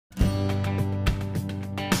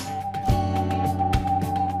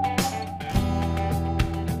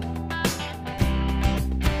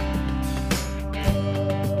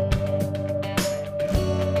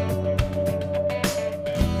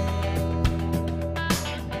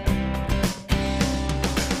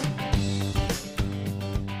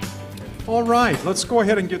All right, let's go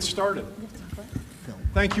ahead and get started.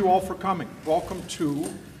 Thank you all for coming. Welcome to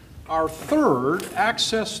our third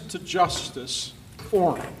Access to Justice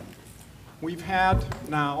Forum. We've had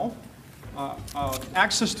now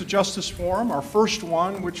Access to Justice Forum, our first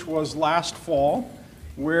one, which was last fall,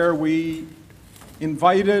 where we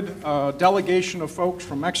invited a delegation of folks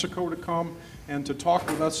from Mexico to come and to talk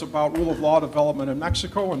with us about rule of law development in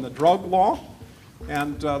Mexico and the drug law.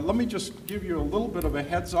 And let me just give you a little bit of a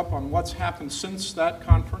heads up on what's happened since that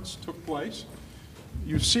conference took place.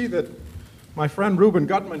 You see that my friend Reuben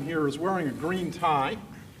Guttman here is wearing a green tie.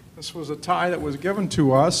 This was a tie that was given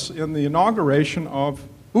to us in the inauguration of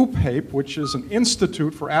UPAPE, which is an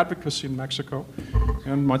institute for advocacy in Mexico.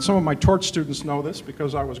 And some of my tort students know this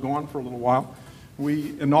because I was gone for a little while.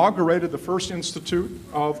 We inaugurated the first institute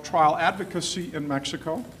of trial advocacy in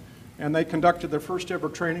Mexico, and they conducted their first ever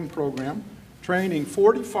training program, training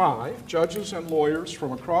 45 judges and lawyers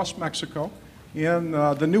from across Mexico in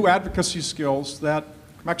the new advocacy skills that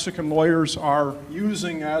Mexican lawyers are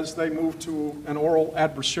using as they move to an oral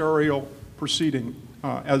adversarial proceeding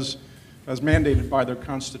as mandated by their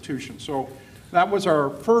constitution. So that was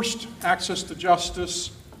our first Access to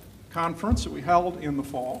Justice conference that we held in the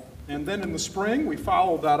fall. And then in the spring, we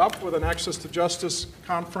followed that up with an Access to Justice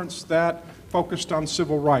conference that focused on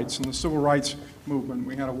civil rights and the civil rights movement.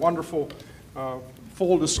 We had a wonderful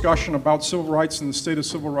full discussion about civil rights and the state of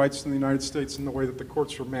civil rights in the United States and the way that the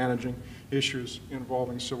courts are managing issues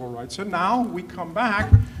involving civil rights. And now we come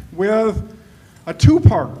back with a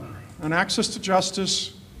two-parter, an Access to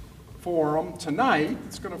Justice forum tonight.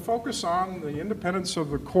 It's going to focus on the independence of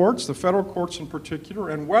the courts, the federal courts in particular,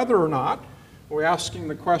 and whether or not we're asking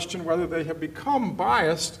the question whether they have become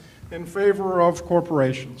biased in favor of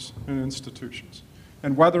corporations and institutions,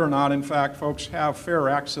 and whether or not, in fact, folks have fair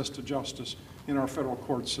access to justice in our federal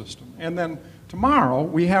court system. And then tomorrow,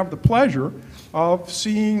 we have the pleasure of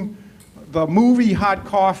seeing the movie Hot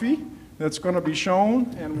Coffee that's going to be shown,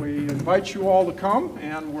 and we invite you all to come,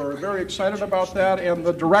 and we're very excited about that. And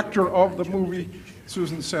the director of the movie,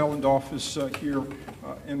 Susan Saladoff, is here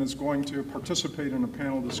and is going to participate in a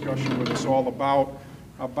panel discussion with us all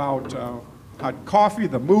about Hot Coffee,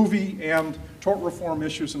 the movie, and tort reform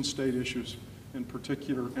issues and state issues, in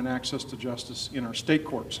particular, and access to justice in our state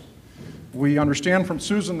courts. We understand from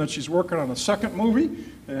Susan that she's working on a second movie,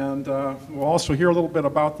 and we'll also hear a little bit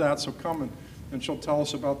about that, so come and she'll tell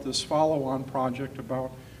us about this follow-on project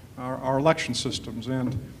about our election systems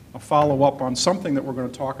and a follow-up on something that we're going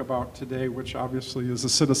to talk about today, which obviously is the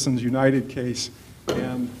Citizens United case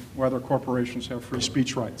and whether corporations have free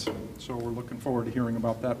speech rights. So we're looking forward to hearing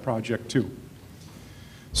about that project too.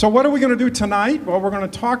 So what are we going to do tonight? Well, we're going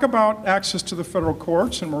to talk about access to the federal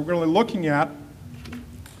courts, and we're really looking at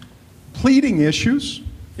pleading issues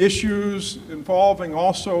involving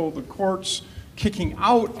also the courts kicking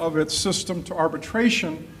out of its system to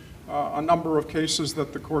arbitration a number of cases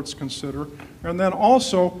that the courts consider, and then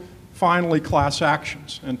also finally class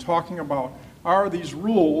actions, and talking about are these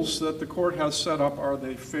rules that the court has set up, are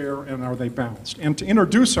they fair and are they balanced? And to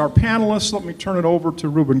introduce our panelists, let me turn it over to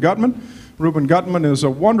Reuben Guttman. Reuben Guttman is a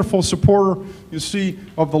wonderful supporter, you see,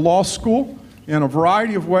 of the law school in a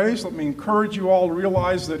variety of ways. Let me encourage you all to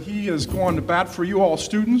realize that he is going to bat for you all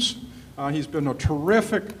students. He's been a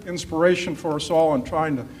terrific inspiration for us all in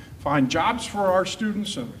trying to find jobs for our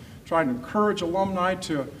students and trying to encourage alumni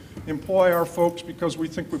to employ our folks, because we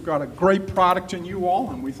think we've got a great product in you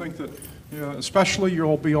all, and we think that especially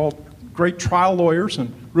you'll be all great trial lawyers,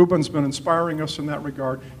 and Reuben's been inspiring us in that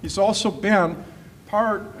regard. He's also been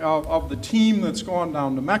part of the team that's gone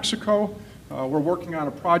down to Mexico. We're working on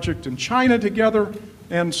a project in China together,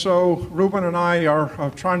 and so Reuben and I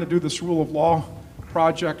are trying to do this rule of law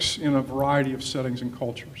projects in a variety of settings and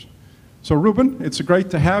cultures. So Reuben, it's great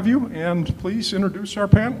to have you, and please introduce our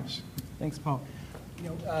panelists. Thanks, Paul.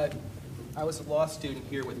 You know, I was a law student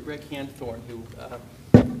here with Rick Hanthorne, who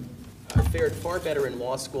fared far better in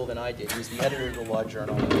law school than I did. He was the editor of the Law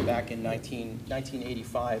Journal back in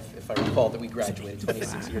 1985, if I recall, that we graduated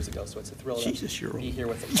 26 years ago. So it's a thrill to be here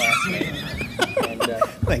with a classmate. And,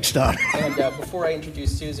 thanks, Don. And before I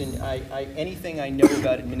introduce Susan, anything I know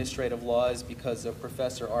about administrative law is because of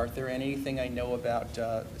Professor Arthur, and anything I know about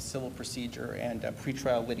civil procedure and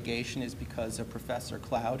pretrial litigation is because of Professor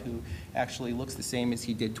Cloud, who actually looks the same as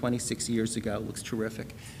he did 26 years ago. Looks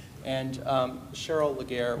terrific. And Cheryl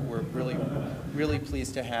Legare, we're really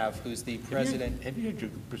pleased to have, who's the president. Have you had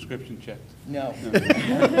your prescription checked? No.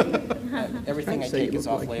 Everything I take is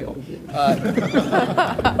off-label.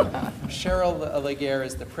 Cheryl Legare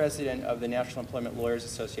is the president of the National Employment Lawyers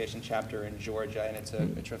Association chapter in Georgia, and it's a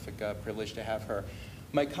terrific privilege to have her.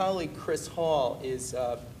 My colleague Chris Hall is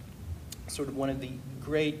sort of one of the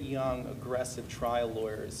great young aggressive trial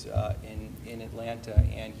lawyers in Atlanta,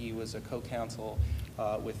 and he was a co-counsel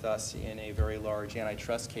with us in a very large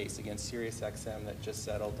antitrust case against SiriusXM that just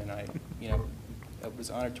settled, and I was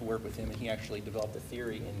honored to work with him, and he actually developed a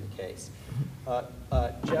theory in the case.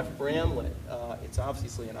 Jeff Bramlett, it's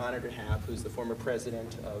obviously an honor to have, who's the former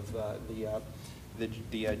president of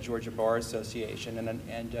the Georgia Bar Association,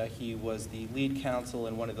 and he was the lead counsel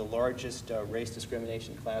in one of the largest race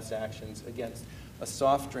discrimination class actions against a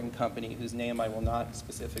soft drink company whose name I will not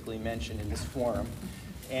specifically mention in this forum.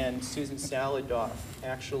 And Susan Saladoff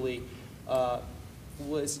actually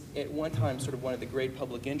was at one time sort of one of the great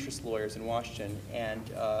public interest lawyers in Washington,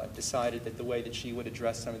 and decided that the way that she would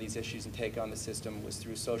address some of these issues and take on the system was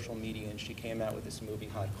through social media, and she came out with this movie,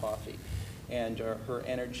 Hot Coffee. And her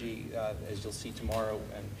energy, as you'll see tomorrow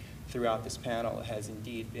and throughout this panel, has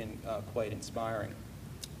indeed been quite inspiring.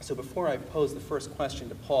 So before I pose the first question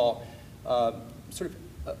to Paul, sort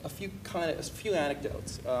of a few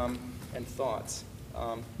anecdotes and thoughts.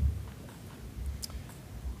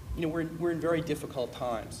 We're in very difficult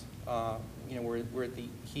times. We're at the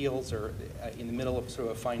heels or in the middle of sort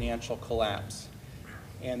of a financial collapse,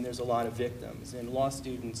 and there's a lot of victims. And law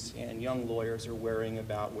students and young lawyers are worrying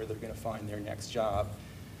about where they're going to find their next job.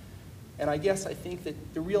 And I think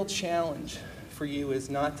that the real challenge for you is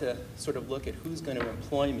not to sort of look at who's going to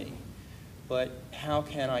employ me, but how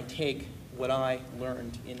can I take what I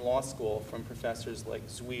learned in law school from professors like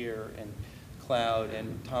Zwier and Cloud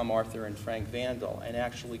and Tom Arthur and Frank Vandal and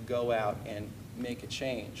actually go out and make a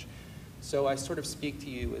change. So I sort of speak to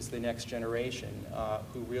you as the next generation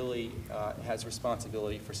who really has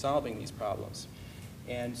responsibility for solving these problems.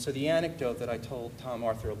 And so the anecdote that I told Tom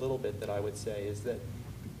Arthur a little bit that I would say is that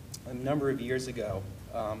a number of years ago,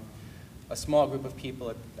 a small group of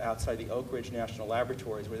people outside the Oak Ridge National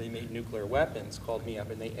Laboratories, where they made nuclear weapons, called me up,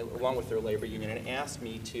 and they, along with their labor union, and asked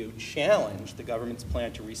me to challenge the government's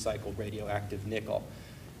plan to recycle radioactive nickel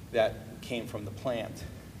that came from the plant.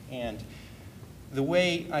 And the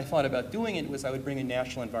way I thought about doing it was I would bring a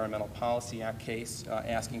National Environmental Policy Act case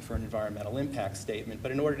asking for an environmental impact statement,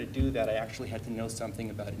 but in order to do that, I actually had to know something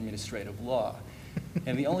about administrative law.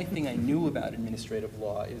 And the only thing I knew about administrative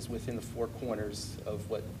law is within the four corners of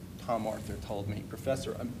what Tom Arthur told me.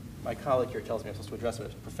 My colleague here tells me I'm supposed to address it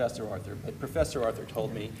as Professor Arthur, but Professor Arthur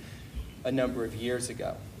told me a number of years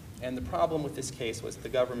ago. And the problem with this case was the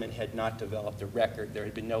government had not developed a record. There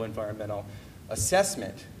had been no environmental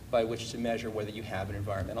assessment by which to measure whether you have an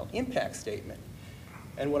environmental impact statement.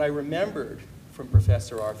 And what I remembered from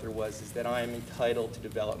Professor Arthur is that I am entitled to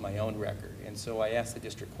develop my own record. And so I asked the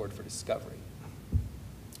district court for discovery.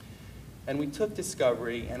 And we took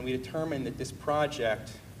discovery, and we determined that this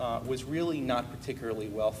project was really not particularly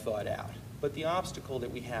well thought out. But the obstacle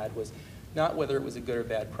that we had was not whether it was a good or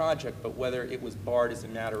bad project, but whether it was barred as a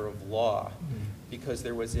matter of law, because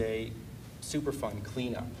there was a Superfund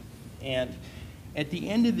cleanup. And at the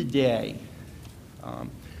end of the day,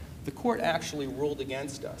 the court actually ruled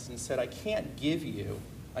against us and said, I can't give you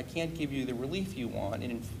the relief you want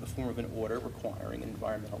in the form of an order requiring an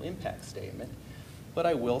environmental impact statement, but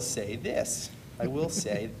I will say this. I will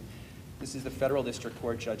say, this is the Federal District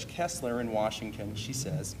Court Judge Kessler in Washington. She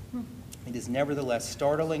says, it is nevertheless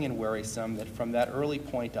startling and worrisome that from that early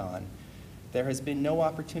point on, there has been no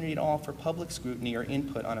opportunity at all for public scrutiny or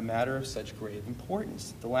input on a matter of such grave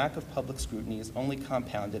importance. The lack of public scrutiny is only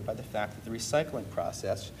compounded by the fact that the recycling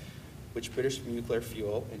process, which British Nuclear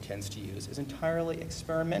Fuel intends to use, is entirely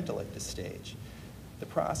experimental at this stage. The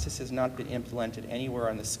process has not been implemented anywhere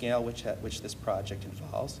on the scale which this project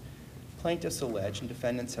involves. Plaintiffs allege, and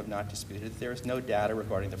defendants have not disputed, that there is no data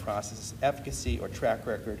regarding the process's efficacy or track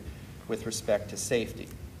record with respect to safety.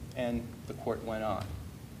 And the court went on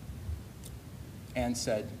and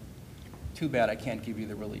said, too bad I can't give you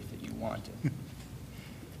the relief that you wanted.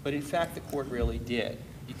 But in fact, the court really did,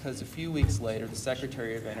 because a few weeks later, the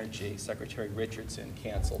Secretary of Energy, Secretary Richardson,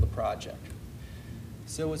 canceled the project.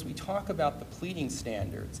 So as we talk about the pleading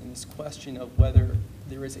standards and this question of whether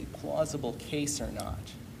there is a plausible case or not,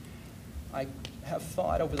 I have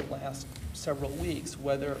thought over the last several weeks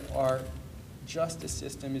whether our justice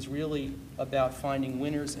system is really about finding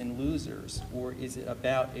winners and losers, or is it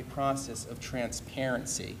about a process of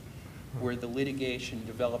transparency where the litigation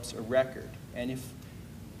develops a record? And if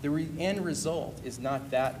the end result is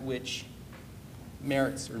not that which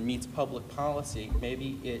merits or meets public policy,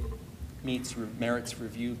 maybe it merits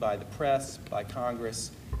review by the press, by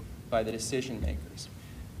Congress, by the decision makers.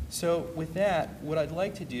 So with that, what I'd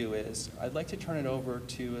like to do is, I'd like to turn it over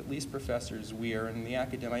to at least Professor Zwier and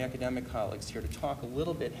my academic colleagues here to talk a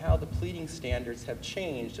little bit how the pleading standards have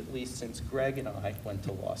changed, at least since Greg and I went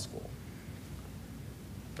to law school.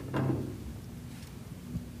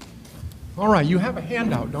 All right, you have a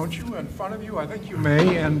handout, don't you, in front of you? I think you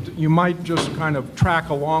may, and you might just kind of track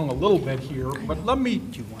along a little bit here. But let me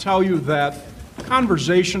tell you that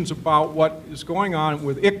conversations about what is going on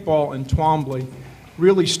with Iqbal and Twombly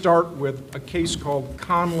really start with a case called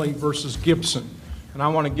Conley versus Gibson. And I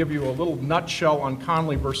want to give you a little nutshell on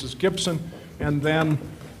Conley versus Gibson, and then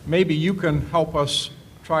maybe you can help us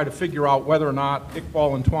try to figure out whether or not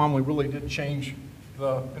Iqbal and Twombly really did change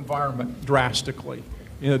the environment drastically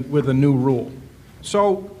with a new rule.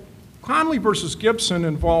 So Conley versus Gibson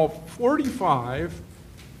involved 45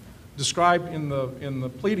 described in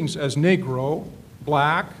the pleadings as Negro,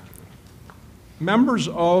 black, members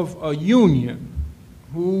of a union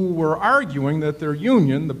who were arguing that their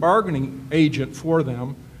union, the bargaining agent for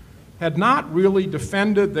them, had not really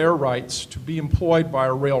defended their rights to be employed by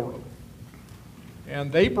a railroad.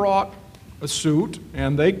 And they brought a suit,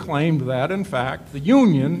 and they claimed that, in fact, the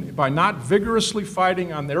union, by not vigorously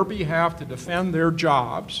fighting on their behalf to defend their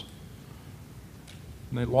jobs,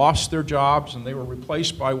 and they lost their jobs and they were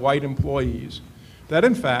replaced by white employees, that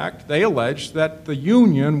in fact, they alleged that the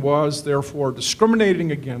union was therefore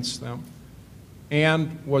discriminating against them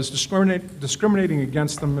and was discriminating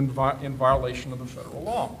against them in violation of the federal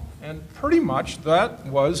law. And pretty much that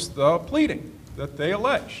was the pleading that they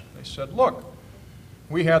alleged. They said, look,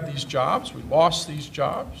 we had these jobs, we lost these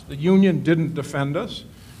jobs, the union didn't defend us,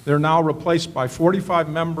 they're now replaced by 45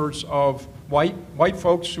 members of white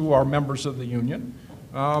folks who are members of the union,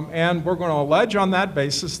 and we're going to allege on that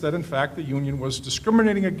basis that in fact the union was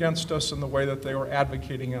discriminating against us in the way that they were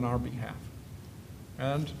advocating on our behalf.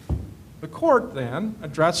 And the court then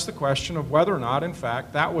addressed the question of whether or not in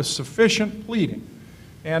fact that was sufficient pleading.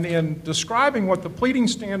 And in describing what the pleading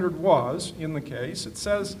standard was in the case, it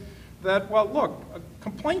says that, well, look, a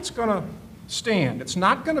complaint's going to stand. It's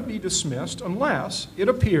not going to be dismissed unless it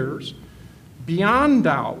appears beyond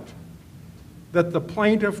doubt that the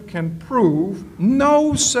plaintiff can prove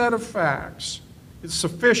no set of facts is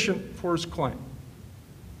sufficient for his claim.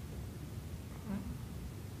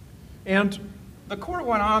 And the court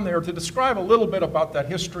went on there to describe a little bit about that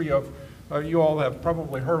history of, you all have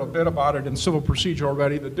probably heard a bit about it in civil procedure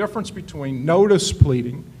already, the difference between notice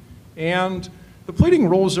pleading and the pleading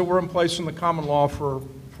rules that were in place in the common law for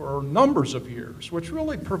numbers of years, which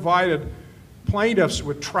really provided plaintiffs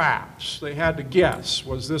with traps. They had to guess,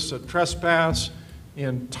 was this a trespass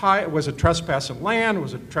was it trespass in land?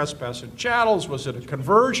 Was it trespass in chattels? Was it a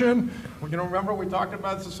conversion? Well, you know, remember we talked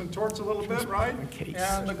about this in torts a little bit, right?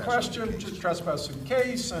 And the question, just trespass in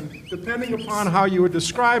case, and depending upon how you would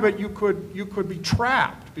describe it, you could be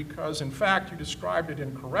trapped because, in fact, you described it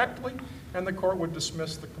incorrectly, and the court would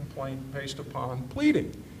dismiss the complaint based upon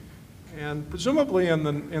pleading. And presumably in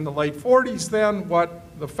the late 40s then,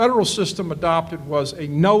 what the federal system adopted was a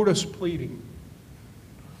notice pleading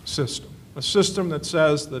system. A system that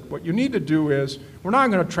says that what you need to do is, we're not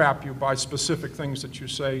going to trap you by specific things that you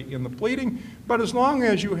say in the pleading, but as long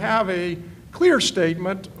as you have a clear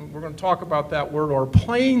statement, we're going to talk about that word, or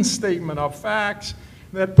plain statement of facts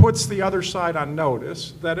that puts the other side on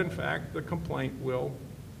notice that in fact the complaint will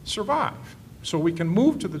survive. So we can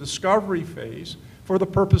move to the discovery phase for the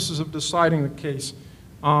purposes of deciding the case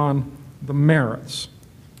on the merits.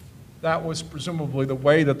 That was presumably the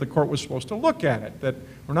way that the court was supposed to look at it, that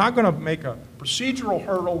we're not going to make a procedural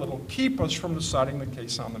hurdle that will keep us from deciding the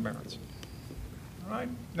case on the merits. All right?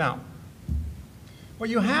 Now, what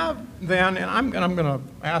you have then, and I'm going to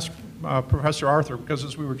ask Professor Arthur, because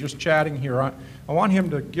as we were just chatting here, I want him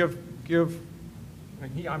to give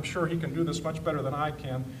I'm sure he can do this much better than I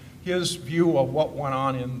can, his view of what went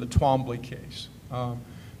on in the Twombly case.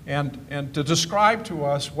 And to describe to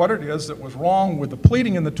us what it is that was wrong with the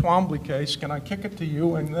pleading in the Twombly case. Can I kick it to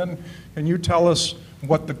you, and then can you tell us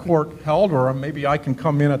what the court held, or maybe I can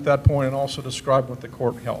come in at that point and also describe what the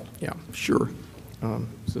court held? Yeah, sure. I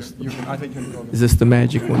think you can go. Is this the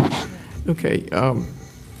magic one? Okay.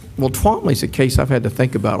 Well, Twombly's a case I've had to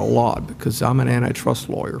think about a lot because I'm an antitrust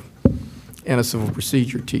lawyer and a civil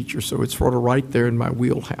procedure teacher, so it's sort of right there in my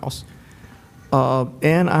wheelhouse.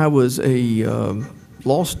 And I was a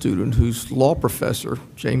law student whose law professor,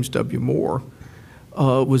 James W. Moore,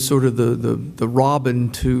 was sort of the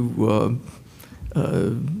Robin to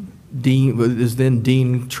then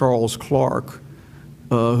Dean Charles Clark,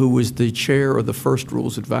 who was the chair of the First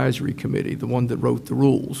Rules Advisory Committee, the one that wrote the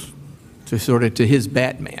rules, to his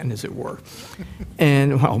Batman, as it were.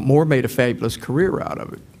 And well, Moore made a fabulous career out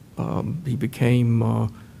of it. He became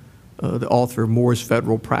the author of Moore's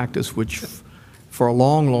Federal Practice, which for a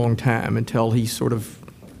long, long time, until he sort of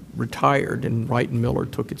retired and Wright and Miller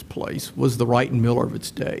took its place, was the Wright and Miller of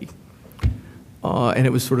its day. and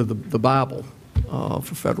it was sort of the Bible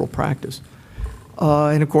for federal practice.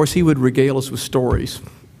 And of course, he would regale us with stories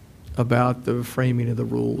about the framing of the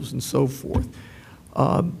rules and so forth.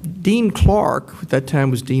 Dean Clark, at that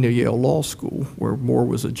time was dean of Yale Law School, where Moore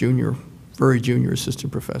was a junior, very junior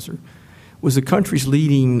assistant professor, was the country's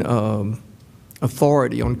leading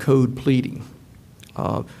authority on code pleading.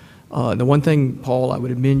 The one thing, Paul, I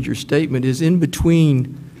would amend your statement is in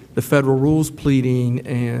between the federal rules pleading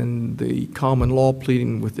and the common law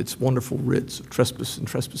pleading with its wonderful writs of trespass and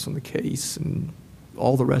trespass on the case and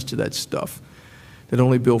all the rest of that stuff that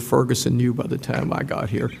only Bill Ferguson knew by the time I got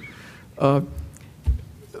here,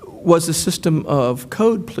 was a system of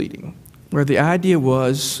code pleading, where the idea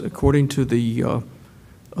was, according to the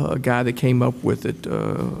guy that came up with it,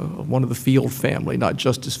 one of the Field family, not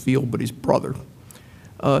Justice Field, but his brother,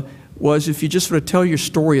 was if you just sort of tell your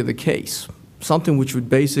story of the case, something which would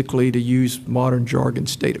basically, to use modern jargon,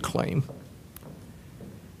 state a claim,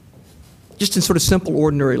 just in sort of simple,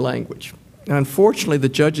 ordinary language. Now, unfortunately, the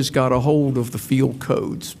judges got a hold of the field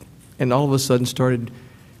codes and all of a sudden started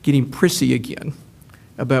getting prissy again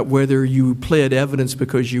about whether you pled evidence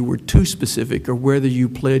because you were too specific or whether you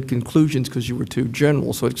pled conclusions because you were too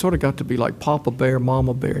general. So it sort of got to be like Papa Bear,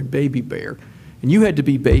 Mama Bear, and Baby Bear. And you had to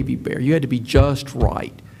be Baby Bear. You had to be just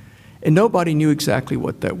right. And nobody knew exactly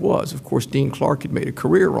what that was. Of course, Dean Clark had made a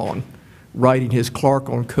career on writing his Clark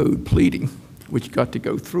on Code pleading, which got to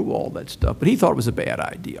go through all that stuff. But he thought it was a bad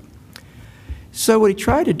idea. So what he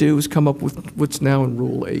tried to do was come up with what's now in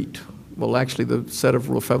Rule 8. Well, actually, the set of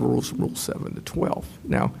federal rules from Rule 7 to 12.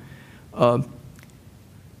 Now,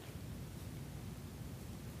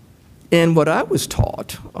 and what I was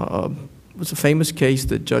taught was a famous case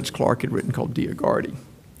that Judge Clark had written called Diagardi,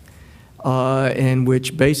 in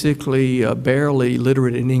which basically a barely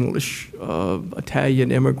literate in English Italian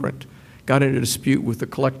immigrant got in a dispute with the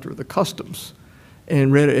collector of the customs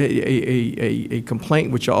and read a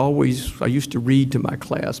complaint, which I used to read to my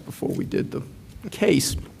class before we did the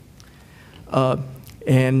case.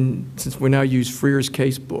 And since we now use Freer's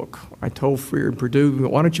case book, I told Freer and Purdue,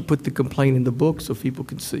 why don't you put the complaint in the book so people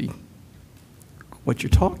can see what you're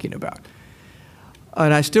talking about?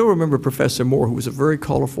 And I still remember Professor Moore, who was a very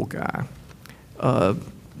colorful guy,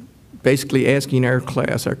 basically asking our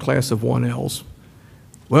class of 1Ls,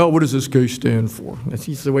 well, what does this case stand for?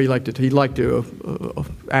 That's the way he liked to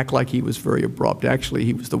act like he was very abrupt. Actually,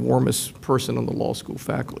 he was the warmest person on the law school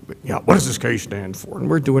faculty. But, yeah, what does this case stand for? And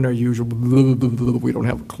we're doing our usual, blah, blah, blah, blah, we don't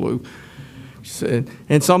have a clue.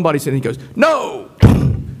 And somebody said, he goes, no,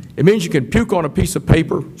 it means you can puke on a piece of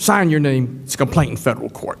paper, sign your name, it's a complaint in federal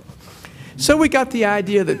court. So we got the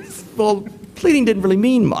idea that, well, pleading didn't really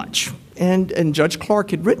mean much. And Judge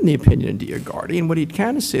Clark had written the opinion in Diagardi, and what he'd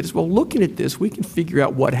kind of said is, well, looking at this, we can figure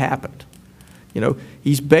out what happened. You know,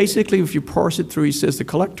 he's basically, if you parse it through, he says the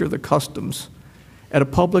collector of the customs at a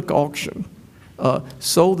public auction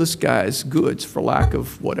sold this guy's goods, for lack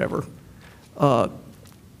of whatever,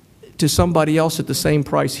 to somebody else at the same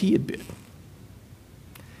price he had bid.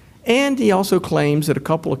 And he also claims that a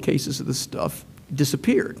couple of cases of this stuff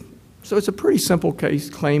disappeared. So it's a pretty simple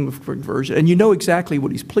claim of conversion, and you know exactly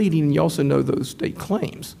what he's pleading, and you also know those state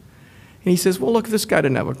claims. And he says, well, look, if this guy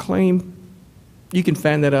didn't have a claim, you can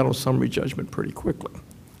find that out on summary judgment pretty quickly.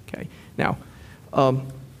 Okay. Now,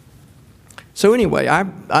 so anyway,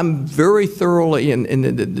 I'm very thoroughly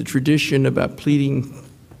in the tradition about pleading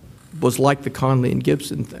was like the Conley and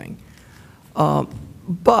Gibson thing.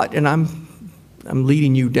 But, and I'm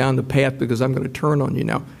leading you down the path because I'm going to turn on you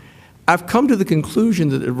now. I've come to the conclusion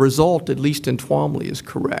that the result, at least in Twomley, is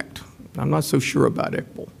correct. I'm not so sure about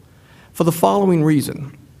Iqbal. For the following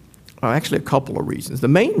reason, actually a couple of reasons. The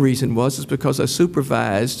main reason is because I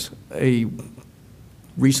supervised a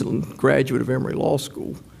recent graduate of Emory Law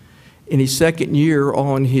School in his second year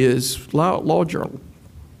on his law journal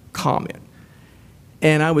comment.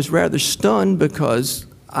 And I was rather stunned because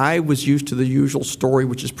I was used to the usual story,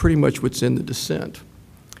 which is pretty much what's in the dissent.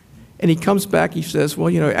 And he comes back, he says, well,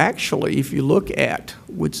 you know, actually, if you look at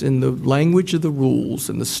what's in the language of the rules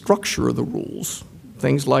and the structure of the rules,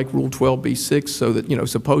 things like Rule 12b-6, so that, you know,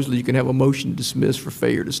 supposedly you can have a motion to dismiss for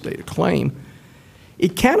failure to state a claim,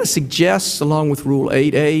 it kind of suggests, along with Rule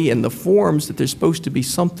 8a and the forms, that there's supposed to be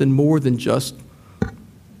something more than just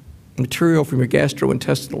material from your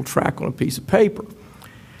gastrointestinal tract on a piece of paper.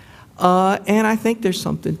 And I think there's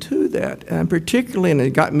something to that, and particularly, and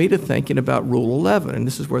it got me to thinking about Rule 11, and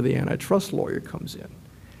this is where the antitrust lawyer comes in.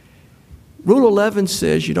 Rule 11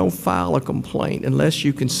 says you don't file a complaint unless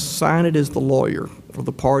you can sign it as the lawyer or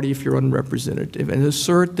the party if you're unrepresentative and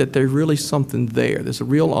assert that there's really something there. There's a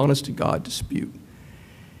real honest-to-God dispute.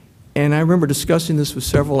 And I remember discussing this with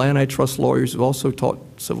several antitrust lawyers who also taught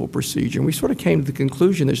civil procedure, and we sort of came to the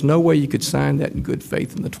conclusion there's no way you could sign that in good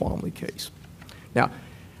faith in the Twombly case. Now,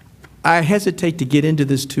 I hesitate to get into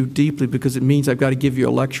this too deeply because it means I've got to give you a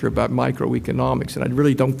lecture about microeconomics, and I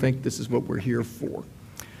really don't think this is what we're here for.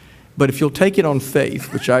 But if you'll take it on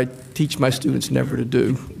faith, which I teach my students never to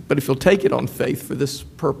do, but if you'll take it on faith for this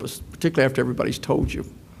purpose, particularly after everybody's told you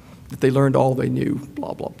that they learned all they knew,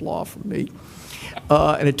 blah, blah, blah, from me,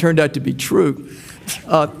 and it turned out to be true,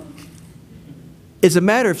 it's a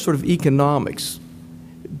matter of sort of economics.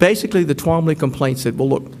 Basically, the Twombly complaint said, well,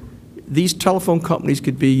 look, these telephone companies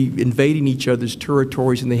could be invading each other's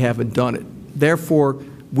territories and they haven't done it. Therefore,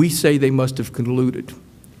 we say they must have colluded.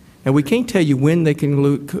 And we can't tell you when they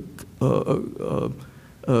conspired,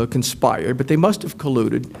 but they must have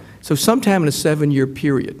colluded. So sometime in a 7-year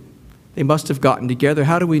period, they must have gotten together.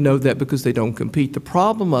 How do we know that? Because they don't compete. The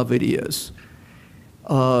problem of it is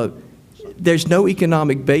there's no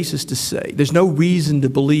economic basis to say. There's no reason to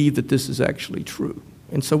believe that this is actually true.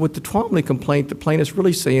 And so with the Twombly complaint, the plaintiff's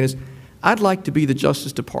really saying is, I'd like to be the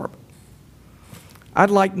Justice Department.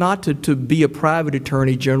 I'd like not to be a private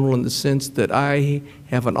attorney general in the sense that I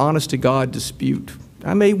have an honest-to-God dispute.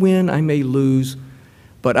 I may win, I may lose,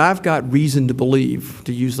 but I've got reason to believe,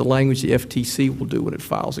 to use the language the FTC will do when it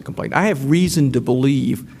files a complaint. I have reason to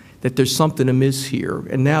believe that there's something amiss here,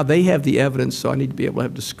 and now they have the evidence, so I need to be able to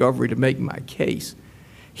have discovery to make my case.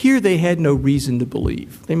 Here they had no reason to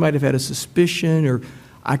believe. They might have had a suspicion, or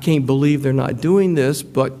I can't believe they're not doing this,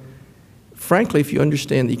 but frankly, if you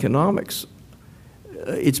understand the economics,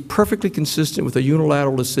 it's perfectly consistent with a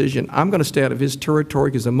unilateral decision. I'm going to stay out of his territory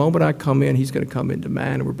because the moment I come in, he's going to come into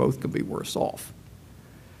mine, and we're both going to be worse off.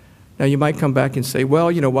 Now, you might come back and say,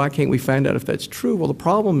 well, you know, why can't we find out if that's true? Well, the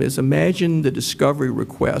problem is, imagine the discovery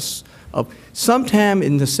requests of sometime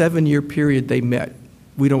in the 7-year period they met.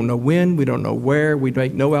 We don't know when, we don't know where, we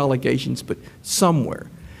make no allegations, but somewhere.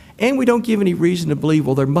 And we don't give any reason to believe,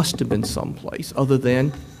 well, there must have been someplace other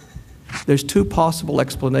than there's 2 possible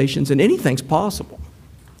explanations, and anything's possible.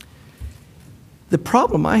 The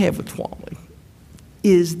problem I have with Twombly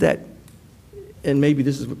is that, and maybe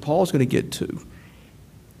this is what Paul's going to get to,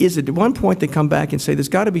 is that at one point they come back and say there's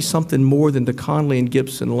got to be something more than the Conley and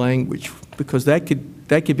Gibson language, because that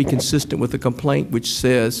could be consistent with a complaint which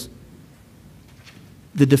says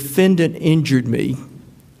the defendant injured me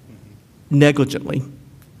negligently.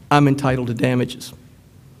 I'm entitled to damages.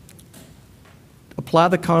 Apply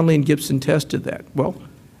the Conley and Gibson test to that. Well,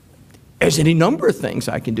 there's any number of things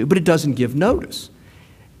I can do, but it doesn't give notice.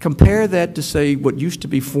 Compare that to, say, what used to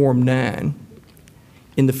be Form 9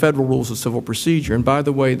 in the Federal Rules of Civil Procedure. And by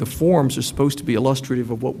the way, the forms are supposed to be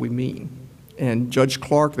illustrative of what we mean. And Judge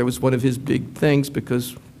Clark, that was one of his big things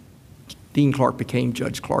because Dean Clark became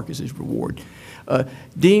Judge Clark as his reward.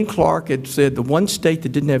 Dean Clark had said the one state that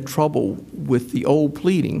didn't have trouble with the old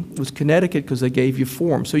pleading was Connecticut because they gave you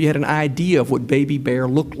forms. So you had an idea of what Baby Bear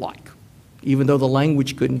looked like. Even though the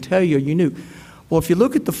language couldn't tell you, you knew. Well, if you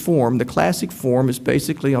look at the form, the classic form is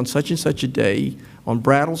basically on such and such a day on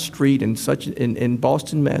Brattle Street in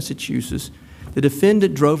Boston, Massachusetts, the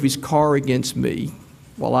defendant drove his car against me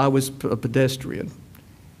while I was a pedestrian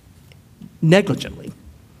negligently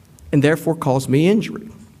and therefore caused me injury.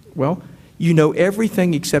 Well, you know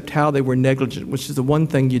everything except how they were negligent, which is the one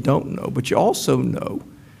thing you don't know. But you also know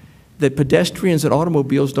that pedestrians and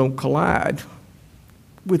automobiles don't collide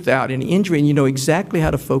without any injury, and you know exactly how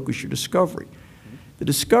to focus your discovery. The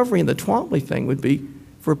discovery in the Twombly thing would be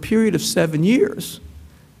for a period of 7 years.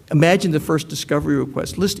 Imagine the first discovery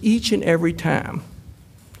request. List each and every time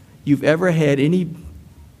you've ever had any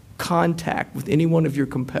contact with any one of your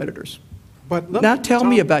competitors. But now tell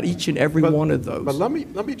me about each and every one of those. But let me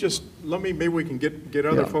maybe we can get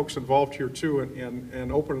other folks involved here too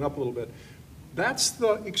and open it up a little bit. That's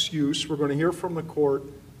the excuse we're going to hear from the court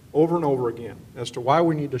over and over again as to why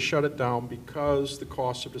we need to shut it down, because the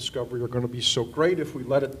costs of discovery are going to be so great if we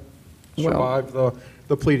let it survive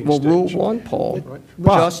the pleading stage. Rule 1, Paul, right?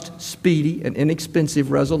 Just, speedy, and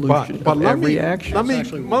inexpensive resolution of every action.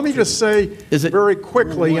 Let me just say very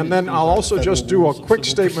quickly, and then I'll also just do a quick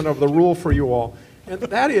statement of the rule for you all. And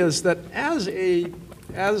that is that as a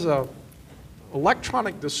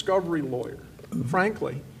electronic discovery lawyer,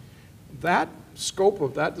 frankly, that scope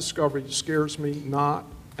of that discovery scares me not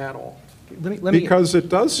at all. Because it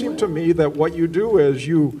does seem to me that what you do is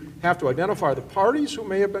you have to identify the parties who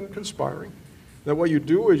may have been conspiring, that what you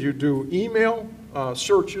do is you do email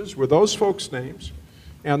searches with those folks' names,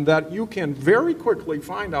 and that you can very quickly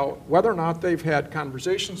find out whether or not they've had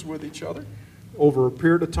conversations with each other, over a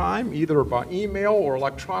period of time, either by email or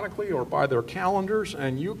electronically or by their calendars,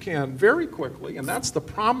 and you can very quickly, and that's the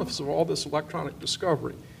promise of all this electronic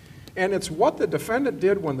discovery. And it's what the defendant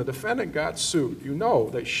did when the defendant got sued. You know,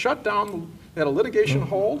 they shut down, they had a litigation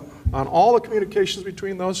hold on all the communications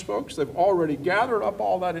between those folks. They've already gathered up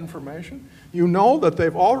all that information. You know that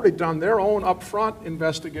they've already done their own upfront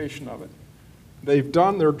investigation of it. They've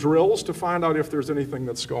done their drills to find out if there's anything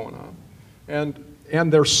that's going on. And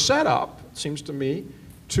they're set up, it seems to me,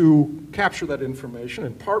 to capture that information,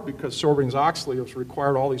 in part because Sarbanes-Oxley has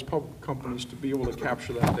required all these public companies to be able to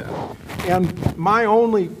capture that data. And my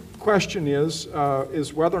only question is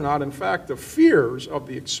whether or not, in fact, the fears of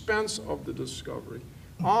the expense of the discovery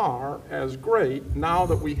are as great now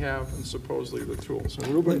that we have, and supposedly, the tools. And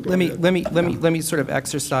Reuben, let me sort of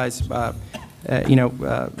exercise,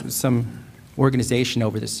 some organization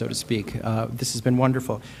over this, so to speak. This has been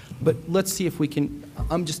wonderful. But let's see if we can,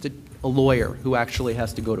 I'm just a lawyer who actually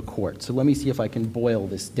has to go to court, so let me see if I can boil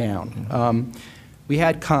this down. We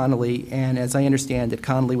had Connolly, and as I understand it,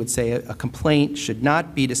 Connolly would say a complaint should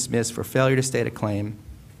not be dismissed for failure to state a claim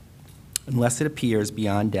unless it appears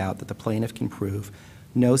beyond doubt that the plaintiff can prove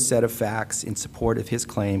no set of facts in support of his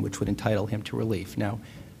claim which would entitle him to relief. Now,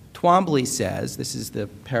 Twombly says, this is the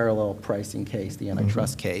parallel pricing case, the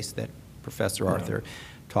antitrust case that Professor Arthur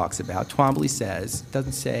talks about. Twombly says,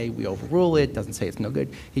 doesn't say we overrule it, doesn't say it's no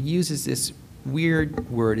good. It uses this weird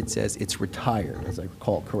word. It says it's retired, as I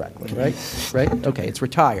recall correctly, right? Right? Okay, it's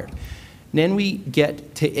retired. Then we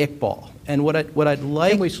get to Iqbal. And what I'd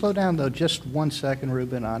like... Can we slow down, though, just 1 second,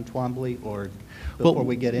 Reuben, on Twombly, or before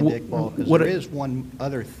we get into Iqbal? Because there is one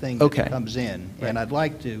other thing that comes in, and I'd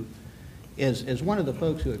like to, as one of the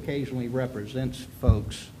folks who occasionally represents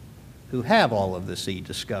folks who have all of this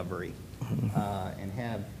e-discovery and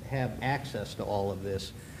have access to all of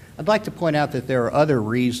this, I'd like to point out that there are other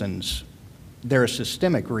reasons, there are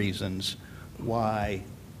systemic reasons why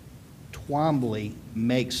Twombly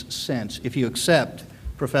makes sense if you accept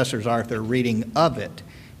Professor Arthur's reading of it.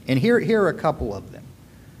 And here are a couple of them.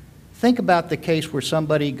 Think about the case where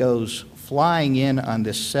somebody goes flying in on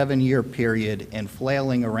this 7-year period and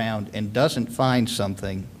flailing around and doesn't find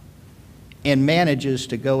something and manages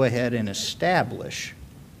to go ahead and establish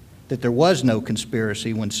that there was no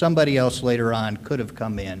conspiracy when somebody else later on could have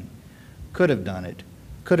come in, could have done it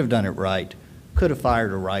right, could have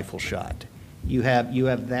fired a rifle shot. You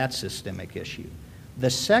have that systemic issue. The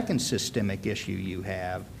second systemic issue you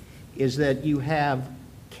have is that you have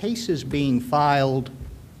cases being filed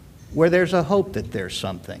where there's a hope that there's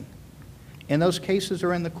something. And those cases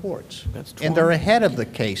are in the courts. And they're ahead of the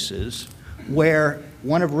cases where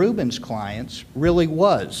one of Reuben's clients really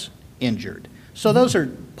was injured. So those are,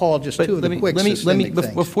 Paul, just two of the quick systemic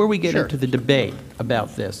things. Before we get into the debate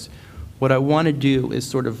about this, what I want to do is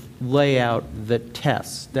sort of lay out the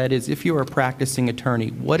tests. That is, if you're a practicing attorney,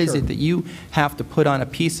 what is it that you have to put on a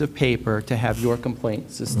piece of paper to have your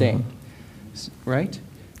complaint sustained, right?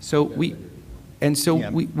 So we get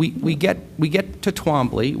to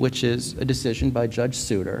Twombly, which is a decision by Judge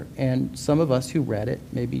Souter, and some of us who read it,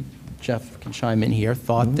 maybe Jeff can chime in here,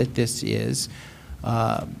 thought that this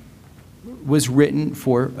was written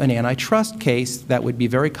for an antitrust case that would be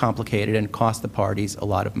very complicated and cost the parties a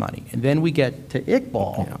lot of money. And then we get to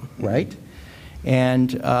Iqbal, right?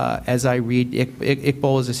 And as I read,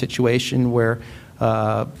 Iqbal is a situation where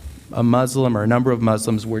a Muslim or a number of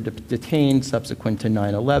Muslims were detained subsequent to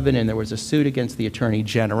 9/11, and there was a suit against the Attorney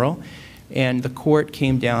General. And the court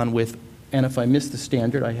came down with, and if I miss the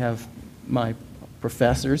standard, I have my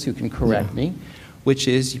professors who can correct me, which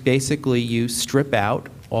is basically you strip out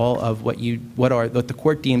all of what the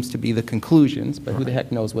court deems to be the conclusions, but who the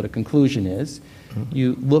heck knows what a conclusion is.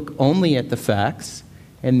 You look only at the facts,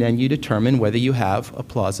 and then you determine whether you have a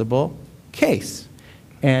plausible case.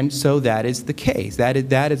 And so that is the case. That,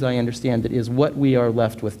 as I understand it, is what we are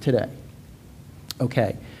left with today.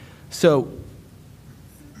 Okay. So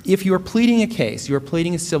if you're pleading a case, you're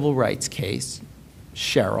pleading a civil rights case,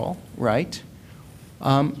 Cheryl, right?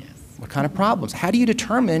 What kind of problems? How do you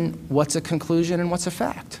determine what's a conclusion and what's a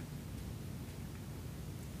fact?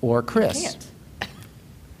 Or Chris? You can't. I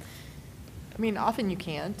mean, often you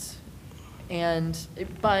can't.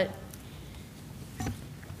 But,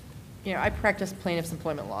 you know, I practice plaintiff's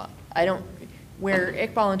employment law. Where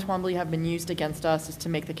Iqbal and Twombly have been used against us is to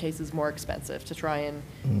make the cases more expensive, to try and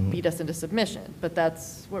beat us into submission. But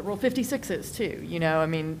that's what Rule 56 is too, you know? I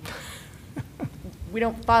mean, we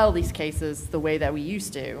don't file these cases the way that we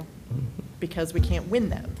used to because we can't win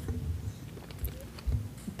them.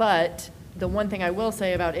 But the one thing I will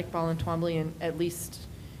say about Iqbal and Twombly, and at least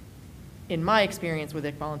in my experience with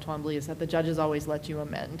Iqbal and Twombly, is that the judges always let you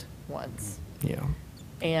amend once. Yeah.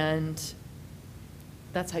 And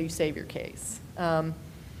that's how you save your case. And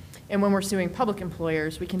when we're suing public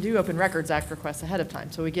employers, we can do Open Records Act requests ahead of time.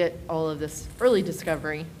 So we get all of this early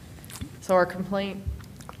discovery. So our complaint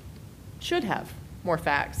should have more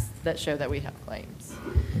facts that show that we have claims.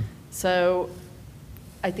 So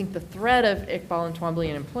I think the threat of Iqbal and Twombly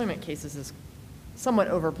in employment cases is somewhat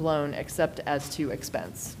overblown, except as to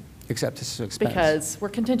expense. Except as to expense. Because we're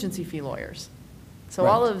contingency fee lawyers. So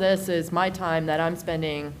Right. all of this is my time that I'm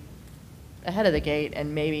spending ahead of the gate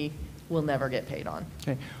and maybe will never get paid on.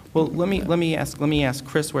 Okay. Well, let me ask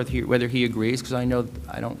Chris whether he agrees, because I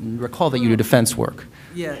don't recall that you do defense work.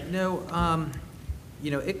 Yeah, no,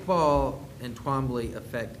 Iqbal and Twombly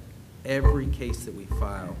affect every case that we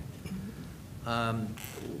file.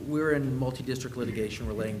 We're in multi-district litigation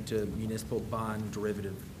relating to municipal bond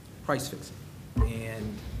derivative price fixing,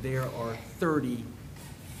 and there are 30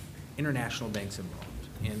 international banks involved,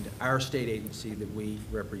 and our state agency that we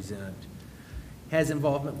represent has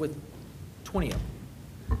involvement with 20 of them.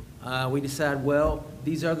 We decide, well,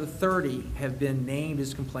 these other 30 have been named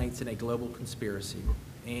as complaints in a global conspiracy,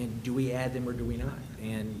 and do we add them or do we not?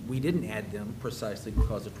 And we didn't add them precisely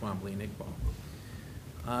because of Twombly and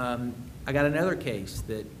Iqbal. I got another case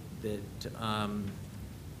that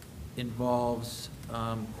involves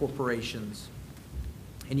corporations,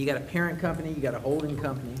 and you got a parent company, you got a holding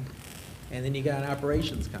company, and then you got an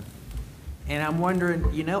operations company. And I'm wondering,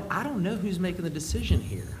 I don't know who's making the decision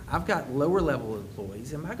here. I've got lower level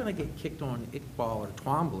employees. Am I going to get kicked on Iqbal or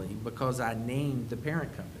Twombly because I named the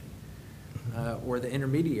parent company or the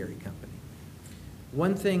intermediary company?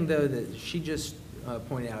 One thing, though, that she just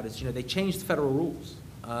pointed out is, they changed the federal rules.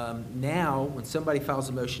 Now, when somebody files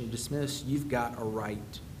a motion to dismiss, you've got a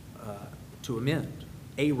right to amend,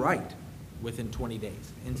 a right within 20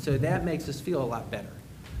 days. And so that makes us feel a lot better.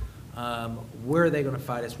 Where are they going to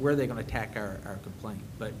fight us? Where are they going to attack our complaint?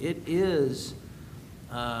 But it is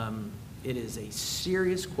a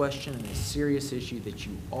serious question and a serious issue that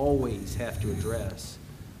you always have to address.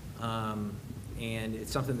 And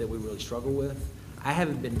it's something that we really struggle with. I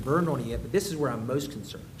haven't been burned on it yet, but this is where I'm most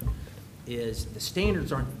concerned, is the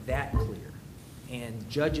standards aren't that clear, and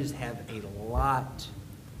judges have a lot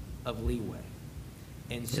of leeway.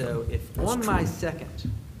 And so if on my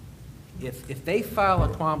second, if they file a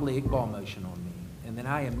Twombly-Iqbal motion on me, and then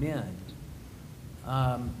I amend,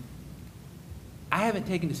 I haven't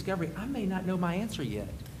taken discovery. I may not know my answer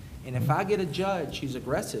yet. And if I get a judge who's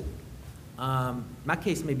aggressive, my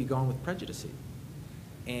case may be gone with prejudice.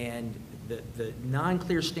 And the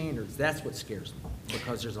non-clear standards, that's what scares me.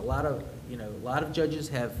 Because there's a lot of judges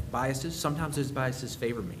have biases. Sometimes those biases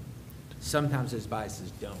favor me. Sometimes those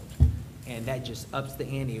biases don't. And that just ups the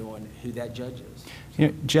ante on who that judge is.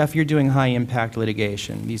 Jeff, you're doing high-impact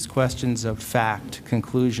litigation. These questions of fact,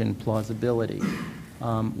 conclusion, plausibility.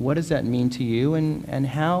 What does that mean to you, and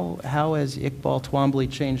how has Iqbal Twombly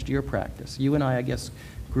changed your practice? You and I guess,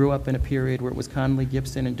 grew up in a period where it was Conley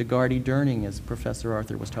Gibson and DeGardy Durning, as Professor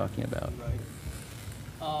Arthur was talking about. Right.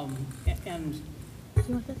 And Do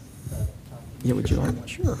you want this? Yeah, would you like?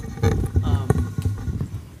 Sure.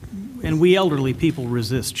 and we elderly people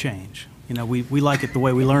resist change. We like it the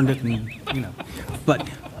way we learned it, and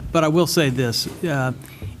But I will say this: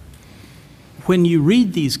 when you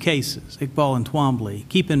read these cases, Iqbal and Twombly,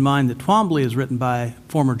 keep in mind that Twombly is written by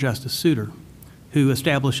former Justice Souter, who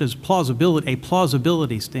establishes a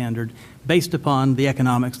plausibility standard based upon the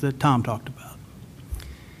economics that Tom talked about.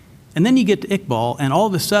 And then you get to Iqbal, and all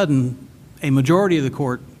of a sudden, a majority of the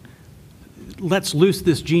court lets loose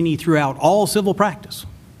this genie throughout all civil practice,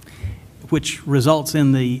 which results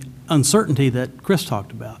in the uncertainty that Chris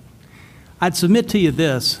talked about. I'd submit to you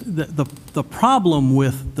this: the problem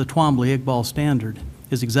with the Twombly-Iqbal standard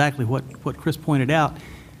is exactly what Chris pointed out.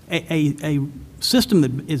 A system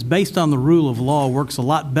that is based on the rule of law works a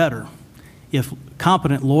lot better if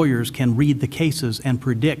competent lawyers can read the cases and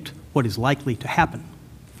predict what is likely to happen.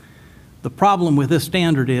 The problem with this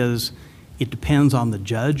standard is it depends on the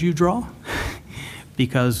judge you draw,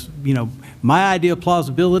 because, my idea of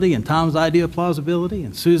plausibility and Tom's idea of plausibility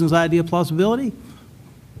and Susan's idea of plausibility,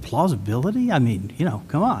 I mean,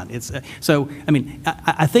 come on.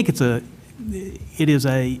 I think it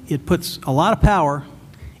puts a lot of power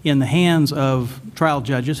in the hands of trial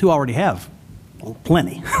judges who already have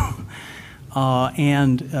plenty. I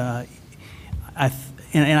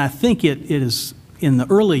think it is, in the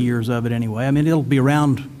early years of it anyway, it'll be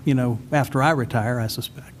around, after I retire, I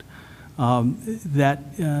suspect, that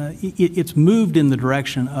it's moved in the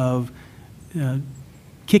direction of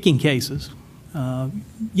kicking cases.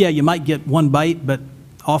 Yeah, you might get one bite, but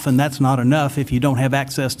often that's not enough if you don't have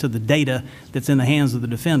access to the data that's in the hands of the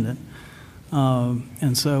defendant.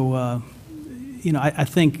 And so, you know, I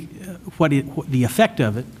think what the effect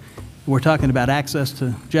of it, we're talking about access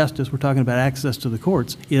to justice, we're talking about access to the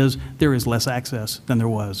courts, is there is less access than there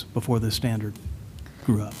was before this standard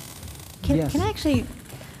grew up. Can I actually,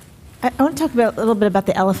 I want to talk about a little bit about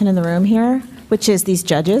the elephant in the room here, which is these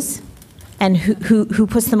judges and who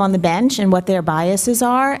puts them on the bench and what their biases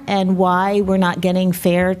are and why we're not getting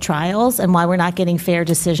fair trials and why we're not getting fair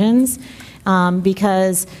decisions.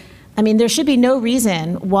 Because, I mean, there should be no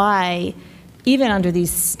reason why, even under these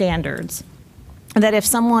standards, that if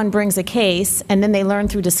someone brings a case and then they learn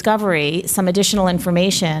through discovery some additional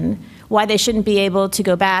information, why they shouldn't be able to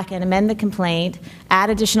go back and amend the complaint, add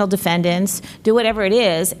additional defendants, do whatever it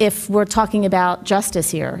is, if we're talking about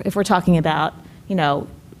justice here, if we're talking about, you know,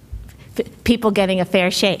 people getting a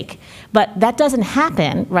fair shake. But that doesn't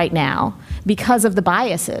happen right now because of the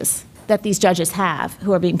biases that these judges have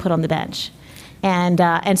who are being put on the bench. And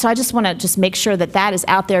so I just want to just make sure that that is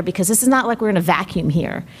out there, because this is not like we're in a vacuum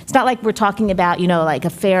here. It's not like we're talking about, you know, like a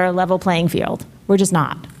fair, level playing field. We're just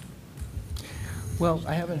not. Well,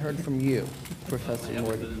 I haven't heard from you, Professor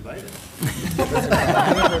Morgan. I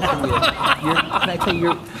haven't heard from you. Can I tell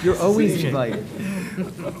you, you're always invited.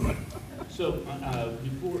 So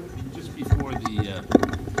just before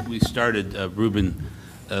we started, Reuben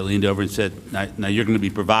leaned over and said, now you're going to be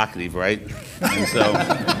provocative, right? And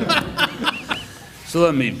so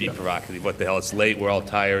let me be provocative. What the hell? It's late. We're all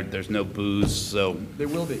tired. There's no booze. So There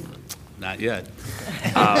will be. not yet.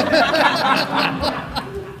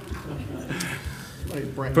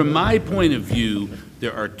 From my point of view,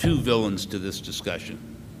 there are two villains to this discussion.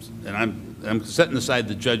 And I'm setting aside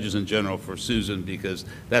the judges in general for Susan, because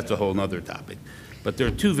that's a whole other topic. But there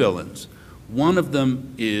are two villains. One of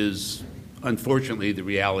them is, unfortunately, the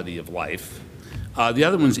reality of life. The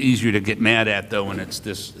other one's easier to get mad at, though, and it's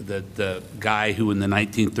the guy who in the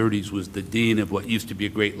 1930s was the dean of what used to be a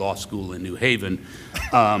great law school in New Haven,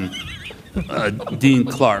 Dean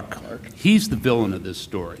Clark. He's the villain of this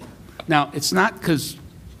story. Now, it's not because,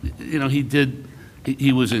 you know,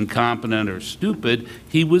 he was incompetent or stupid.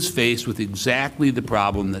 He was faced with exactly the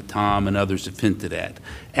problem that Tom and others have hinted at.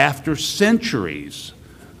 After centuries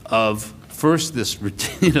of first this,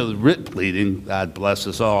 you know, writ pleading, God bless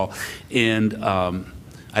us all, and I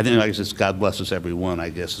guess it's God bless us everyone, I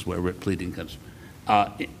guess is where writ pleading comes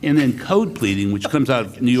from. And then code pleading, which comes out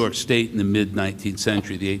of New York State in the mid-19th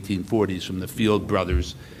century, the 1840s, from the Field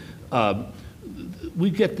brothers. We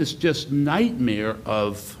get this just nightmare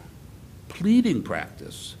of pleading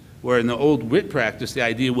practice, where in the old writ practice, the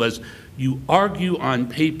idea was you argue on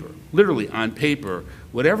paper, literally on paper,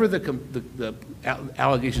 whatever the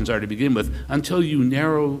allegations are to begin with, until you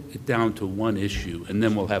narrow it down to one issue, and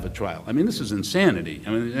then we'll have a trial. I mean, this is insanity.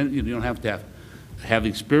 I mean, you don't have to have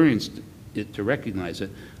experienced it to recognize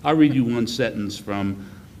it. I'll read you one sentence from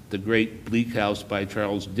The Great Bleak House by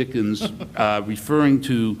Charles Dickens, referring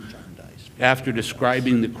to, after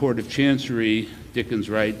describing the Court of Chancery, Dickens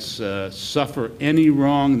writes, suffer any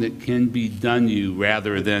wrong that can be done you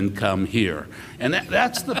rather than come here. And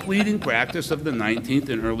that's the pleading practice of the 19th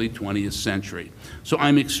and early 20th century. So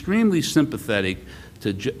I'm extremely sympathetic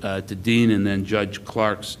to Dean and then Judge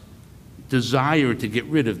Clark's desire to get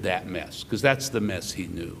rid of that mess, because that's the mess he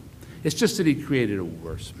knew. It's just that he created a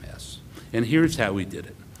worse mess. And here's how he did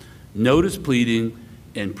it. Notice pleading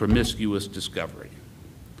and promiscuous discovery.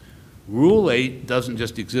 Rule 8 doesn't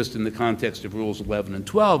just exist in the context of Rules 11 and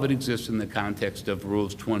 12, it exists in the context of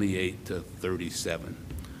Rules 28 to 37.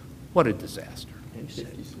 What a disaster.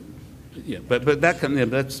 Yeah, but that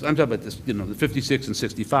that's, I'm talking about this, you know, the 56 and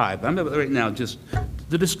 65. I'm talking about right now just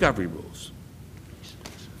the discovery rules.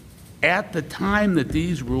 At the time that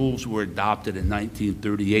these rules were adopted in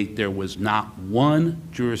 1938, there was not one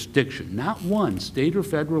jurisdiction, not one, state or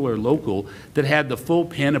federal or local, that had the full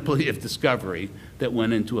panoply of discovery that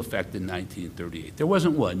went into effect in 1938. There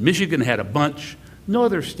wasn't one. Michigan had a bunch. No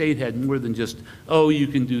other state had more than just, oh, you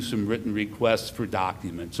can do some written requests for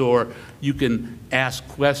documents, or you can ask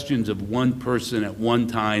questions of one person at one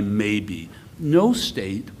time, maybe. No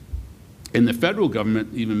state, and the federal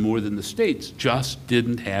government, even more than the states, just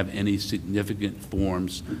didn't have any significant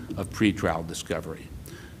forms of pretrial discovery.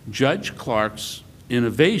 Judge Clark's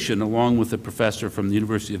innovation, along with a professor from the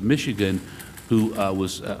University of Michigan, who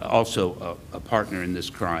was also a partner in this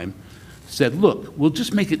crime, said, look, we'll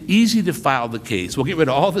just make it easy to file the case. We'll get rid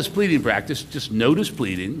of all this pleading practice, just notice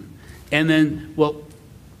pleading, and then, well,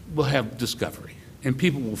 we'll have discovery. And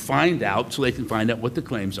people will find out so they can find out what the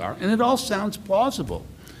claims are, and it all sounds plausible.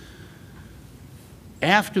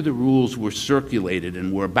 after the rules were circulated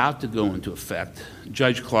and were about to go into effect,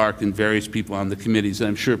 Judge Clark and various people on the committees, and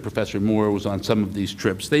I'm sure Professor Moore was on some of these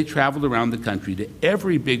trips, they traveled around the country to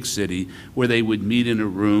every big city where they would meet in a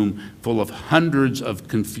room full of hundreds of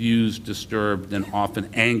confused, disturbed, and often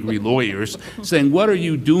angry lawyers saying, "What are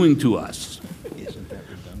you doing to us?"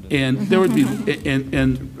 And there would be,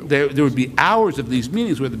 there would be hours of these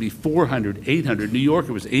meetings where there'd be 400, 800. New York,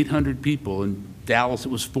 it was 800 people. In Dallas,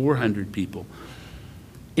 it was 400 people.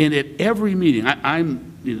 And at every meeting, I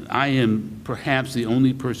am perhaps the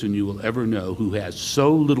only person you will ever know who has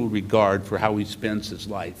so little regard for how he spends his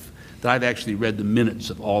life that I've actually read the minutes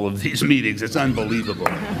of all of these meetings. It's unbelievable.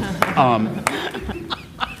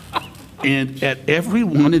 And at every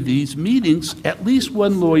one of these meetings, at least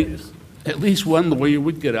one lawyer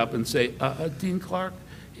would get up and say, Dean Clark,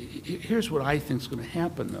 here's what I think is going to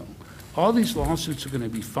happen, though. All these lawsuits are going to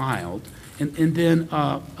be filed, and then,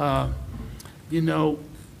 you know,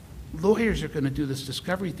 lawyers are going to do this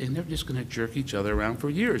discovery thing. They're just going to jerk each other around for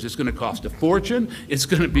years. It's going to cost a fortune. It's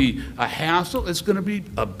going to be a hassle. It's going to be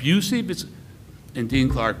abusive. And Dean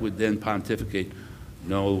Clark would then pontificate,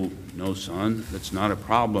 no, son, that's not a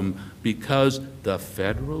problem, because the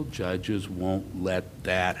federal judges won't let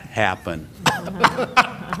that happen.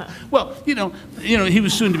 Well, you know, he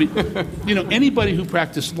was soon to be, anybody who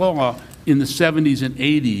practiced law in the 70s and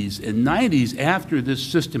 80s and 90s, after this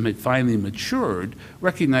system had finally matured,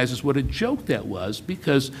 recognizes what a joke that was,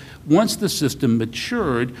 because once the system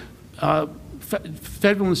matured,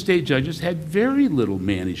 federal and state judges had very little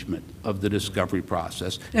management of the discovery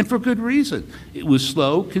process, and for good reason. It was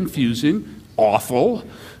slow, confusing, awful.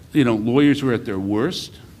 Lawyers were at their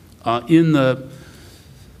worst. I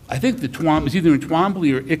think it was either in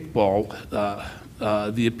Twombly or Iqbal,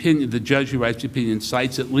 the judge who writes the opinion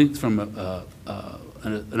cites at length from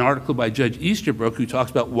an article by Judge Easterbrook, who talks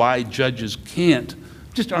about why judges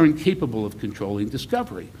are incapable of controlling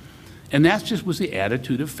discovery. And that just was the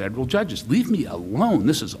attitude of federal judges. Leave me alone.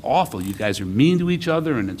 This is awful. You guys are mean to each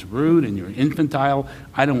other, and it's rude, and you're infantile.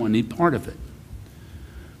 I don't want any part of it.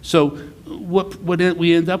 So what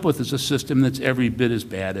we end up with is a system that's every bit as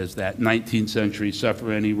bad as that 19th century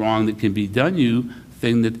suffer any wrong that can be done you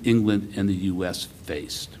thing that England and the U.S.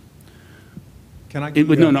 faced. Can I?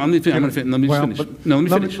 No, I'm going to finish. Let me finish. No,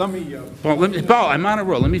 let me finish. Paul, I'm on a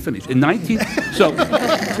roll. Let me finish. In 19, so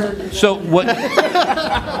what?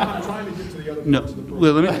 I'm trying to get to the other parts of the program.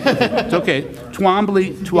 Well, it's okay.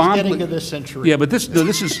 Twombly. He's getting to this century. Yeah, but this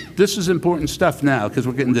is important stuff now, because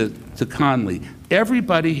we're getting to Conley.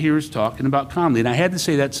 Everybody here is talking about Conley, and I had to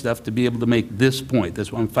say that stuff to be able to make this point.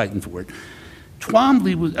 That's why I'm fighting for it.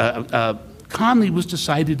 Conley was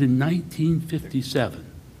decided in 1957.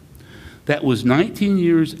 That was 19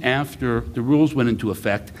 years after the rules went into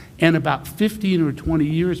effect, and about 15 or 20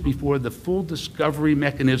 years before the full discovery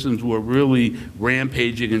mechanisms were really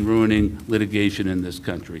rampaging and ruining litigation in this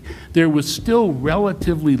country. There was still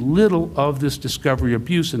relatively little of this discovery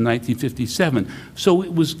abuse in 1957, so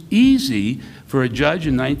it was easy for a judge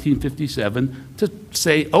in 1957 to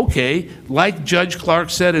say, okay, like Judge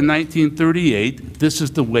Clark said in 1938, this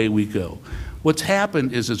is the way we go. What's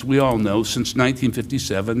happened is, as we all know, since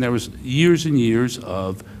 1957, there was years and years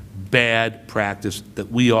of bad practice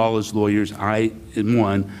that we all as lawyers, I in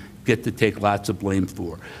one, get to take lots of blame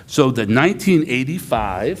for. So the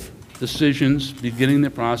 1985 decisions beginning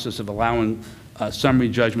the process of allowing summary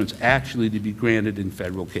judgments actually to be granted in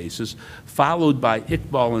federal cases, followed by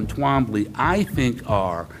Iqbal and Twombly, I think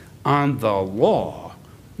are, on the law,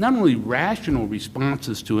 not only rational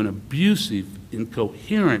responses to an abusive,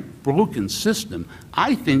 incoherent, broken system,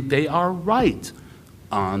 I think they are right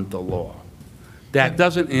on the law. That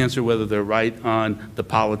doesn't answer whether they're right on the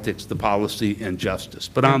politics, the policy, and justice.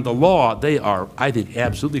 But on the law, they are, I think,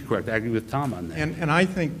 absolutely correct. I agree with Tom on that. And I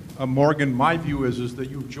think, Morgan, my view is that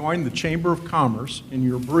you've joined the Chamber of Commerce in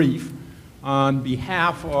your brief on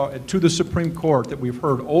behalf to the Supreme Court that we've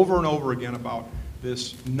heard over and over again about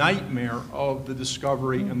this nightmare of the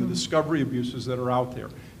discovery and the discovery abuses that are out there.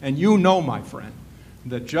 And you know, my friend,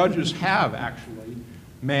 that judges have actually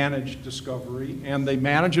managed discovery, and they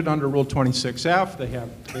manage it under Rule 26F. They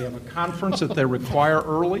have a conference that they require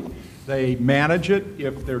early. They manage it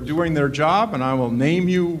if they're doing their job, and I will name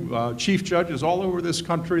you chief judges all over this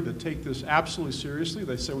country that take this absolutely seriously.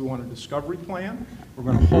 They say, we want a discovery plan. We're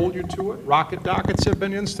going to hold you to it. Rocket dockets have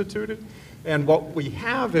been instituted. And what we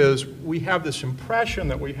have is, we have this impression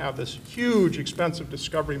that we have this huge, expensive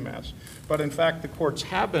discovery mess. But in fact, the courts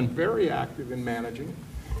have been very active in managing.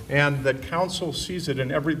 and that counsel sees it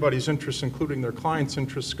in everybody's interest, including their client's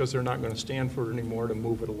interest, because they're not going to stand for it anymore, to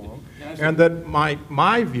move it along. And that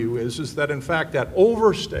my view is that, in fact, that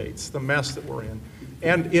overstates the mess that we're in.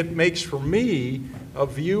 And it makes, for me, a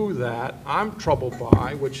view that I'm troubled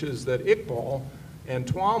by, which is that Iqbal and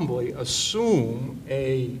Twombly assume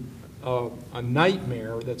a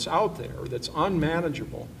nightmare that's out there, that's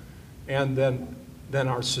unmanageable, and then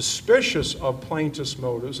are suspicious of plaintiff's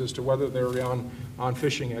motives as to whether they're on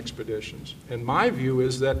fishing expeditions. And my view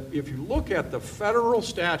is that if you look at the federal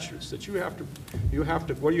statutes that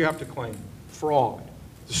what do you have to claim? Fraud,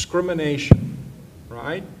 discrimination,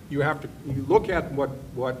 right? You look at what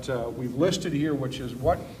we've listed here, which is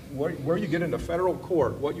where you get into federal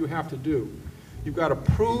court, what you have to do. You've got to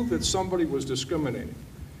prove that somebody was discriminating.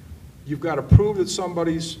 You've got to prove that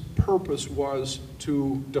somebody's purpose was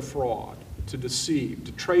to defraud, to deceive,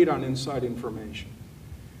 to trade on inside information.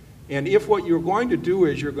 And if what you're going to do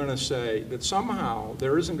is you're going to say that somehow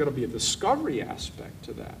there isn't going to be a discovery aspect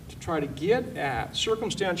to that, to try to get at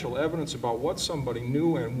circumstantial evidence about what somebody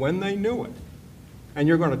knew and when they knew it, and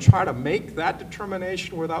you're going to try to make that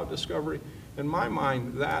determination without discovery, in my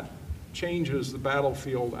mind, that changes the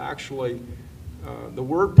battlefield. Actually, the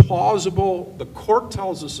word plausible, the court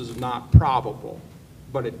tells us is not probable,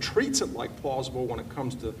 but it treats it like plausible when it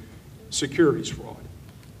comes to securities fraud.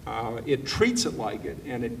 It treats it like it,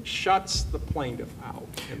 and it shuts the plaintiff out,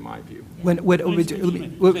 in my view. Paul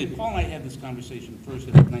and I had this conversation first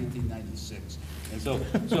in 1996. And so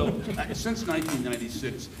since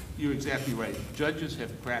 1996, you're exactly right. Judges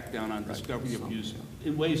have cracked down on discovery abuse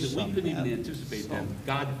in ways that we couldn't even anticipate then.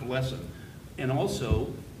 God bless them. And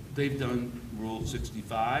also, they've done Rule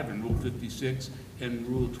 65 and Rule 56 and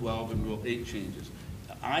Rule 12 and Rule 8 changes.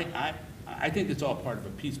 I think it's all part of a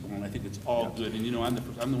peace ball, and I think it's all good. And you know, I'm the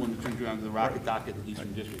one who turns around to the rocket docket in the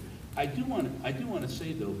Eastern District. I do want to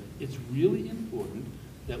say though, it's really important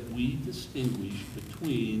that we distinguish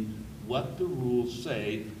between what the rules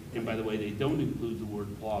say, and by the way, they don't include the word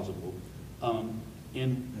plausible,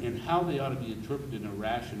 and how they ought to be interpreted in a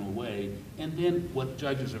rational way, and then what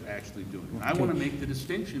judges are actually doing. I want to make the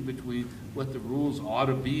distinction between what the rules ought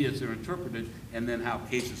to be as they're interpreted, and then how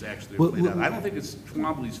cases actually are played out. I don't think it's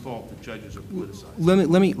Twombly's fault that judges are politicized.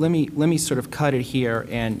 Let me sort of cut it here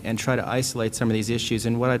and try to isolate some of these issues.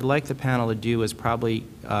 And what I'd like the panel to do is probably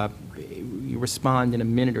respond in a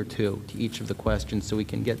minute or two to each of the questions so we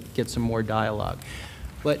can get some more dialogue.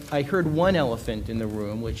 But I heard one elephant in the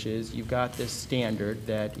room, which is you've got this standard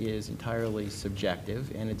that is entirely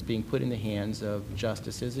subjective, and it's being put in the hands of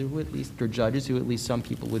justices who at least, or judges who at least some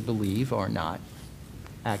people would believe are not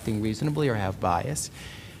acting reasonably or have bias.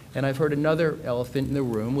 And I've heard another elephant in the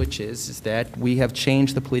room, which is that we have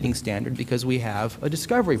changed the pleading standard because we have a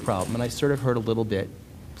discovery problem. And I sort of heard a little bit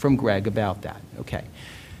from Greg about that. Okay.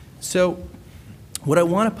 So what I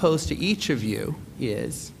want to pose to each of you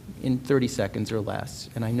is, in 30 seconds or less,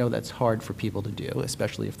 and I know that's hard for people to do,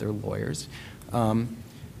 especially if they're lawyers,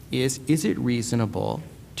 is it reasonable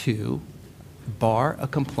to bar a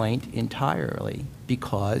complaint entirely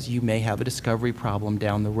because you may have a discovery problem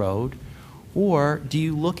down the road? Or do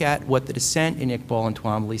you look at what the dissent in Iqbal and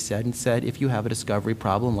Twombly said and said, if you have a discovery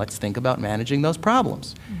problem, let's think about managing those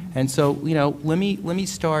problems? Mm-hmm. And so, you know, let me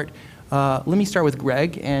start with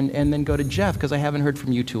Greg and then go to Jeff, because I haven't heard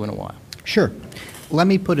from you two in a while. Sure. Let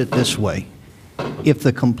me put it this way. If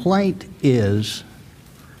the complaint is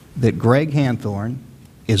that Greg Hanthorne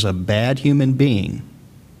is a bad human being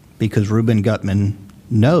because Reuben Guttman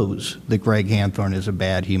knows that Greg Hanthorne is a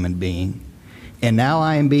bad human being, and now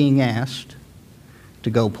I am being asked to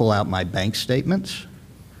go pull out my bank statements,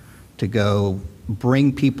 to go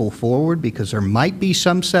bring people forward because there might be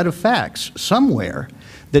some set of facts somewhere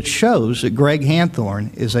that shows that Greg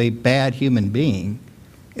Hanthorne is a bad human being,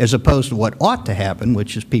 as opposed to what ought to happen,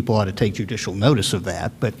 which is people ought to take judicial notice of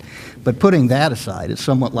that. But putting that aside, it's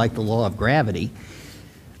somewhat like the law of gravity.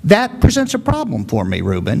 That presents a problem for me,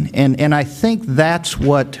 Reuben, and I think that's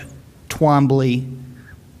what Twombly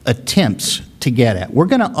attempts to get at. We're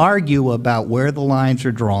going to argue about where the lines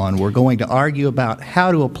are drawn. We're going to argue about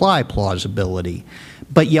how to apply plausibility.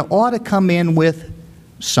 But you ought to come in with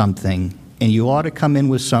something, and you ought to come in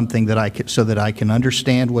with something so that I can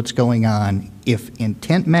understand what's going on. If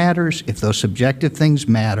intent matters, if those subjective things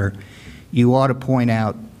matter, you ought to point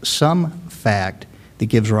out some fact that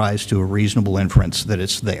gives rise to a reasonable inference that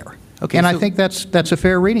it's there. Okay, and so I think that's a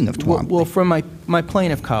fair reading of Twombly. Well, from my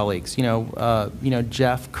plaintiff colleagues,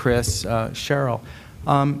 Jeff, Chris, Cheryl,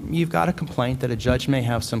 you've got a complaint that a judge may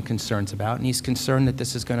have some concerns about, and he's concerned that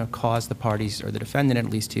this is going to cause the parties, or the defendant at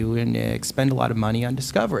least, to expend a lot of money on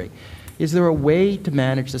discovery. Is there a way to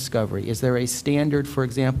manage discovery? Is there a standard, for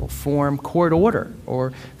example, form court order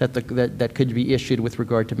or that could be issued with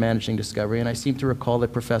regard to managing discovery? And I seem to recall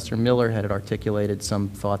that Professor Miller had articulated some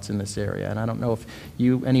thoughts in this area. And I don't know if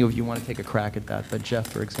any of you want to take a crack at that, but Jeff,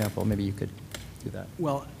 for example, maybe you could do that.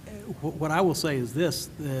 Well, what I will say is this.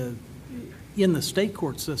 In the state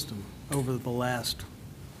court system over the last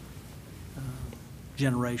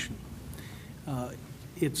generation,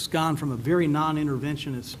 it's gone from a very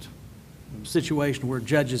non-interventionist situation where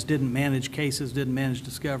judges didn't manage cases, didn't manage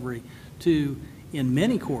discovery, to, in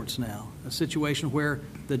many courts now, a situation where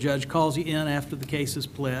the judge calls you in after the case is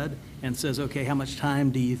pled and says, okay, how much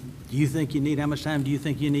time do you think you need? How much time do you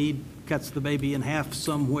think you need? Cuts the baby in half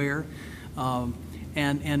somewhere,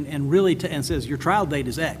 and really and says, your trial date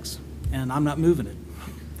is X, and I'm not moving it.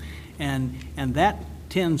 And that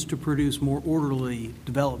tends to produce more orderly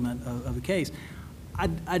development of a case.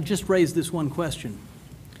 I'd just raise this one question.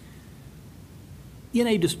 In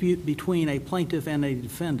a dispute between a plaintiff and a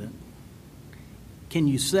defendant, can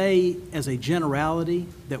you say as a generality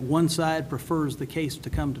that one side prefers the case to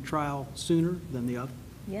come to trial sooner than the other?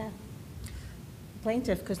 Yeah.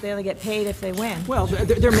 Plaintiff, because they only get paid if they win. Well,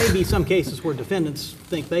 there may be some cases where defendants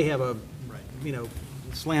think they have a,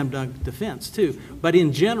 slam dunk defense too. But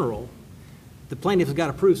in general, the plaintiff has got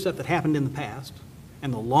to prove stuff that happened in the past,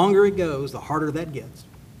 and the longer it goes, the harder that gets.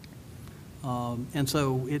 And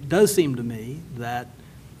so it does seem to me that,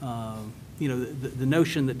 the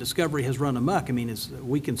notion that discovery has run amok,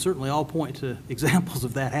 we can certainly all point to examples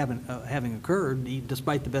of that having occurred,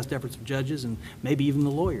 despite the best efforts of judges and maybe even the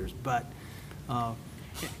lawyers. But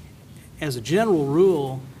as a general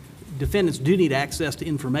rule, defendants do need access to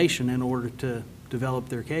information in order to develop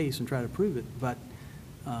their case and try to prove it. But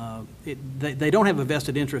they don't have a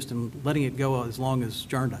vested interest in letting it go as long as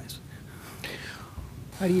Jarndyce.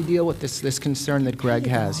 How do you deal with this concern that Greg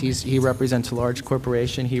has? He represents a large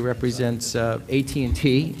corporation. He represents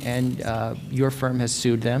AT&T, and your firm has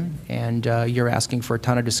sued them, and you're asking for a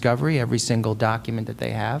ton of discovery, every single document that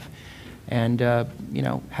they have. And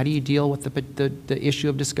how do you deal with the issue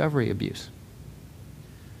of discovery abuse?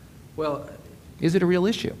 Well, is it a real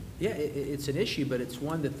issue? Yeah, it's an issue, but it's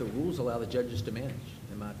one that the rules allow the judges to manage,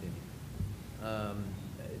 in my opinion.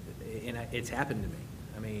 And it's happened to me.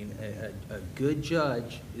 A good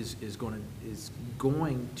judge is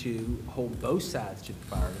going to hold both sides to the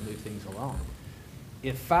fire to move things along.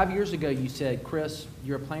 If 5 years ago you said, Chris,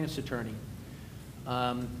 you're a plaintiff's attorney,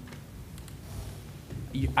 I'm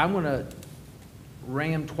going to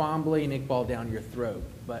ram Twombly and Iqbal down your throat,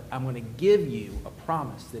 but I'm going to give you a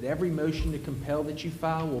promise that every motion to compel that you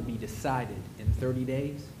file will be decided in 30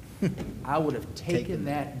 days, I would have taken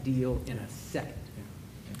that deal in a second.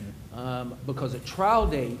 Because a trial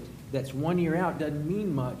date that's 1 year out doesn't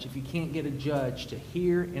mean much if you can't get a judge to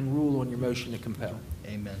hear and rule on your motion to compel.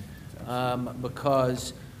 Amen.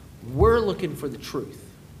 Because we're looking for the truth,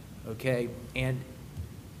 okay? And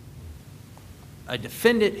a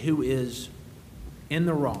defendant who is in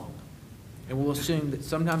the wrong, and we'll assume that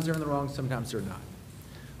sometimes they're in the wrong, sometimes they're not.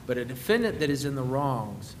 But a defendant that is in the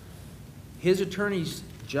wrongs, his attorney's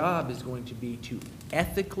job is going to be to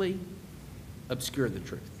ethically obscure the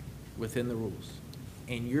truth within the rules.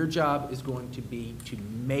 And your job is going to be to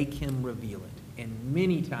make him reveal it. And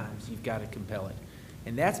many times you've got to compel it.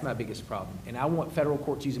 And that's my biggest problem. And I want federal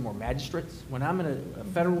courts using more magistrates. When I'm in a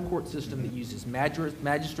federal court system that uses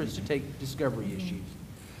magistrates to take discovery issues,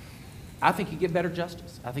 I think you get better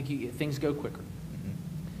justice. I think things go quicker.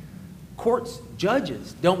 Courts,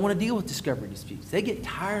 judges don't want to deal with discovery disputes. They get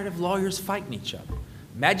tired of lawyers fighting each other.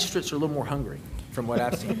 Magistrates are a little more hungry, from what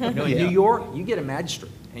I've seen. In New York, you get a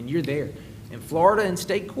magistrate, and you're there. In Florida, in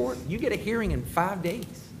state court, you get a hearing in 5 days,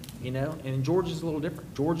 And in Georgia, it's a little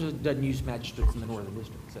different. Georgia doesn't use magistrates in the Northern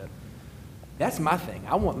District. So that's my thing.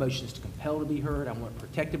 I want motions to compel to be heard. I want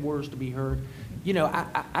protective orders to be heard.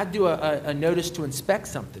 I do a notice to inspect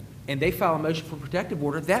something, and they file a motion for protective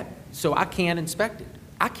order so I can't inspect it.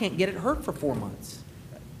 I can't get it heard for 4 months.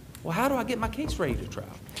 Well, how do I get my case ready to trial?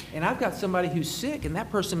 And I've got somebody who's sick, and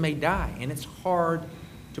that person may die, and it's hard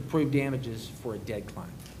to prove damages for a dead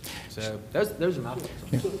client. So those are my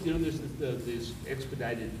thoughts. So, there's this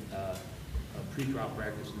expedited pretrial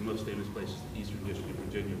practice in the most famous places, the Eastern District of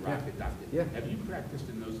Virginia, rocket docket. Yeah. Have you practiced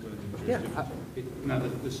in those kinds of jurisdictions? Yeah. Now,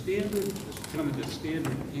 the standard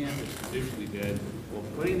camp is traditionally been, well,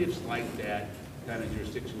 plaintiffs like that kind of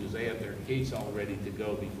jurisdiction is they have their case all ready to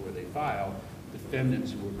go before they file.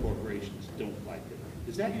 Defendants who are corporations don't like it.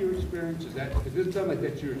 Is that your experience? It doesn't sound like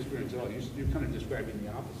that's your experience at all. You're kind of describing the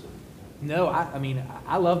opposite. No,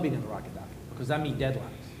 I love being in the rocket docket because I meet deadlines.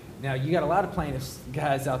 Now, you got a lot of plaintiffs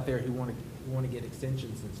guys out there who want to want to get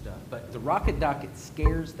extensions and stuff. But the rocket docket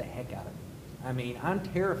scares the heck out of me. I mean, I'm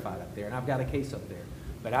terrified up there, and I've got a case up there.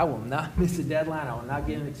 But I will not miss a deadline. I will not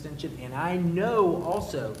get an extension. And I know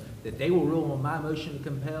also that they will rule on my motion to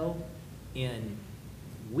compel in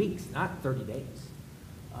weeks, not 30 days.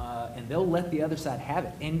 And they'll let the other side have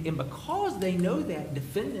it. And because they know that,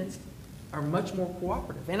 defendants are much more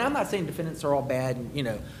cooperative. And I'm not saying defendants are all bad, and, you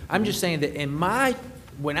know, I'm just saying that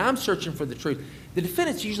when I'm searching for the truth, the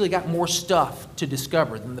defendants usually got more stuff to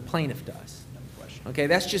discover than the plaintiff does. Okay,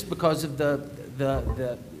 that's just because of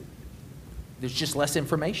there's just less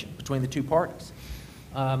information between the two parties.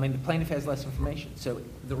 And the plaintiff has less information. So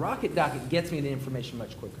the rocket docket gets me the information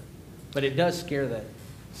much quicker. But it does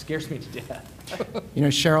scares me to death. You know,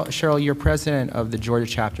 Cheryl, you're president of the Georgia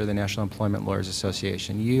chapter of the National Employment Lawyers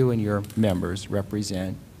Association. You and your members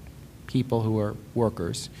represent people who are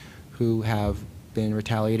workers who have been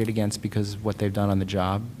retaliated against because of what they've done on the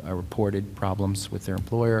job, reported problems with their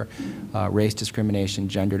employer, race discrimination,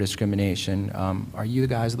 gender discrimination. Are you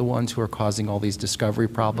guys the ones who are causing all these discovery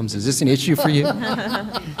problems? Is this an issue for you?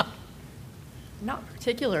 Not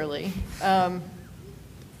particularly.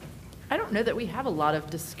 I don't know that we have a lot of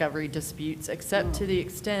discovery disputes, except to the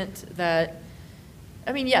extent that,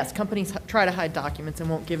 I mean, yes, companies try to hide documents and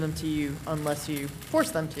won't give them to you unless you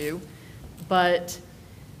force them to, but,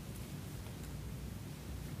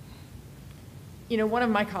 you know, one of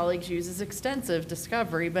my colleagues uses extensive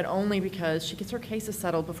discovery, but only because she gets her cases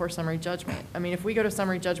settled before summary judgment. I mean, if we go to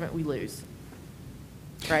summary judgment, we lose,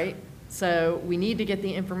 right? So we need to get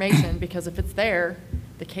the information, because if it's there,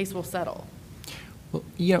 the case will settle. Well,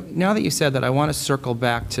 you know, now that you said that, I want to circle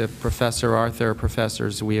back to Professor Arthur, Professor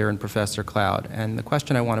Zwier, and Professor Cloud. And the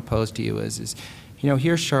question I want to pose to you is, you know,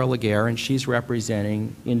 here's Cheryl Legare, and she's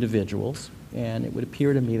representing individuals. And it would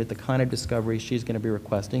appear to me that the kind of discovery she's going to be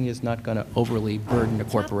requesting is not going to overly burden a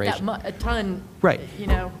corporation. Not that a ton, right? You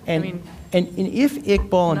know, and, I mean, and if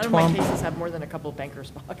Iqbal and none of my cases have more than a couple of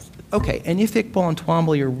bankers' boxes. Okay, and if Iqbal and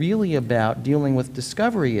Twombly are really about dealing with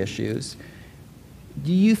discovery issues,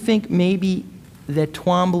 do you think maybe that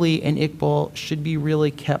Twombly and Iqbal should be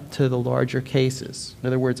really kept to the larger cases? In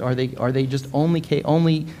other words, are they just only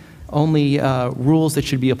rules that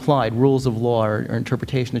should be applied, rules of law or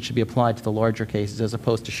interpretation that should be applied to the larger cases as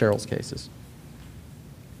opposed to Cheryl's cases?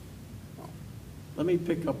 Let me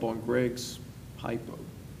pick up on Greg's hypo.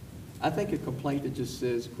 I think a complaint that just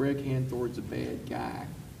says Greg Hanthorne's a bad guy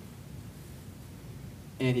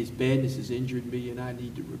and his badness has injured me and I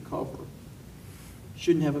need to recover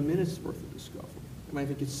shouldn't have a minute's worth of discovery. I mean, I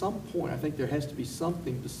think at some point, I think there has to be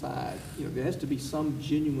something beside, you know, there has to be some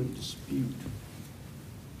genuine dispute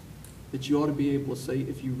that you ought to be able to say,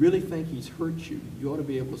 if you really think he's hurt you, you ought to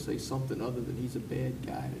be able to say something other than he's a bad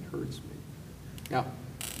guy and it hurts me. Now,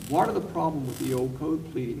 part of the problem with the old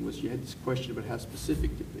code pleading was you had this question about how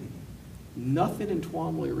specific to be. Nothing in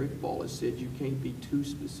Twombly or Iqbal has said you can't be too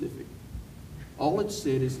specific. All it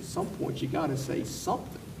said is at some point you got to say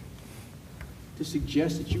something to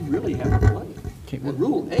suggest that you really have a claim. Okay, And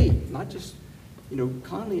Rule 8, not just, you know,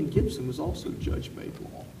 Conley and Gibson was also judge-made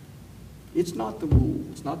law. It's not the rule.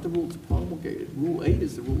 It's not the rule that's promulgated. Rule 8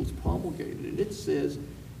 is the rule that's promulgated, and it says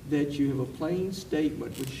that you have a plain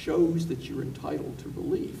statement which shows that you're entitled to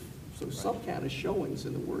relief. So some kind of showings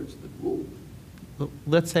in the words of the rule. Well,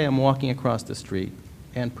 let's say I'm walking across the street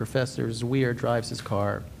and Professor Zwier drives his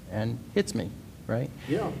car and hits me, right?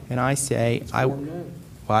 Yeah. And I say, I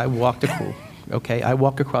walk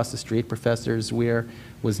across the street. Professor Zwier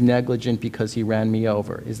was negligent because he ran me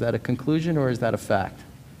over. Is that a conclusion or is that a fact?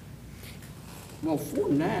 Well,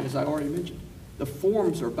 Form 9, as I already mentioned, the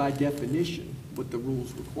forms are by definition what the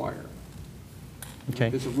rules require. Okay.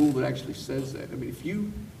 There's a rule that actually says that. I mean, if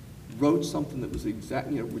you wrote something that was exact,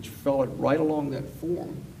 you know, which fell right along that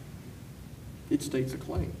form, it states a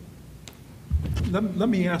claim. Let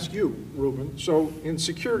me ask you, Reuben. So in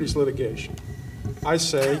securities litigation, I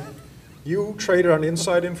say you traded on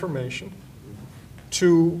inside information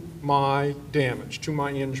to my damage, to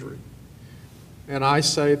my injury. And I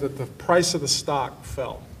say that the price of the stock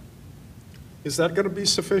fell. Is that going to be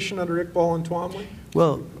sufficient under Iqbal and Twombly?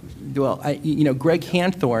 Well, you know, Greg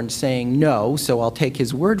Hanthorne saying no, so I'll take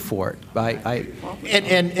his word for it.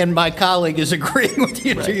 And my colleague is agreeing with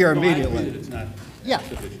you to your immediately. It's not Yeah.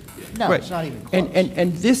 sufficient. No, Right. it's not even close.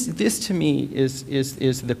 And this to me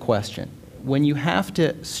is the question. When you have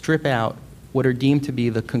to strip out what are deemed to be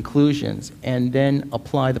the conclusions and then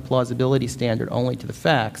apply the plausibility standard only to the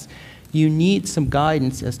facts, you need some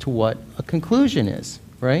guidance as to what a conclusion is,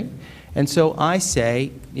 right? And so I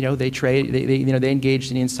say, you know, they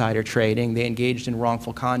engaged in insider trading, they engaged in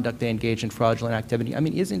wrongful conduct, they engaged in fraudulent activity. I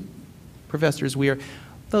mean, isn't, Professor Zwier,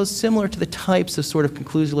 those similar to the types of sort of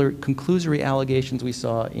conclusory allegations we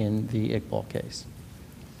saw in the Iqbal case?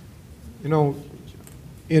 You know,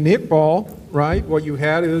 in Iqbal, right, what you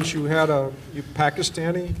had is you had a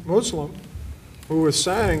Pakistani Muslim who was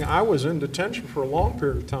saying, I was in detention for a long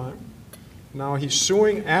period of time. Now he's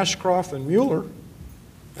suing Ashcroft and Mueller,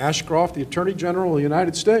 Ashcroft, the Attorney General of the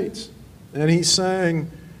United States, and he's saying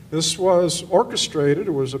this was orchestrated.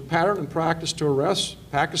 It was a pattern and practice to arrest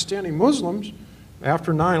Pakistani Muslims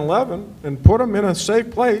after 9/11 and put them in a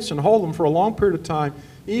safe place and hold them for a long period of time,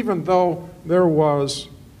 even though there was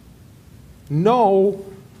no,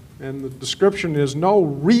 and the description is no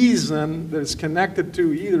reason that is connected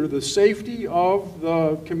to either the safety of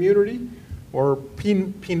the community or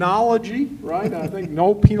penology, right? I think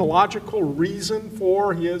no penological reason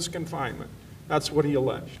for his confinement. That's what he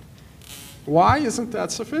alleged. Why isn't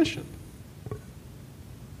that sufficient?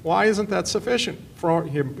 Why isn't that sufficient? For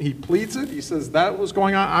him, he pleads it. He says that was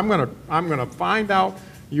going on. I'm gonna find out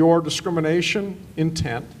your discrimination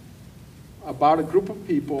intent about a group of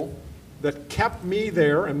people that kept me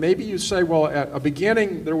there. And maybe you say, well, at a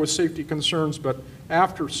beginning there was safety concerns, but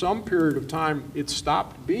after some period of time it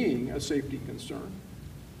stopped being a safety concern.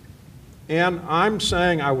 And I'm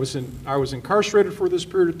saying I was incarcerated for this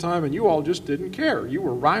period of time, and you all just didn't care. You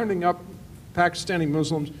were rounding up Pakistani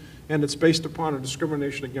Muslims, and it's based upon a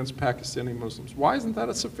discrimination against Pakistani Muslims. Why isn't that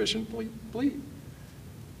a sufficient plea?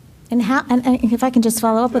 And how, and if I can just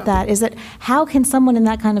follow up with that, is that how can someone in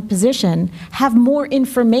that kind of position have more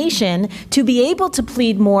information to be able to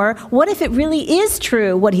plead more? What if it really is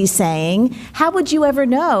true what he's saying? How would you ever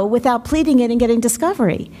know without pleading it and getting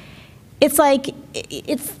discovery? It's like,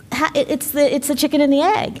 it's the chicken and the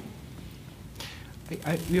egg.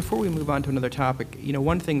 Before we move on to another topic, you know,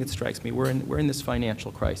 one thing that strikes me, we're in this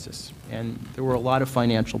financial crisis, and there were a lot of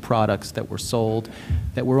financial products that were sold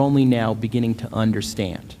that we're only now beginning to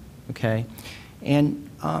understand, okay? And,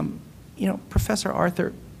 you know, Professor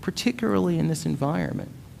Arthur, particularly in this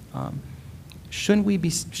environment, shouldn't we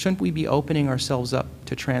be opening ourselves up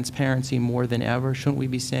to transparency more than ever? Shouldn't we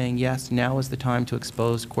be saying, yes, now is the time to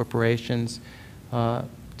expose corporations to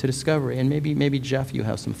discovery? And maybe Jeff, you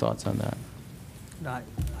have some thoughts on that.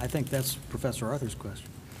 I think that's Professor Arthur's question.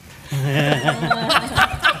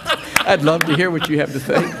 I'd love to hear what you have to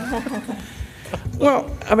say.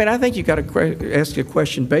 Well, I mean, I think you've got to ask a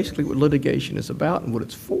question basically what litigation is about and what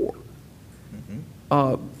it's for.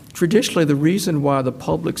 Traditionally, the reason why the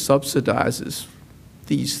public subsidizes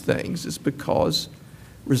these things is because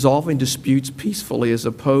resolving disputes peacefully as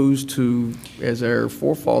opposed to, as our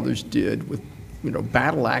forefathers did, with, you know,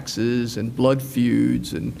 battle axes and blood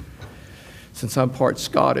feuds, and since I'm part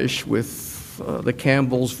Scottish, with the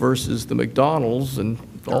Campbells versus the McDonalds and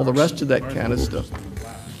all the rest of that kind of stuff.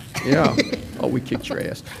 Yeah. Oh, we kicked your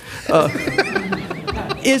ass.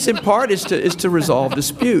 Is in part is to resolve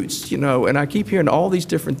disputes, you know, and I keep hearing all these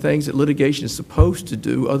different things that litigation is supposed to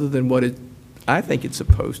do other than what I think it's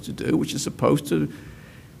supposed to do, which is supposed to,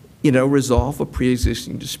 you know, resolve a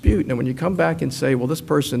pre-existing dispute. Now, when you come back and say, well, this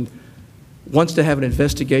person wants to have an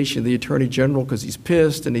investigation of the Attorney General because he's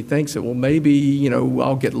pissed and he thinks that, well, maybe, you know,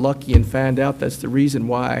 I'll get lucky and find out that's the reason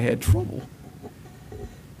why I had trouble,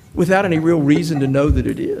 without any real reason to know that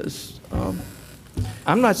it is.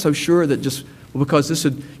 I'm not so sure that just because this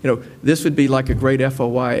would, you know, this would be like a great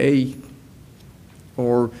FOIA,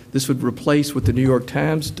 or this would replace what the New York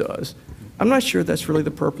Times does. I'm not sure that's really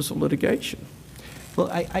the purpose of litigation. Well,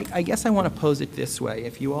 I guess I want to pose it this way.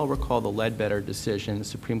 If you all recall the Ledbetter decision, the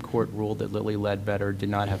Supreme Court ruled that Lily Ledbetter did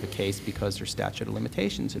not have a case because her statute of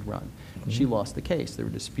limitations had run. She lost the case. The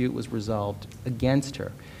dispute was resolved against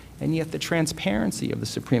her. And yet the transparency of the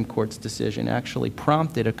Supreme Court's decision actually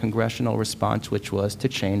prompted a congressional response, which was to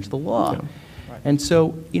change the law. Yeah. Right. And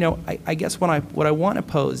so, you know, I guess what I want to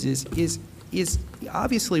pose is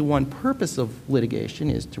obviously one purpose of litigation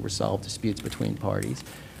is to resolve disputes between parties.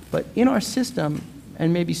 But in our system,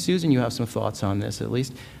 and maybe Susan, you have some thoughts on this at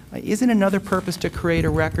least, isn't another purpose to create a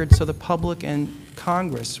record so the public and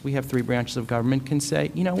Congress, we have 3 branches of government, can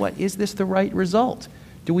say, you know what, is this the right result?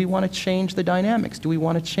 Do we want to change the dynamics? Do we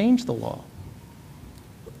want to change the law?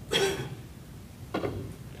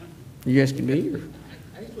 You asking me, or?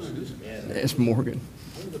 I just want to do something. Ask Morgan.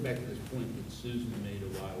 I want to go back to this point that Susan made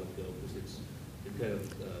a while ago, because it's kind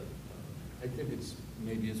of, I think it's,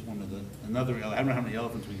 maybe it's one of the, another, I don't know how many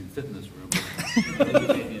elephants we can fit in this room, but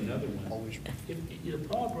maybe another one. You know,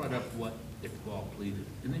 Paul brought up what Iqbal pleaded,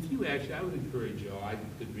 and if you actually, I would encourage you all, I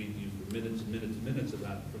could read you for minutes and minutes and minutes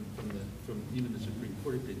about from even the Supreme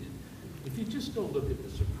Court opinion. If you just go look at the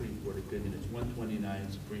Supreme Court opinion, it's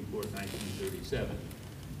 129 Supreme Court 1937,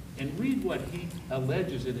 and read what he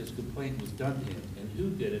alleges in his complaint was done to him, and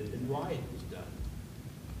who did it, and why it was done.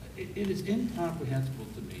 It is incomprehensible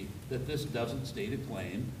to me that this doesn't state a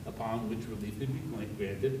claim upon which relief can be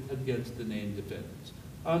granted against the named defendants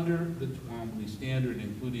under the Twombly standard,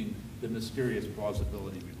 including the mysterious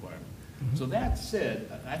plausibility requirement. So that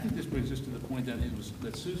said, I think this brings us to the point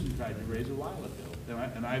that Susan tried to raise a while ago.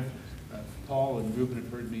 And I've, Paul and Reuben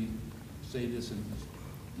have heard me say this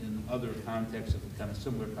in other contexts of kind of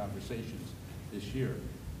similar conversations this year.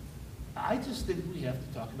 I just think we have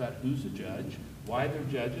to talk about who's a judge, why they're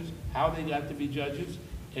judges, how they got to be judges,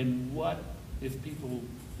 and what if people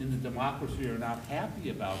in the democracy are not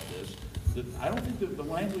happy about this. I don't think that the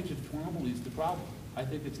language of Twombly is the problem. I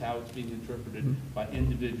think it's how it's being interpreted by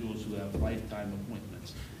individuals who have lifetime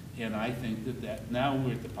appointments. And I think that now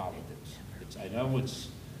we're at the politics. I know it's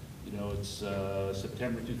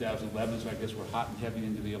September 2011, so I guess we're hot and heavy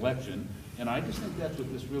into the election. And I just think that's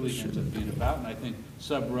what this really ends up being about. And I think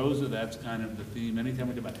sub rosa, that's kind of the theme. Anytime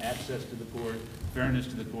we talk about access to the court, fairness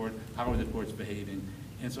to the court, how are the courts behaving?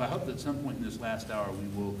 And so I hope that at some point in this last hour we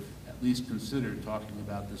will at least consider talking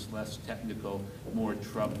about this less technical, more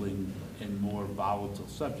troubling, and more volatile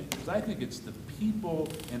subject. Because I think it's the people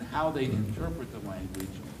and how they interpret the language,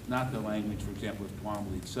 not the language, for example, of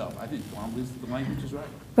Twombly itself. I think Twombly's the language is right.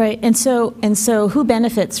 Right, and so who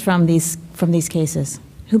benefits from these cases?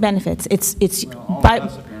 Who benefits? It's Well, all by, of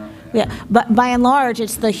us apparently. yeah, but by and large,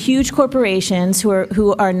 it's the huge corporations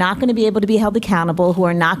who are not going to be able to be held accountable, who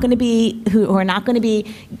are not going to be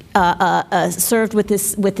served with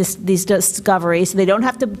these discoveries. So they don't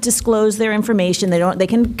have to disclose their information. They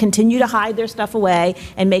can continue to hide their stuff away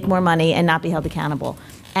and make more money and not be held accountable.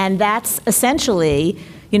 And that's essentially,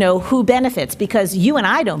 who benefits, because you and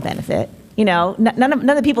I don't benefit. None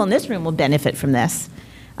of the people in this room will benefit from this.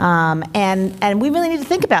 And we really need to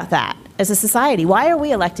think about that as a society. Why are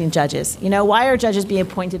we electing judges? Why are judges being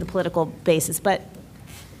appointed on a political basis? But,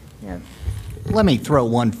 Let me throw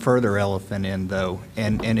one further elephant in, though,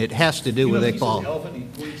 and it has to do with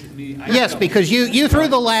Iqbal. Yes, because you threw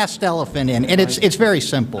the last elephant in, and it's very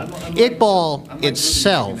simple. Iqbal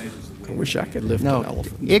itself. I wish I could lift an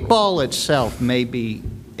elephant. Iqbal itself may be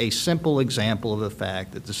a simple example of the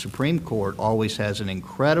fact that the Supreme Court always has an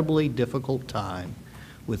incredibly difficult time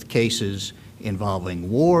with cases involving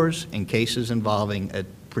wars and cases involving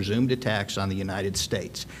presumed attacks on the United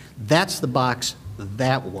States. That's the box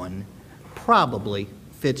that one probably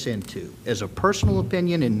fits into. As a personal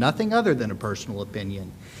opinion, and nothing other than a personal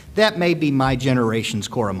opinion, that may be my generation's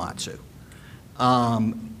Korematsu.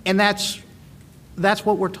 And that's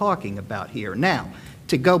what we're talking about here. Now,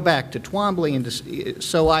 to go back to Twombly,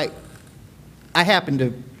 so I happen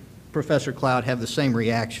to, Professor Cloud, have the same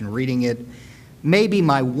reaction reading it. Maybe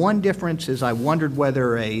my one difference is I wondered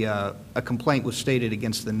whether a complaint was stated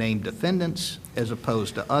against the named defendants as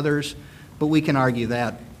opposed to others, but we can argue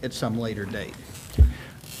that at some later date.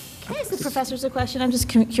 can I ask the professors a question? I'm just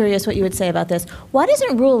curious what you would say about this. Why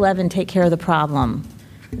doesn't Rule 11 take care of the problem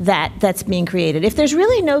that's being created? If there's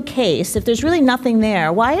really no case, if there's really nothing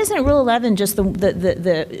there, why isn't Rule 11 just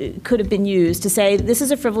could have been used to say this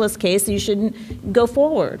is a frivolous case, so you shouldn't go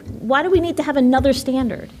forward? Why do we need to have another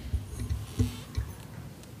standard?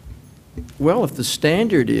 Well, if the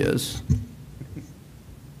standard is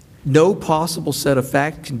no possible set of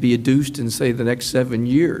facts can be adduced in, say, the next 7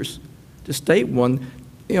 years, to state one,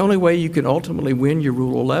 the only way you can ultimately win your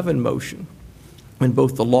Rule 11 motion, when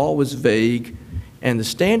both the law was vague and the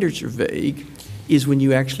standards are vague, is when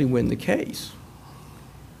you actually win the case.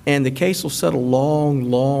 And the case will settle long,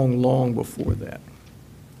 long, long before that.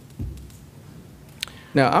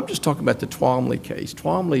 Now, I'm just talking about the Twombly case.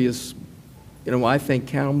 Twombly is, I think,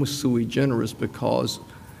 kind of sui generis, because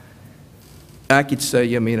I could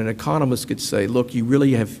say, an economist could say, look, you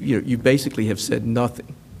really have, you basically have said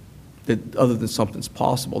nothing that other than something's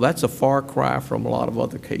possible. That's a far cry from a lot of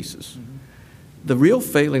other cases. Mm-hmm. The real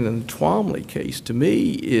failing in the Twombly case, to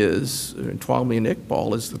me, is, Twombly and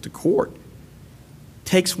Iqbal, is that the court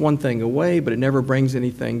takes one thing away, but it never brings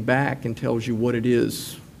anything back and tells you what it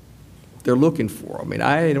is they're looking for.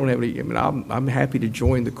 I don't have any, I'm happy to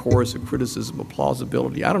join the chorus of criticism of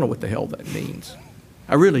plausibility. I don't know what the hell that means.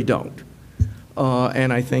 I really don't.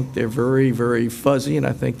 And I think they're very, very fuzzy, and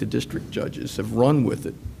I think the district judges have run with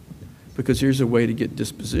it, because here's a way to get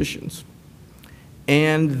dispositions.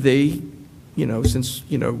 And they, since,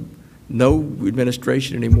 no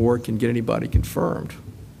administration anymore can get anybody confirmed,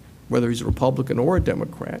 whether he's a Republican or a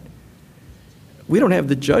Democrat, we don't have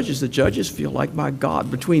the judges. The judges feel like, my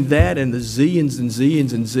God, between that and the zillions and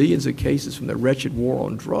zillions and zillions of cases from the wretched war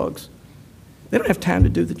on drugs, they don't have time to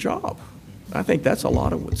do the job. I think that's a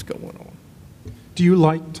lot of what's going on. Do you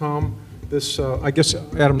like, Tom, this, I guess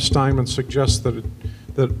Adam Steinman suggests that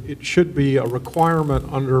it should be a requirement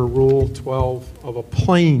under Rule 12 of a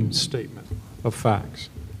plain statement of facts,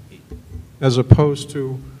 as opposed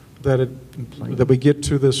to that we get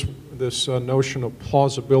to this notion of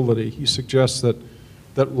plausibility. He suggests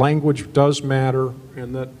that language does matter,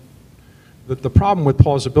 and that the problem with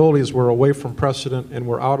plausibility is we're away from precedent and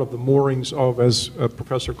we're out of the moorings of, as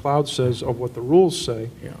Professor Cloud says, of what the rules say,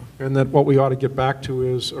 and that what we ought to get back to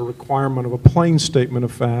is a requirement of a plain statement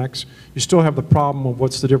of facts. You still have the problem of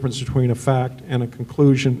what's the difference between a fact and a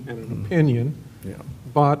conclusion and an opinion,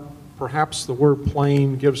 but perhaps the word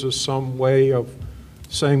plain gives us some way of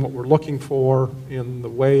saying what we're looking for in the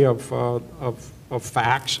way of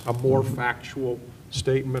facts, a more factual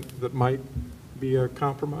statement that might be a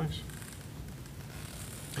compromise.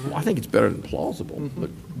 Well, I think it's better than plausible,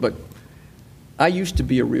 but I used to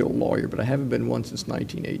be a real lawyer, but I haven't been one since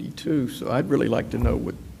 1982, so I'd really like to know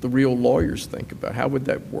what the real lawyers think about. How would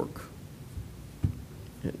that work?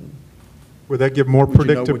 Would that give more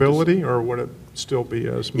predictability, or would it still be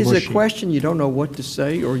as mushy? Is it a question you don't know what to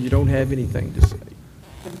say, or you don't have anything to say?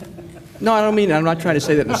 No, I don't mean, I'm not trying to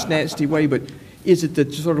say that in a nasty way, but is it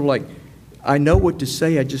that sort of like, I know what to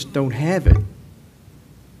say, I just don't have it,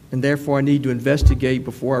 and therefore I need to investigate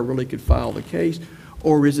before I really could file the case?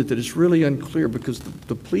 Or is it that it's really unclear because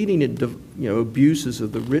the pleading abuses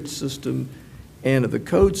of the writ system and of the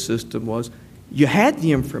code system was you had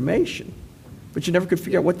the information, but you never could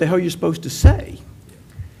figure out what the hell you're supposed to say?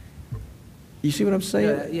 You see what I'm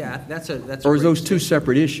saying? Yeah, that's a or is those two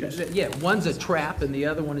separate issues? Yeah, one's a trap, and the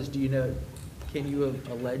other one is, can you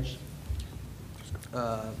allege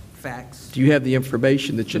facts? Do you have the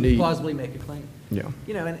information that you need? Plausibly make a claim. Yeah.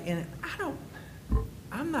 And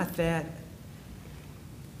I'm not that.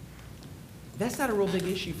 That's not a real big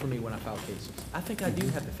issue for me when I file cases. I think I do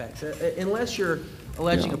have the facts, unless you're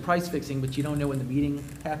alleging a price fixing, but you don't know when the meeting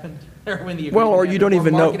happened or when the agreement or you don't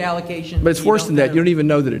even know market allocation. But it's worse than that. You don't even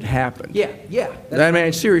know that it happened. Yeah. I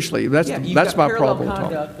mean, seriously, that's my problem.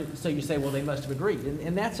 Conduct, so you say, well, they must have agreed,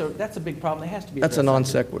 and that's a big problem. It has to be. That's a non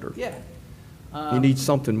sequitur. Yeah. You need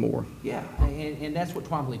something more. Yeah, and that's what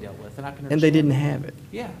Twombly dealt with, and I can understand. And they didn't have it.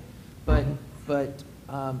 Yeah, but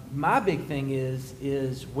my big thing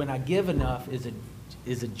is when I give enough,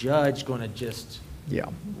 is a judge going to just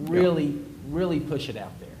really push it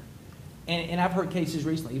out there? And I've heard cases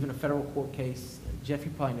recently, even a federal court case. Jeff,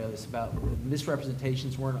 you probably know this, about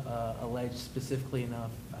misrepresentations weren't alleged specifically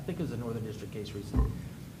enough. I think it was a Northern District case recently,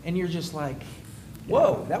 and you're just like,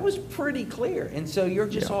 whoa, that was pretty clear, and so you're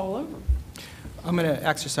just all over. I'm going to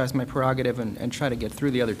exercise my prerogative and try to get through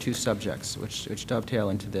the other two subjects, which dovetail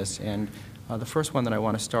into this. And the first one that I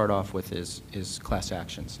want to start off with is class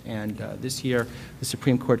actions. And this year, the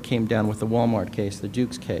Supreme Court came down with the Walmart case, the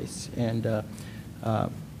Dukes case. And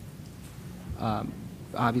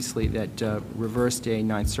obviously, that reversed a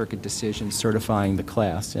Ninth Circuit decision certifying the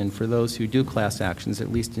class. And for those who do class actions,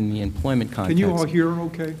 at least in the employment context. Can you all hear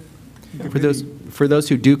okay? For those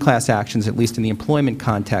who do class actions, at least in the employment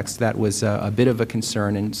context, that was a bit of a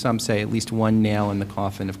concern, and some say at least one nail in the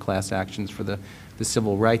coffin of class actions for the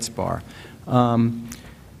civil rights bar.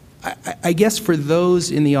 I guess for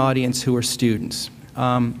those in the audience who are students,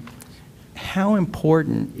 how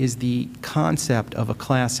important is the concept of a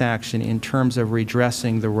class action in terms of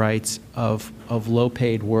redressing the rights of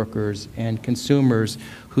low-paid workers and consumers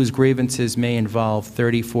whose grievances may involve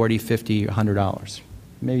 $30, $40, $50, $100?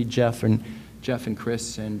 Maybe Jeff and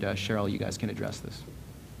Chris and Cheryl, you guys can address this.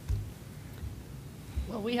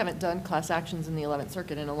 Well, we haven't done class actions in the 11th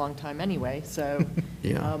Circuit in a long time anyway, so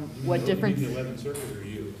what difference? The 11th Circuit or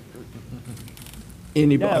you?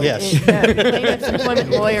 Anybody? No, yes. Plaintiffs'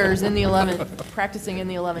 employment lawyers in the 11th, practicing in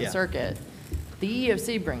the 11th Circuit. The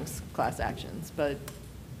EEOC brings class actions, but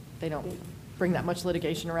they don't bring that much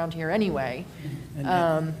litigation around here anyway.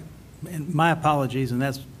 And my apologies, and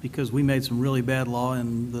that's because we made some really bad law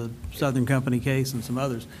in the Southern Company case and some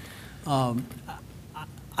others.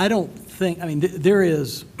 I don't think, there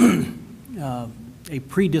is a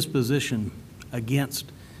predisposition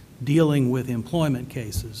against dealing with employment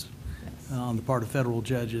cases on the part of federal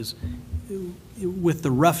judges with the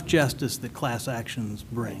rough justice that class actions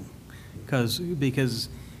bring. Because the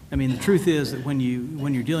truth is that when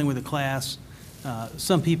you're dealing with a class,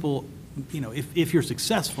 some people, if you're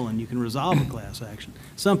successful and you can resolve a class action,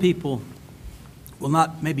 some people will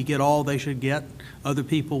not maybe get all they should get. Other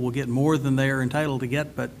people will get more than they are entitled to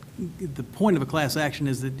get. But the point of a class action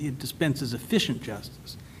is that it dispenses efficient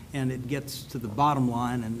justice, and it gets to the bottom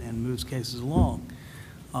line and moves cases along.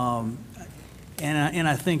 And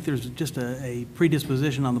I think there's just a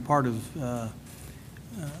predisposition on the part of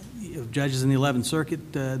of judges in the 11th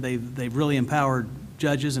Circuit. They've really empowered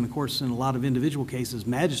judges and, of course, in a lot of individual cases,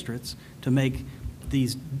 magistrates to make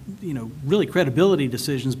these, really credibility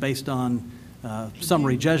decisions based on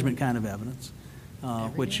summary judgment kind of evidence,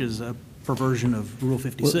 which is a perversion of Rule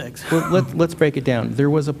 56. Well, let's break it down. There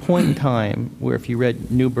was a point in time where if you read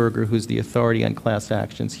Neuberger, who's the authority on class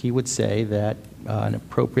actions, he would say that an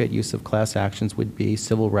appropriate use of class actions would be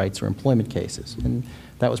civil rights or employment cases. And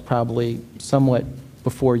that was probably somewhat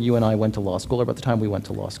before you and I went to law school, or about the time we went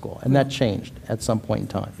to law school. And that changed at some point in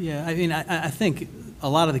time. Yeah, I mean, I think a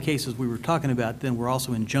lot of the cases we were talking about then were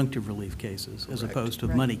also injunctive relief cases as opposed to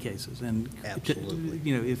money cases. And,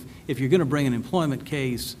 if you're going to bring an employment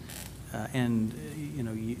case and,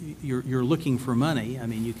 you're looking for money, I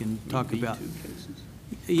mean, you can talk about.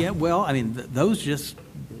 Yeah, well, I mean, those just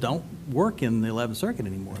don't work in the 11th Circuit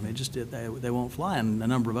anymore. I mean, they won't fly in a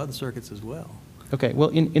number of other circuits as well. Okay, well,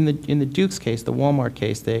 in the Dukes case, the Walmart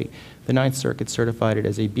case, the Ninth Circuit certified it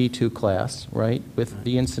as a B2 class, right, with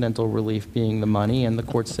the incidental relief being the money, and the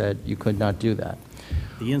court said you could not do that.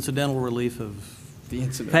 The incidental relief of The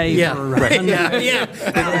incident. pay for Right, yeah.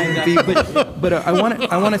 But I want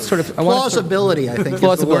to sort of Plausibility, I think, is the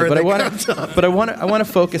plausibility, word but that comes up. I want to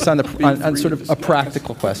focus on on sort of a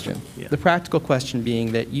practical question. Yeah. The practical question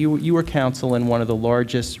being that you were counsel in one of the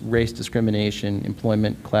largest race discrimination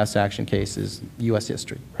employment class action cases U.S.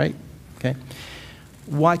 history, right? Okay.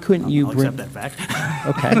 Why couldn't you I'll bring? accept that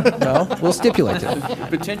fact. Okay. Well, we'll stipulate it.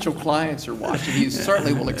 Potential clients are watching. You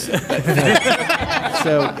certainly will accept that.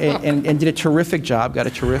 So, and did a terrific job, got a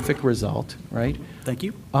terrific result, right? Thank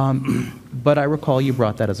you. But I recall you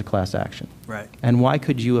brought that as a class action. Right. And why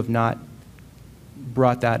could you have not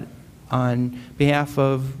brought that on behalf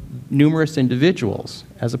of numerous individuals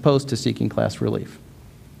as opposed to seeking class relief?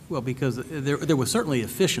 Well, because there was certainly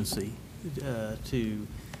efficiency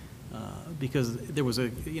because there was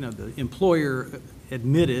the employer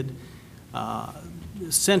admitted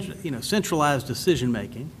centralized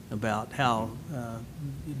decision-making about how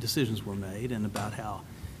decisions were made and about how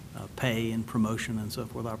pay and promotion and so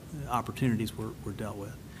forth, opportunities were dealt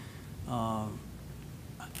with. I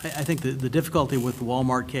think the difficulty with the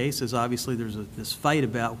Walmart case is obviously there's this fight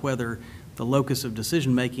about whether the locus of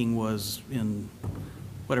decision-making was in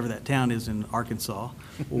whatever that town is in Arkansas,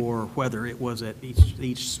 or whether it was at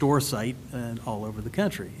each store site all over the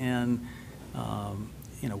country. And,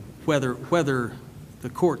 whether the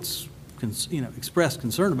courts, expressed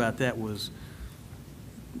concern about that was,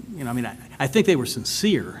 I think they were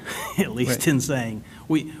sincere, at least right. in saying,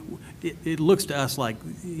 it looks to us like,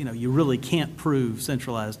 you really can't prove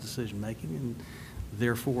centralized decision-making, and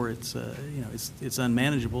therefore it's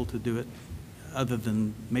unmanageable to do it other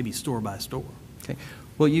than maybe store by store. Okay.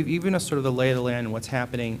 Well, you've given us sort of the lay of the land and what's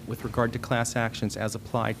happening with regard to class actions as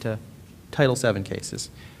applied to Title VII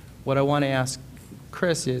cases. What I want to ask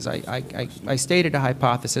Chris is, I stated a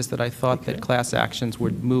hypothesis that I thought that class actions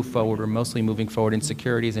would move forward, or mostly moving forward, in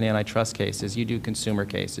securities and antitrust cases. You do consumer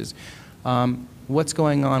cases. What's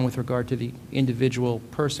going on with regard to the individual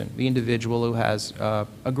person, the individual who has a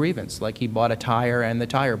grievance, like he bought a tire and the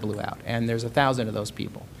tire blew out, and there's 1,000 of those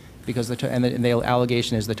people, because the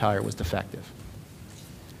allegation is the tire was defective?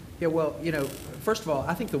 Yeah, well, first of all,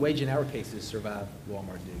 I think the wage and hour cases survive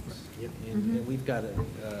Walmart Dukes. And we've got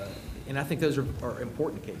and I think those are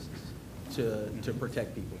important cases to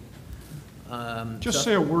protect people. Just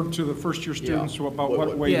say a word to the first-year students about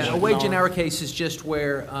what wage and hour. Yeah, a wage and hour case is just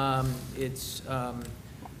where it's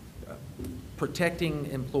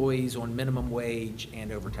protecting employees on minimum wage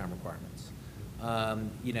and overtime requirements.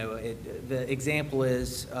 The example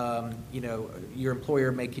is, your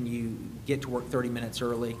employer making you get to work 30 minutes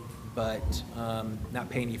early, but not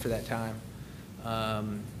paying you for that time,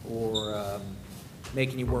 or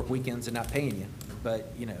making you work weekends and not paying you,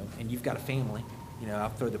 but, and you've got a family, I'll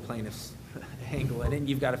throw the plaintiff's angle in it, and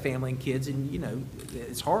you've got a family and kids, and,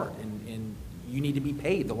 it's hard, and you need to be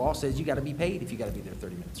paid. The law says you got to be paid if you got to be there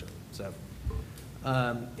 30 minutes early. So,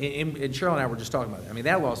 and Cheryl and I were just talking about that.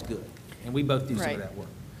 That law's good. And we both do some of that work.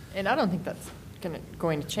 And I don't think that's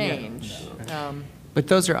going to change. Yeah. But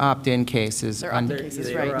those are opt-in cases. They're opt-in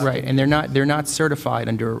cases, right. Right, and they're not certified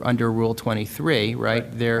under Rule 23, right?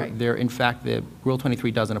 Right. They're in fact, the Rule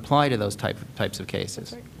 23 doesn't apply to those types of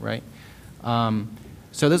cases, right?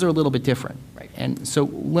 So those are a little bit different. Right. And so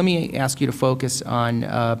let me ask you to focus on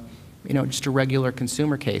just a regular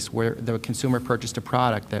consumer case where the consumer purchased a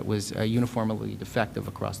product that was uniformly defective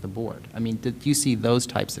across the board. Do you see those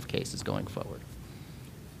types of cases going forward?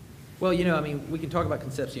 Well, we can talk about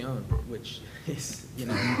Concepcion, which is,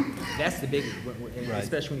 that's the big,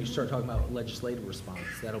 especially when you start talking about legislative response.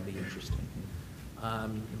 That'll be interesting.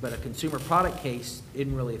 But a consumer product case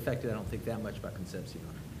isn't really affected, I don't think, that much by Concepcion.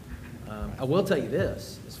 I will tell you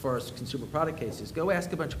this, as far as consumer product cases, go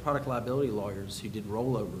ask a bunch of product liability lawyers who did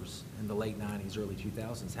rollovers in the late 90s, early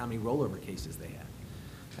 2000s, how many rollover cases they had.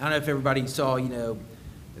 I don't know if everybody saw, you know,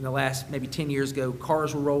 in the last maybe 10 years ago,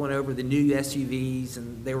 cars were rolling over the new SUVs,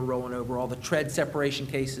 and they were rolling over all the tread separation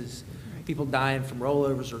cases, people dying from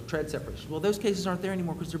rollovers or tread separation. Well, those cases aren't there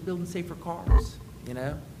anymore because they're building safer cars, you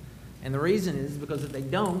know? And the reason is because if they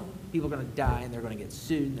don't, people are going to die, and they're going to get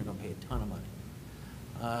sued, and they're going to pay a ton of money.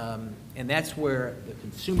 And that's where the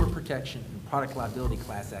consumer protection and product liability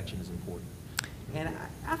class action is important. And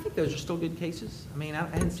I think those are still good cases. I mean, I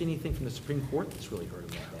haven't seen anything from the Supreme Court that's really heard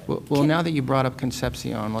about that. Well, now that you brought up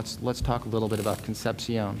Concepcion, let's talk a little bit about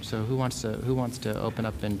Concepcion. So who wants to open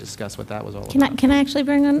up and discuss what that was all about? Can I actually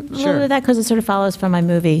bring in a little bit of that, because it sort of follows from my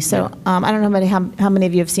movie. So I don't know how many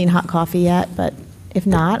of you have seen Hot Coffee yet, but if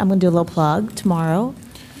not, I'm going to do a little plug tomorrow,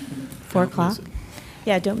 4 o'clock.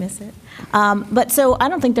 Yeah, don't miss it. But so I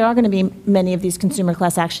don't think there are going to be many of these consumer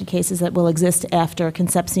class action cases that will exist after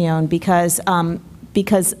Concepcion, because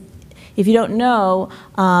if you don't know,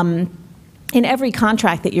 in every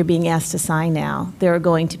contract that you're being asked to sign now, there are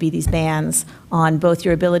going to be these bans on both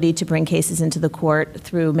your ability to bring cases into the court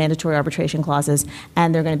through mandatory arbitration clauses,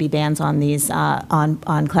 and there are going to be bans on these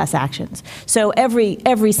on class actions. So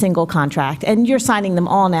every single contract, and you're signing them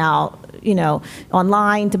all now, you know,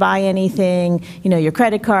 online to buy anything, you know, your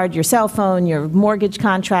credit card, your cell phone, your mortgage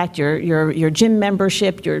contract, your gym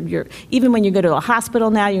membership, your even when you go to a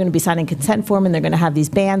hospital now, you're going to be signing a consent form, and they're going to have these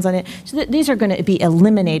bans on it. So these are going to be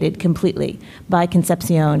eliminated completely by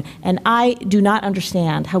Concepcion. And I do not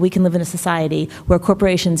understand how we can live in a society where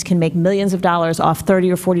corporations can make millions of dollars off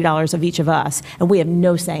 $30 or $40 of each of us, and we have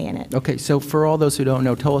no say in it. Okay, so for all those who don't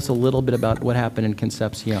know, tell us a little bit about what happened in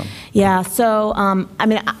Concepcion. Yeah, so, I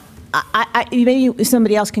mean, maybe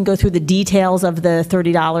somebody else can go through the details of the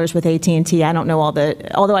 $30 with AT&T. I don't know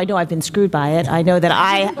although I know I've been screwed by it. I know that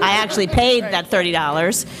I actually paid that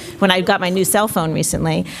 $30 when I got my new cell phone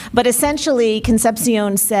recently. But essentially,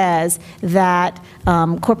 Concepcion says that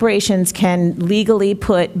corporations can legally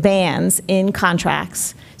put bans in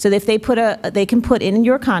contracts. So if they they can put in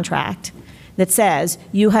your contract that says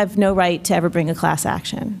you have no right to ever bring a class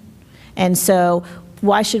action. And so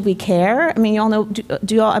why should we care? I mean, you all know,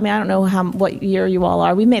 do you all, I mean, I don't know what year you all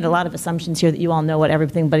are. We made a lot of assumptions here that you all know what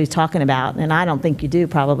everybody's talking about, and I don't think you do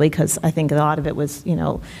probably, because I think a lot of it was, you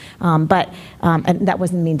know, and that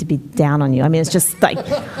wasn't mean to be down on you. I mean, it's just like,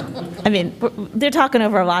 I mean, they're talking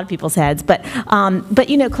over a lot of people's heads, but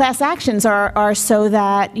you know, class actions are so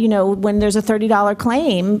that, you know, when there's a $30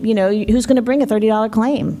 claim, you know, who's going to bring a $30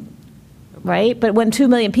 claim, right? But when 2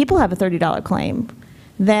 million people have a $30 claim,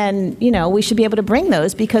 then, you know, we should be able to bring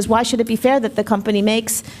those, because why should it be fair that the company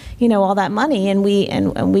makes, you know, all that money and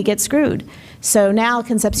we get screwed? So now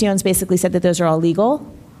Concepcion's basically said that those are all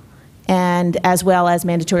legal, and as well as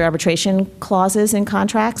mandatory arbitration clauses in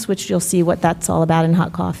contracts, which you'll see what that's all about in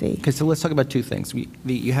Hot Coffee. Okay, so let's talk about two things.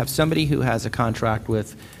 You have somebody who has a contract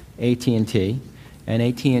with AT&T, and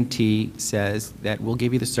AT&T says that we'll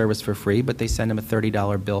give you the service for free, but they send them a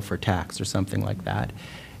 $30 bill for tax or something like that.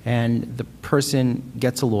 And the person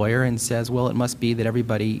gets a lawyer and says, well, it must be that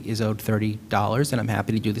everybody is owed $30, and I'm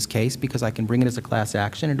happy to do this case because I can bring it as a class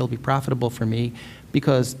action, and it'll be profitable for me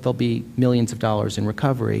because there'll be millions of dollars in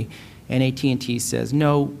recovery. And AT&T says,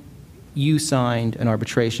 no, you signed an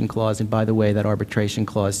arbitration clause, and by the way, that arbitration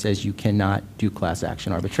clause says you cannot do class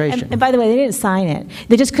action arbitration. And by the way, they didn't sign it.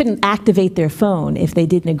 They just couldn't activate their phone if they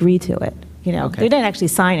didn't agree to it. You know, okay. They didn't actually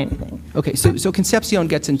sign anything. Okay, so Concepcion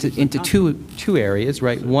gets into two areas,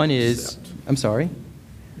 right? One is, I'm sorry?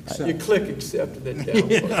 You click accept and then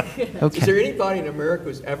download. Okay. Is there anybody in America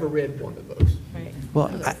who's ever read one of those? Right. Well,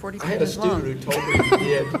 I had a student who told me he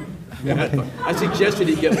did. I suggested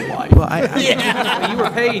he get one. Well, You were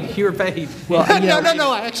paid. You were paid. Well, you know,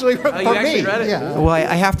 No, actually, for you actually me. read it? Yeah. well,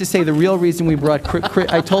 I have to say the real reason we brought Chris,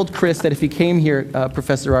 I told Chris that if he came here,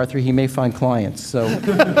 Professor Arthur, he may find clients. So,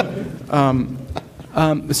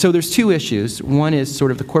 so there's two issues. One is sort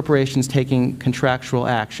of the corporations taking contractual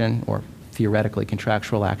action, or theoretically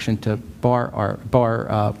contractual action, to bar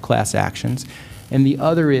class actions, and the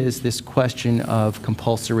other is this question of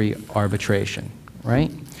compulsory arbitration,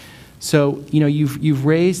 right? So, you know, you've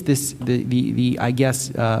raised this, I guess,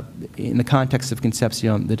 in the context of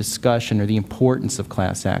Concepcion, the discussion or the importance of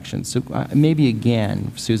class actions. So maybe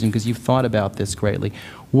again, Susan, because you've thought about this greatly,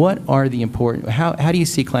 what are the important, how do you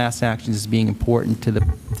see class actions as being important to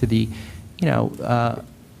the you know,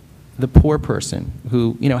 the poor person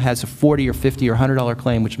who, you know, has a $40 or $50 or $100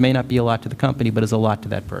 claim, which may not be a lot to the company, but is a lot to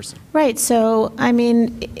that person? Right, so, I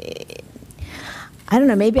mean, I don't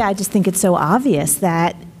know, maybe I just think it's so obvious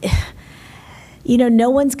that, you know, no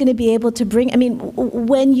one's going to be able to bring, I mean,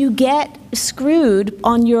 when you get screwed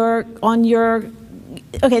on your,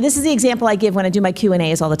 okay, this is the example I give when I do my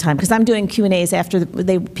Q&As all the time, because I'm doing Q&As after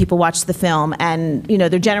people watch the film, and, you know,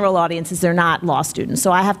 their general audiences, they're not law students.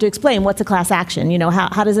 So I have to explain what's a class action, you know,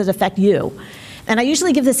 how does it affect you? And I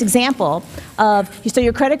usually give this example of, so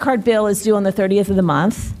your credit card bill is due on the 30th of the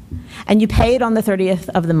month, and you pay it on the 30th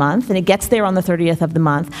of the month, and it gets there on the 30th of the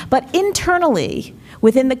month. But internally,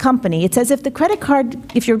 within the company, it says if the credit card,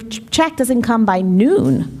 if your check doesn't come by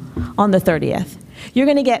noon on the 30th, you're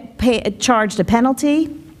going to get charged a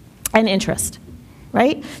penalty and interest,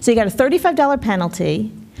 right? So you got a $35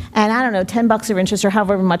 penalty, and I don't know, $10 of interest or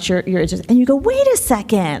however much your interest, and you go, wait a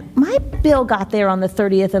second, my bill got there on the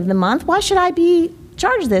 30th of the month, why should I be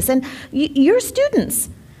charged this? And you're students.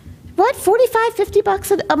 What, 45, 50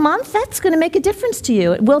 bucks a month? That's going to make a difference to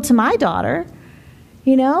you. It will to my daughter,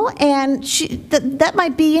 you know, and that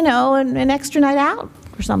might be, you know, an extra night out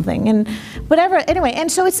or something, and whatever. Anyway, and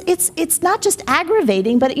so it's not just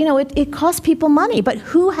aggravating, but, you know, it costs people money. But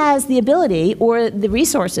who has the ability or the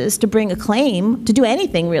resources to bring a claim, to do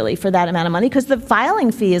anything really for that amount of money? Because the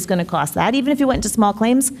filing fee is going to cost that. Even if you went to small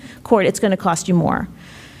claims court, it's going to cost you more.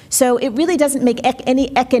 So it really doesn't make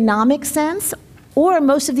any economic sense. Or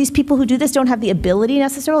most of these people who do this don't have the ability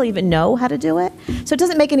necessarily even know how to do it. So it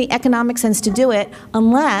doesn't make any economic sense to do it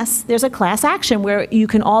unless there's a class action where you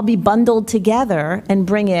can all be bundled together and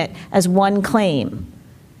bring it as one claim.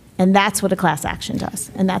 And that's what a class action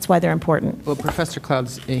does. And that's why they're important. Well, Professor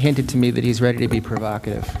Cloud's hinted to me that he's ready to be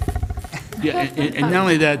provocative. Yeah, and not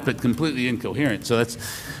only that, but completely incoherent. So that's,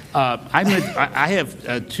 I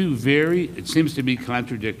have two very, it seems to be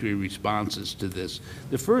contradictory responses to this.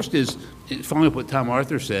 The first is, following up what Tom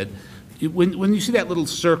Arthur said, when you see that little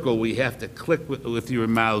circle where you have to click with your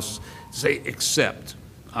mouse, say accept,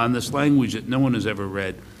 on this language that no one has ever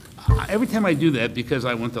read. Every time I do that, because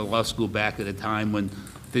I went to law school back at a time when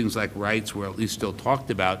things like rights were at least still talked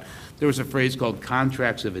about, there was a phrase called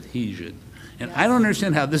contracts of adhesion. And I don't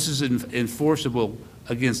understand how this is enforceable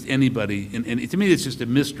against anybody, and to me it's just a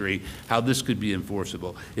mystery how this could be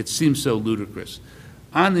enforceable. It seems so ludicrous.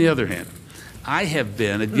 On the other hand, I have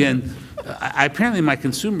been, again, apparently my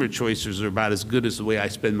consumer choices are about as good as the way I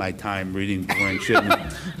spend my time reading boring shit.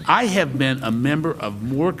 I have been a member of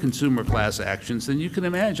more consumer class actions than you can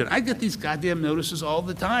imagine. I get these goddamn notices all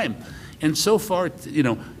the time. And so far, you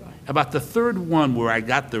know, about the third one where I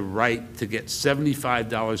got the right to get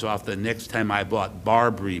 $75 off the next time I bought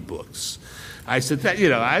Barbary books. I said, that, you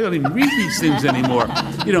know, I don't even read these things anymore.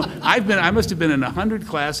 You know, I must have been in 100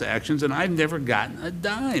 class actions, and I've never gotten a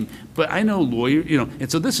dime. But I know lawyers, you know, and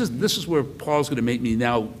so this is where Paul's going to make me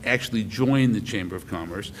now actually join the Chamber of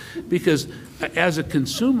Commerce, because as a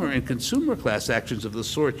consumer and consumer class actions of the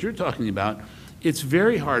sort you're talking about, it's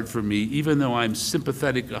very hard for me, even though I'm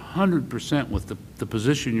sympathetic 100% with the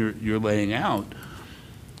position you're laying out.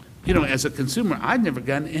 You know, as a consumer, I've never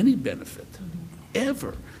gotten any benefit,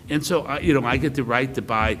 ever. And so, you know, I get the right to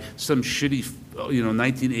buy some shitty, you know,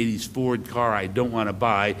 1980s Ford car I don't want to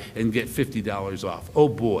buy and get $50 off. Oh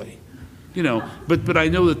boy, you know. But I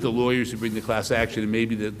know that the lawyers who bring the class action and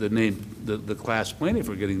maybe the class plaintiff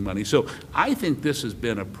are getting money. So I think this has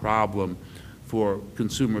been a problem for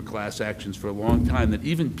consumer class actions for a long time, that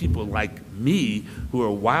even people like me who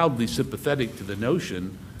are wildly sympathetic to the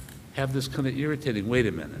notion have this kind of irritating, wait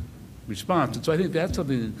a minute, response. And so I think that's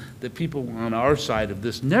something that people on our side of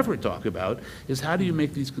this never talk about, is how do you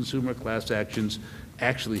make these consumer class actions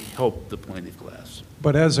actually help the plaintiff class?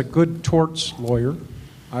 But as a good torts lawyer,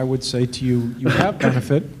 I would say to you, you have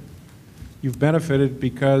benefit. You've benefited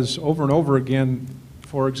because over and over again,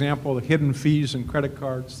 for example, the hidden fees and credit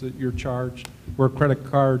cards that you're charged, where credit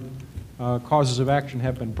card causes of action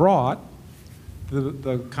have been brought,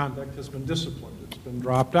 the conduct has been disciplined. It's been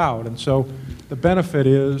dropped out. And so the benefit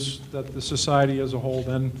is that the society as a whole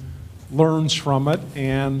then learns from it,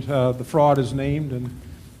 and the fraud is named,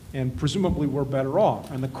 and presumably we're better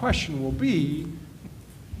off. And the question will be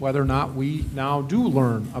whether or not we now do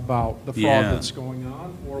learn about the fraud that's going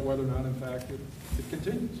on, or whether or not, in fact, it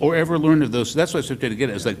continues. Or ever learn of those. That's what I was trying to get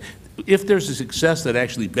at. It's like, if there's a success that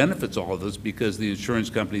actually benefits all of us because the insurance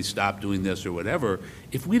companies stop doing this or whatever,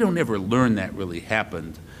 if we don't ever learn that really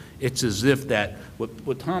happened, it's as if that,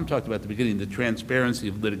 what Tom talked about at the beginning, the transparency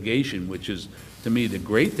of litigation, which is, to me, the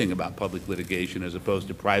great thing about public litigation as opposed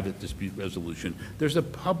to private dispute resolution. There's a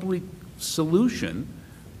public solution,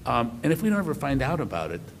 and if we don't ever find out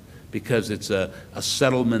about it because it's a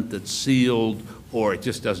settlement that's sealed, or it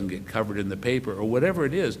just doesn't get covered in the paper, or whatever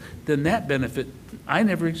it is, then that benefit I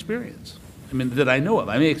never experience. I mean, that I know of.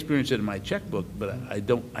 I may experience it in my checkbook, but I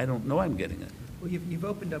don't know I'm getting it. Well, you've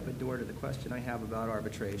opened up a door to the question I have about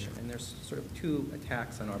arbitration, and there's sort of two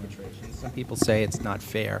attacks on arbitration. Some people say it's not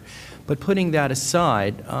fair. But putting that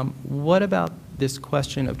aside, what about this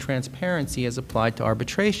question of transparency as applied to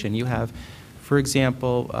arbitration? You have, for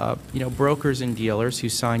example, brokers and dealers who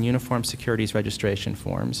sign uniform securities registration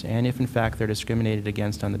forms, and if in fact they're discriminated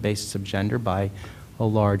against on the basis of gender by a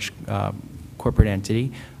large corporate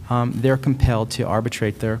entity, they're compelled to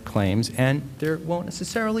arbitrate their claims, and there won't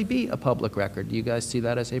necessarily be a public record. Do you guys see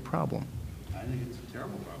that as a problem? I think it's a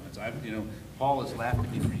terrible problem. Paul has laughed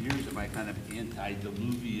at me for years at my kind of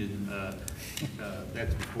antediluvian,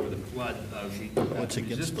 that's before the flood, What's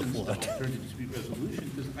against the flood? Alternative dispute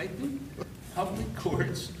resolution, because I think public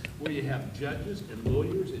courts where you have judges and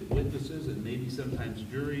lawyers and witnesses and maybe sometimes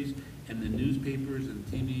juries and the newspapers and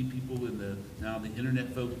TV people and now the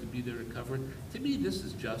internet folks to be there to cover it, to me this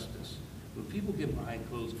is justice. When people get behind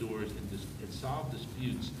closed doors and solve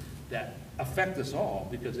disputes that affect us all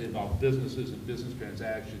because they involve businesses and business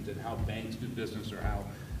transactions and how banks do business or how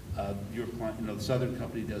your client, the Southern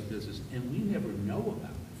company does business, and we never know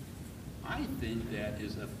about it. I think that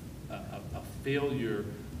is a failure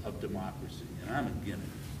of democracy, and I'm against it.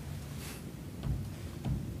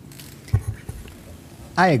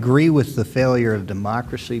 I agree with the failure of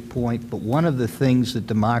democracy point, but one of the things that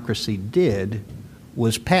democracy did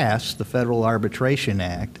was pass the Federal Arbitration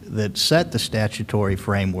Act that set the statutory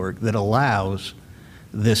framework that allows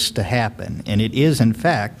this to happen. And it is, in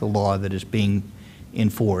fact, the law that is being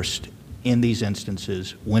enforced in these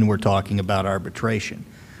instances when we're talking about arbitration.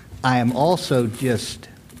 I am also just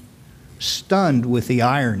stunned with the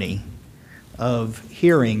irony of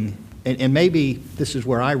hearing, and maybe this is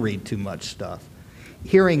where I read too much stuff,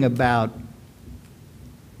 hearing about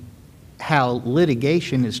how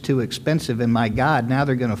litigation is too expensive, and my God, now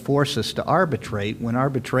they're going to force us to arbitrate, when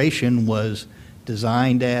arbitration was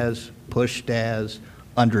designed as, pushed as,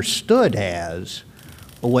 understood as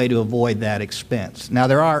a way to avoid that expense. Now,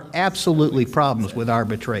 there are absolutely problems with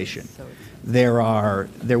arbitration. There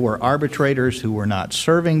were arbitrators who were not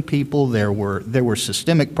serving people. There were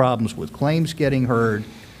systemic problems with claims getting heard.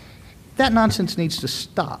 That nonsense needs to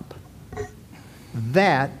stop.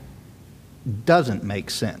 That doesn't make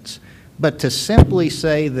sense. But to simply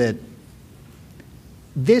say that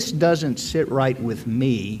this doesn't sit right with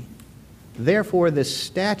me, therefore this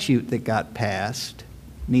statute that got passed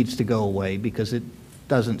needs to go away because it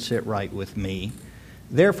doesn't sit right with me.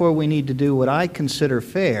 Therefore, we need to do what I consider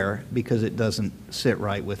fair because it doesn't sit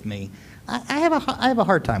right with me. I have a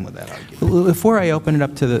hard time with that argument. Before I open it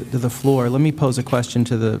up to the floor, let me pose a question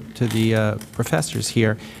to the professors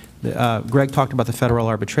here. Greg talked about the Federal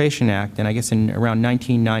Arbitration Act, and I guess in around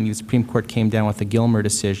 1990, the Supreme Court came down with the Gilmer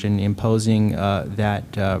decision imposing that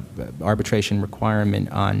arbitration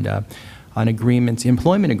requirement on agreements,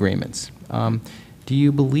 employment agreements. Do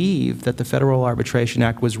you believe that the Federal Arbitration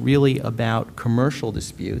Act was really about commercial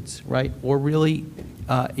disputes, right? Or really,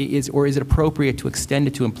 is it appropriate to extend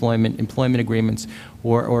it to employment agreements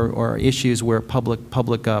or issues where public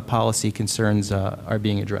policy concerns are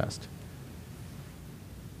being addressed?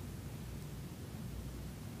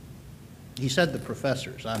 He said the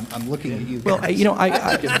professors. I'm looking at you guys. Well,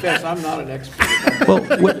 I confess I'm not an expert. Well,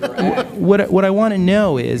 what I want to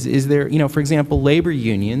know is there, for example, labor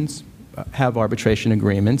unions have arbitration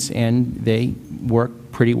agreements, and they work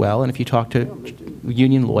pretty well. And if you talk to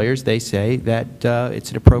union lawyers, they say that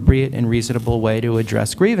it's an appropriate and reasonable way to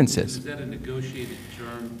address grievances. Is that a negotiated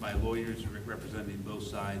term by lawyers representing both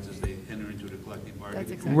sides as they enter into a collective bargaining?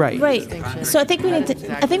 That's exactly Right. Right. So I think we need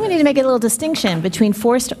to make a little distinction between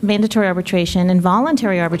forced mandatory arbitration and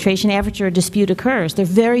voluntary arbitration after a dispute occurs. They're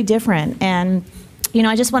very different. And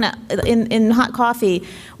I just want to, in Hot Coffee,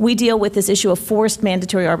 we deal with this issue of forced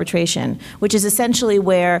mandatory arbitration, which is essentially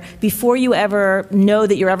where before you ever know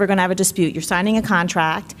that you're ever going to have a dispute, you're signing a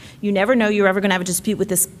contract, you never know you're ever going to have a dispute with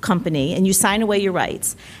this company, and you sign away your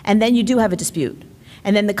rights, and then you do have a dispute.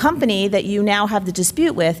 And then the company that you now have the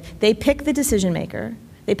dispute with, they pick the decision maker,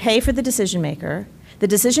 they pay for the decision maker. The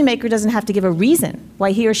decision maker doesn't have to give a reason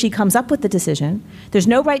why he or she comes up with the decision. There's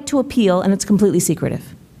no right to appeal, and it's completely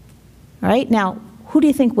secretive. All right? Now, who do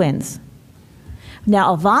you think wins?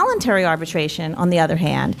 Now, a voluntary arbitration, on the other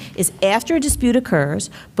hand, is after a dispute occurs,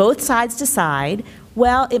 both sides decide,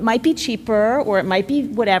 well, it might be cheaper or it might be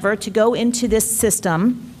whatever to go into this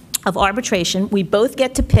system of arbitration. We both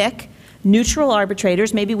get to pick neutral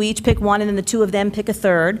arbitrators. Maybe we each pick one and then the two of them pick a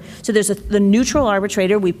third. So there's the neutral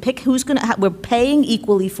arbitrator. We pick who's going to, we're paying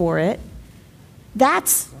equally for it.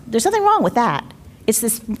 There's nothing wrong with that. It's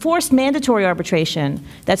this forced mandatory arbitration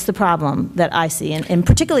that's the problem that I see, and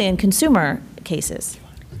particularly in consumer cases.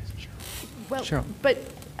 Well, Cheryl.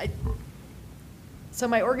 so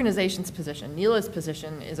my organization's position, NELA's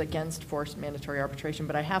position, is against forced mandatory arbitration,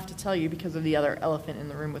 but I have to tell you, because of the other elephant in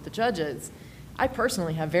the room with the judges, I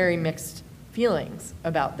personally have very mixed feelings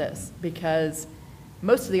about this, because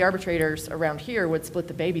most of the arbitrators around here would split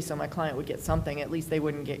the baby so my client would get something. At least they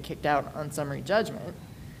wouldn't get kicked out on summary judgment.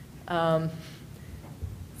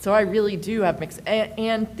 So I really do have mixed,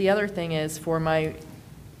 and the other thing is, for my,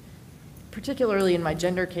 particularly in my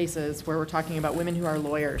gender cases where we're talking about women who are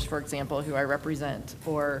lawyers, for example, who I represent,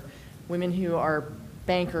 or women who are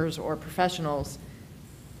bankers or professionals,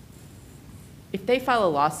 if they file a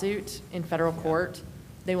lawsuit in federal court,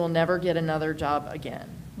 they will never get another job again.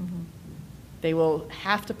 They will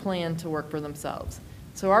have to plan to work for themselves.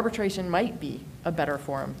 So arbitration might be a better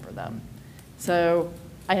forum for them. So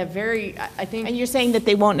I have I think. And you're saying that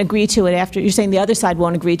they won't agree to it after, you're saying the other side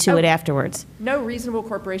won't agree to it afterwards? No reasonable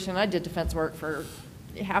corporation, I did defense work for,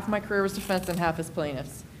 half my career was defense and half as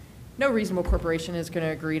plaintiffs. No reasonable corporation is going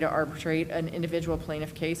to agree to arbitrate an individual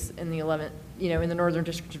plaintiff case in the 11th, in the Northern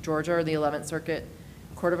District of Georgia or the 11th Circuit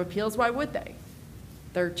Court of Appeals. Why would they?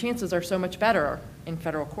 Their chances are so much better in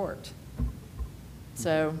federal court.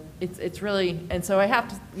 So it's really, and so I have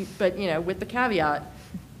to, but with the caveat,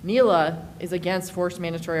 NELA is against forced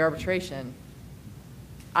mandatory arbitration.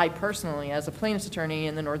 I personally, as a plaintiff's attorney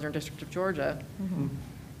in the Northern District of Georgia,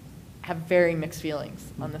 have very mixed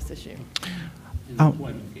feelings on this issue. In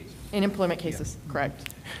employment cases. In employment cases,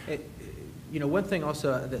 correct. One thing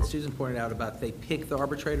also that Susan pointed out about they pick the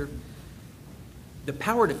arbitrator, the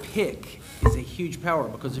power to pick is a huge power,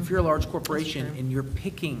 because if you're a large corporation and you're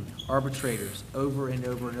picking arbitrators over and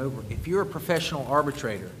over and over, if you're a professional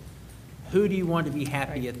arbitrator, who do you want to be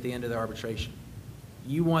happy at the end of the arbitration?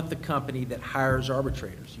 You want the company that hires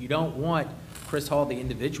arbitrators. You don't want Chris Hall, the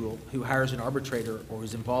individual, who hires an arbitrator or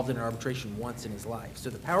is involved in an arbitration once in his life. So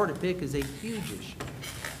the power to pick is a huge issue.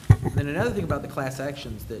 And then another thing about the class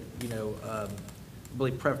actions that, I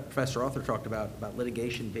believe Professor Arthur talked about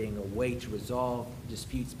litigation being a way to resolve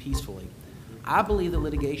disputes peacefully. I believe that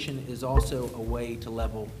litigation is also a way to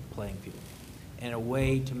level playing field and a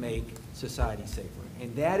way to make society safer.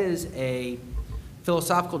 And that is a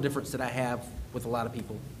philosophical difference that I have with a lot of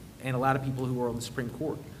people, and a lot of people who are on the Supreme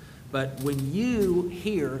Court. But when you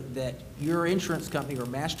hear that your insurance company or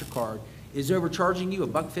MasterCard is overcharging you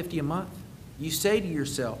 $1.50 a month, you say to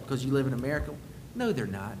yourself, because you live in America, no, they're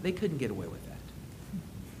not. They couldn't get away with that.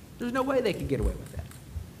 There's no way they could get away with that.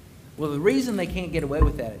 Well, the reason they can't get away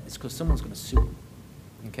with that is because someone's going to sue them,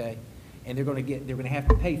 okay? And they're going to have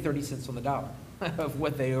to pay 30 cents on the dollar of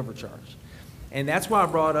what they overcharge. And that's why I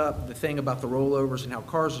brought up the thing about the rollovers and how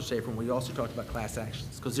cars are safer, and we also talked about class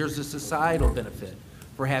actions, because there's a societal benefit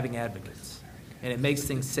for having advocates, and it makes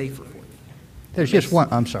things safer for you. There's just one,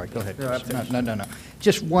 I'm sorry, go ahead. No.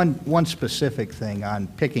 Just one specific thing on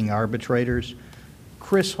picking arbitrators.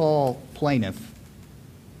 Chris Hall, plaintiff,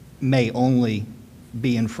 may only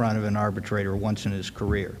be in front of an arbitrator once in his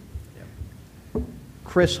career. Yep.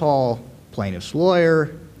 Chris Hall, plaintiff's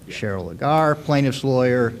lawyer, Cheryl Legare, plaintiff's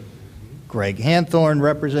lawyer, Greg Hanthorne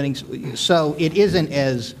representing, so it isn't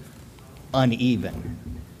as uneven.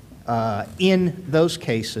 In those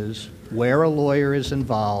cases where a lawyer is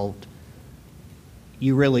involved,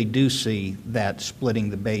 you really do see that splitting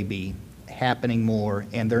the baby happening more,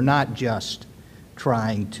 and they're not just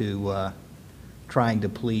trying to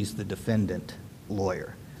please the defendant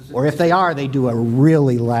lawyer. Or if they are, they do a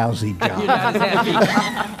really lousy job. You're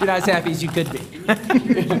not as happy as you could be.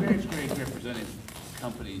 In your experience representing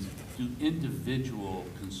companies, do individual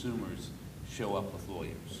consumers show up with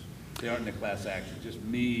lawyers? They aren't in a class action, just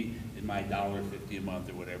me and my $1.50 a month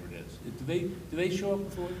or whatever it is. Do they show up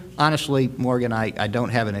with lawyers? Honestly, Morgan, I don't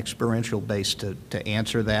have an experiential base to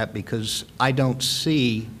answer that, because I don't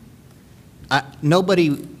see,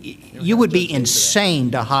 you would be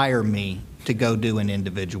insane to hire me to go do an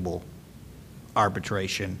individual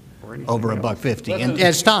arbitration over $1.50, and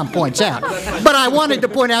as Tom points out. But I wanted to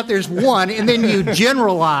point out there's one, and then you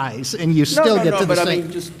generalize, and you still get to the same. But I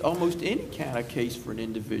mean, just almost any kind of case for an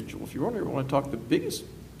individual. If you want to talk, the biggest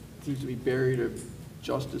seems to be barrier to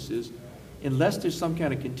justice is, unless there's some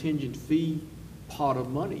kind of contingent fee pot of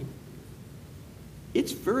money,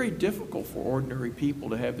 it's very difficult for ordinary people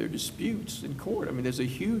to have their disputes in court. I mean, there's a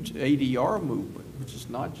huge ADR movement, which is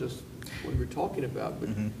not just what we're talking about, but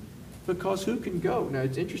because who can go? Now,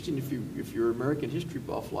 it's interesting if you're an American history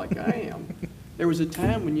buff like I am. There was a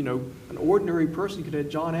time when, an ordinary person could have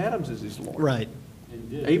John Adams as his lawyer. Right.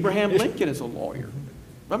 Abraham Lincoln as a lawyer.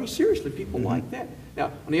 I mean, seriously, people like that.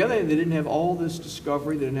 Now, on the other hand, they didn't have all this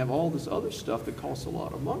discovery, they didn't have all this other stuff that costs a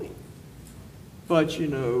lot of money. But, you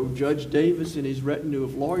know, Judge Davis and his retinue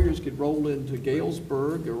of lawyers could roll into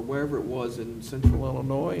Galesburg or wherever it was in central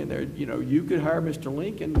Illinois, and there, you know, you could hire Mr.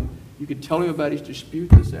 Lincoln, you could tell him about his dispute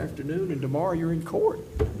this afternoon, and tomorrow you're in court.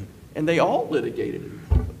 And they all litigated in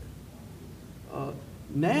public.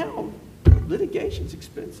 Now, litigation's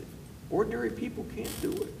expensive. Ordinary people can't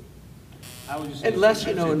do it. Unless,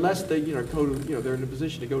 you know, unless they, you know, they're in a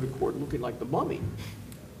position to go to court looking like the mummy.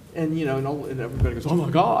 And, you know, and everybody goes, oh my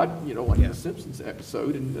God, you know, like the Simpsons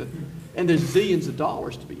episode, and there's zillions of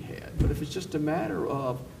dollars to be had. But if it's just a matter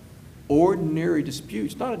of ordinary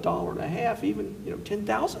disputes, not $1.50, even, you know,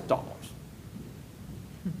 $10,000,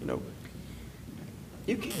 you know,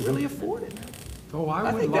 you can't really afford it. Though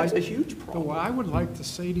I think that's a huge problem. Though I would like to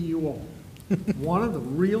say to you all, one of the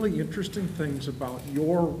really interesting things about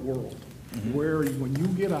your world, where when you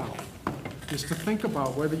get out, is to think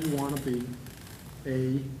about whether you want to be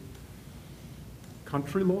a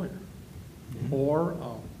country lawyer or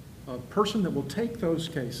a person that will take those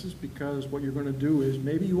cases, because what you're going to do is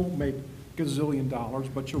maybe you won't make gazillion dollars,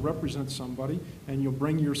 but you'll represent somebody and you'll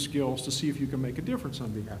bring your skills to see if you can make a difference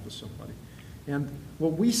on behalf of somebody. And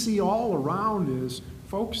what we see all around is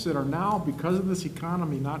folks that are now, because of this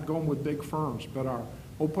economy, not going with big firms, but are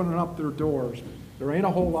opening up their doors. There ain't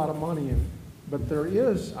a whole lot of money in it, but there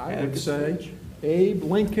is, I would say, Abe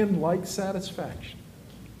Lincoln-like satisfaction,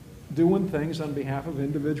 doing things on behalf of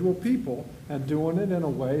individual people and doing it in a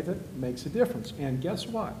way that makes a difference. And guess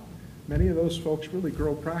what? Many of those folks really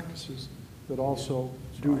grow practices that also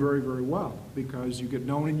do very, very well, because you get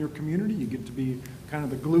known in your community, you get to be kind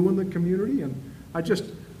of the glue in the community. And I just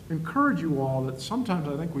encourage you all that sometimes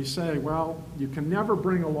I think we say, well, you can never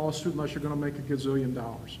bring a lawsuit unless you're going to make a gazillion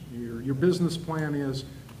dollars. Your business plan is,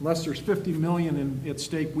 unless there's $50 million at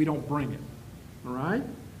stake, we don't bring it, all right?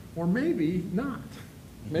 Or maybe not.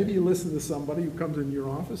 Maybe you listen to somebody who comes into your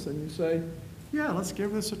office and you say, yeah, let's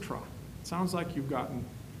give this a try. It sounds like you've gotten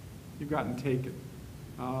taken.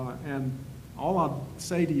 And all I'll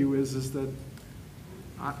say to you is that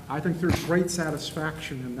I think there's great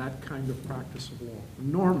satisfaction in that kind of practice of law,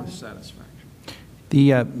 enormous satisfaction.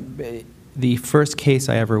 The first case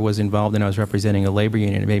I ever was involved in, I was representing a labor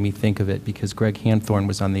union. It made me think of it because Greg Hanthorne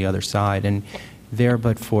was on the other side. And there,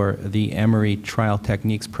 but for the Emory trial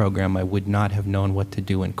techniques program, I would not have known what to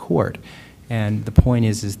do in court. And the point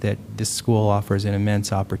is that this school offers an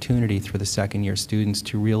immense opportunity for the second-year students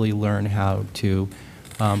to really learn how to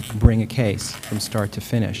bring a case from start to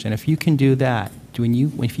finish. And if you can do that,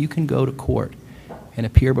 if you can go to court and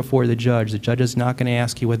appear before the judge is not going to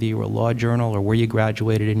ask you whether you were a law journal or where you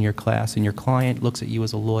graduated in your class, and your client looks at you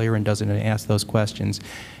as a lawyer and doesn't ask those questions.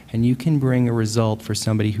 And you can bring a result for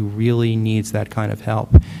somebody who really needs that kind of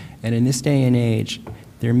help. And in this day and age,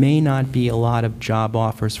 there may not be a lot of job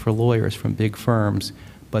offers for lawyers from big firms,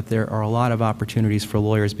 but there are a lot of opportunities for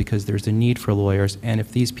lawyers because there's a need for lawyers. And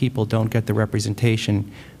if these people don't get the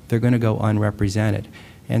representation, they're going to go unrepresented.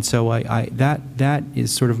 And so that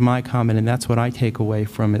is sort of my comment, and that's what I take away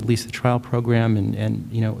from at least the trial program and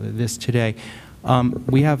you know, this today.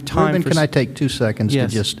 We have time. Reuben, can I take 2 seconds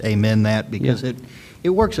Yes. to just amend that? Because it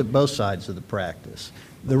works at both sides of the practice.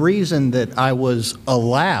 The reason that I was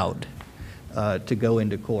allowed to go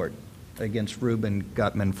into court against Reuben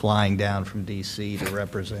Guttman flying down from D.C. to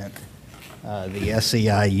represent the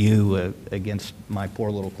SEIU against my poor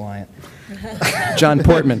little client. John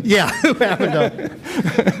Portman. Yeah, who happened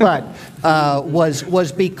to, but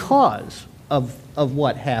was because of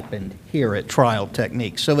what happened here at Trial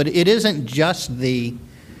Techniques. So it isn't just the,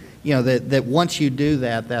 you know, that once you do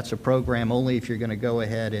that, that's a program only if you're going to go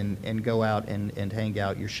ahead and go out and hang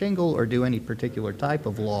out your shingle or do any particular type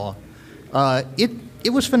of law.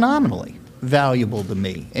 It was phenomenally valuable to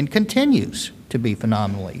me and continues to be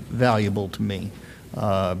phenomenally valuable to me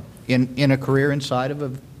in a career inside of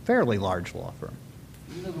a fairly large law firm.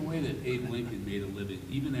 You know, the way that Abe Lincoln made a living,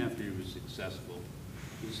 even after he was successful,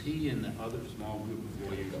 was he and the other small group of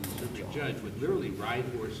lawyers and the circuit judge would literally ride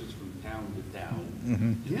horses from town to town.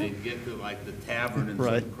 And they'd get to like the tavern in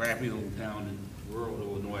some crappy little town in rural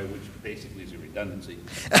Illinois, which basically is a redundancy.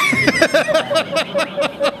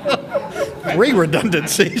 Three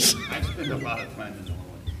redundancies. I spend a lot of time in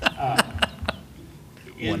Illinois.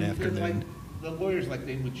 One afternoon. Like, the lawyers, like,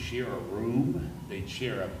 they would share a room, they'd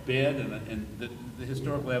share a bed, and the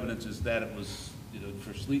historical evidence is that it was, you know,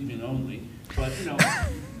 for sleeping only. But, you know,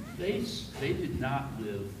 they did not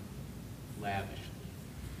live lavishly.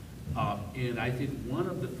 And I think one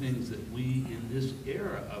of the things that we, in this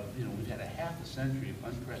era of, you know, we've had a half a century of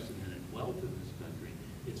unprecedented wealth in this country,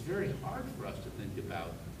 it's very hard for us to think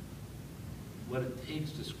about what it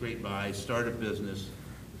takes to scrape by, start a business,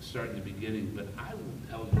 start in the beginning. But I will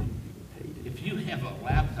tell you, if you have a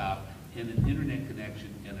laptop and an internet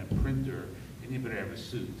connection and a printer, and you better have a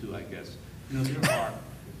suit too, I guess. You know, there are,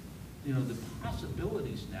 you know, the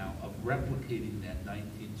possibilities now of replicating that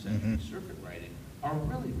 19th century circuit writing are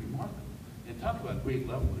really remarkable. And talk about great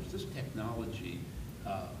levelers. This technology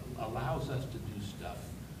allows us to do stuff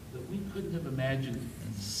that we couldn't have imagined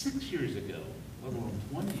 6 years ago, let alone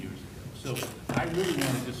 20 years ago. So I really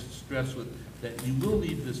want to just stress that you will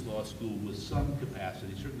leave this law school with some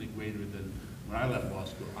capacity, certainly greater than when I left law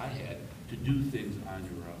school I had, to do things on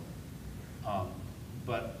your own.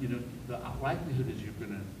 But, you know, the likelihood is you're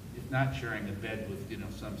going to, if not sharing a bed with, you know,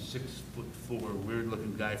 some 6'4"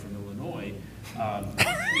 weird-looking guy from Illinois,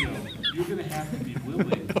 you know, you're going to have to be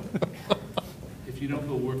willing, if you don't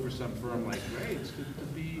go work for some firm like Greg's, to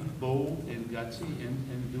be bold and gutsy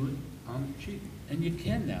and do it on the cheap. And you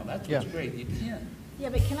can now. That's what's great. You can. Yeah,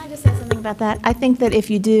 but can I just say something about that? I think that if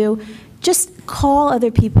you do, just call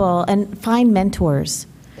other people and find mentors.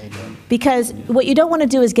 Because what you don't want to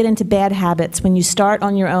do is get into bad habits when you start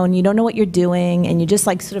on your own. You don't know what you're doing, and you just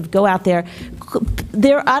like sort of go out there.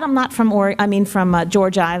 I'm not from from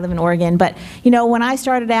Georgia. I live in Oregon. But you know, when I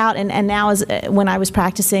started out, and now when I was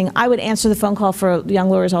practicing, I would answer the phone call for young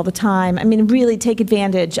lawyers all the time. I mean, really take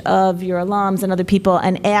advantage of your alums and other people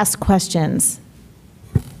and ask questions.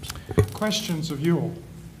 Questions of you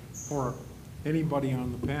or anybody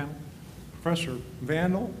on the panel? Professor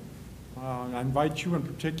Vandal? I invite you in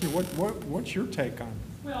particular. What's your take on it?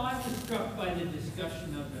 Well, I was struck by the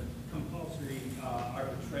discussion of the compulsory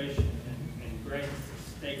arbitration and Greg's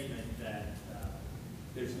statement that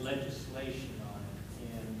there's legislation on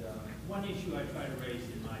it. And one issue I try to raise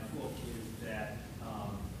in my book is that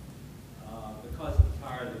because of the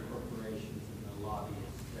power of the corporations and the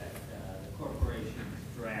lobbyists, that the corporations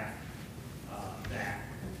draft that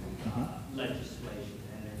legislation,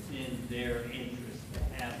 and it's in their interest to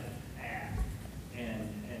have it.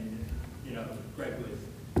 And you know, Greg was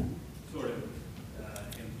sort of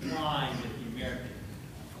implying that the American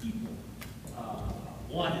people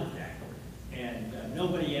wanted that, and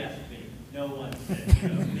nobody asked me. No one said, you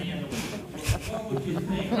know, man, what would you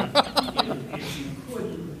think if you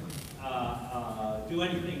couldn't do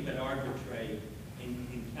anything but arbitrate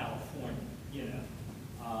in California? You know,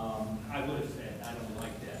 I would have said I don't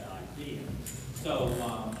like that idea. So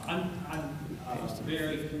I'm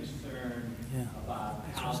very concerned about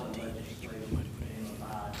how the legislation came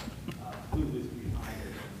about, who was behind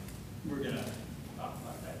it. We're going to talk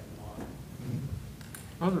about that tomorrow.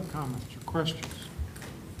 Other comments or questions?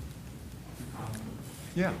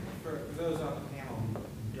 Yeah. For those on the panel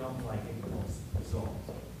who don't like Iqbal's result,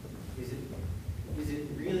 is it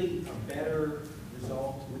really a better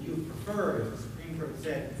result? Would you prefer if the Supreme Court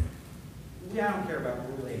said, I don't care about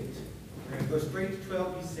Rule 8. We're going to go straight to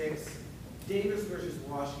 12b-6, Davis versus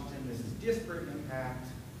Washington, this is disparate impact,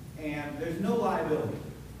 and there's no liability.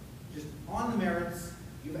 Just on the merits,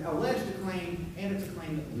 you've alleged a claim, and it's a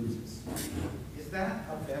claim that loses. Is that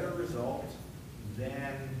a better result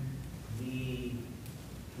than the,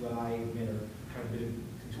 what I admit are quite a bit of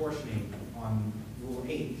contortioning on Rule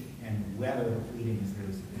 8 and whether the pleading is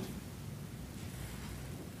really sufficient?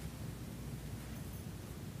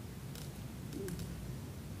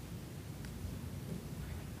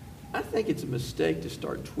 I think it's a mistake to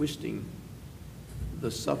start twisting the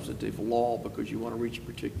substantive law because you want to reach a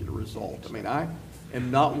particular result. I mean, I am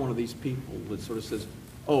not one of these people that sort of says,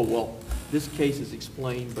 oh, well, this case is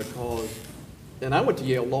explained because, and I went to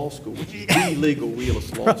Yale Law School, which is the legal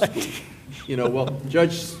realist law school. You know, well,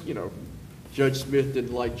 Judge Smith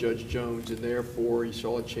didn't like Judge Jones, and therefore he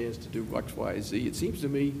saw a chance to do X, Y, Z. It seems to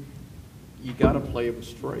me you got to play them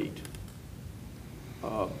straight.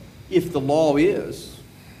 If the law is,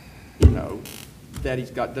 you know,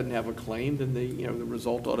 that doesn't have a claim, then the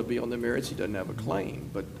result ought to be on the merits he doesn't have a claim.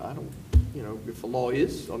 But I don't, you know, if the law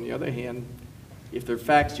is, on the other hand, if there are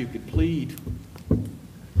facts you could plead,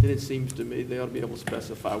 then it seems to me they ought to be able to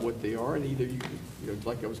specify what they are, and either you know,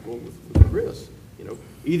 like I was going with Chris, you know,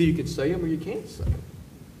 either you can say them or you can't say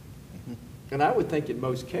them. And I would think in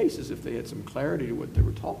most cases, if they had some clarity to what they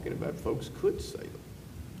were talking about, folks could say them.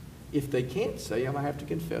 If they can't say them, I have to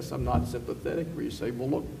confess I'm not sympathetic, where you say, well,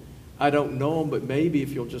 look, I don't know him, but maybe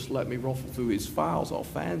if you'll just let me ruffle through his files, I'll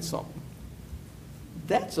find something.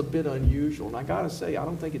 That's a bit unusual, and I got to say, I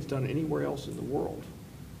don't think it's done anywhere else in the world.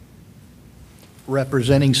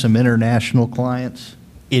 Representing some international clients,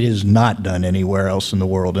 it is not done anywhere else in the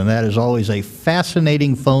world, and that is always a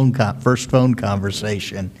fascinating first phone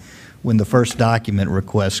conversation when the first document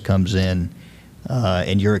request comes in.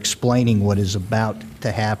 and you're explaining what is about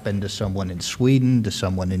to happen to someone in Sweden, to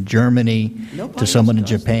someone in Germany, to someone in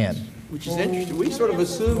Japan. Which is interesting. We sort of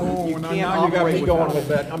assume you can't now you got me operate going a without.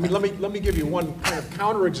 little bit. I mean, let me give you one kind of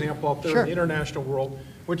counterexample out there Sure. in the international world,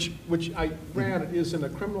 which I granted is in a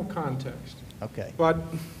criminal context. Okay. But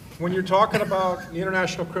when you're talking about the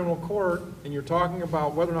International Criminal Court and you're talking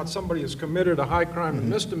about whether or not somebody has committed a high crime or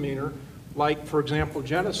misdemeanor, like, for example,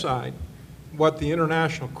 genocide, what the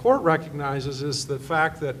International Court recognizes is the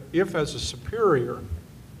fact that if, as a superior,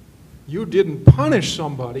 you didn't punish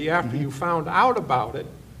somebody after you found out about it,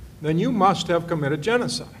 then you must have committed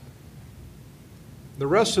genocide. The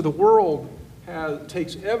rest of the world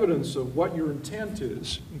takes evidence of what your intent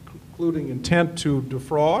is, including intent to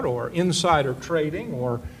defraud or insider trading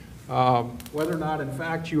or whether or not, in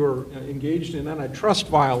fact, you're engaged in antitrust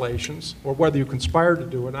violations or whether you conspired to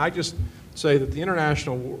do it. And I just say that the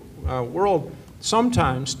international world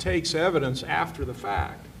sometimes takes evidence after the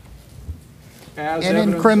fact. As And in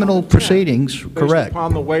evidence criminal of intent, proceedings, based correct.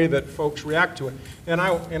 upon the way that folks react to it. And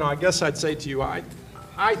I guess I'd say to you, I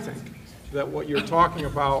think that what you're talking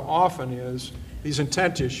about often is these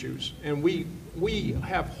intent issues. And we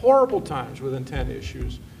have horrible times with intent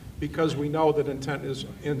issues because we know that intent is,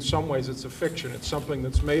 in some ways, it's a fiction. It's something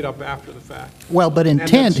that's made up after the fact. Well, but And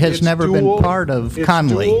intent has it's never been dual, part of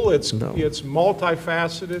Conley. It's dual, it's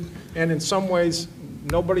multifaceted, and in some ways,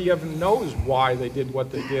 nobody even knows why they did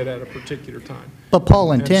what they did at a particular time. But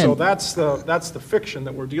Paul, And so intent, that's the fiction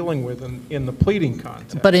that we're dealing with in the pleading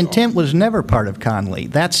context. but intent was never part of Conley.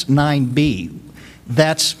 That's 9B.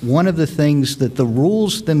 That's one of the things that the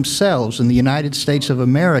rules themselves in the United States of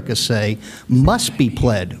America say must be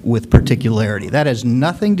pled with particularity. That has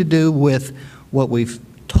nothing to do with what we've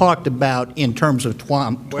talked about in terms of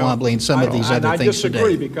Twombly and some of these other things today. I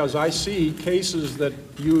disagree, because I see cases that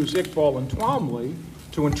use Iqbal and Twombly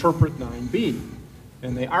to interpret 9B.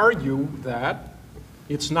 And they argue that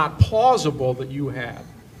it's not plausible that you had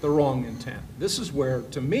the wrong intent. This is where,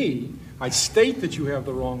 to me, I state that you have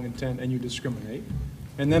the wrong intent and you discriminate,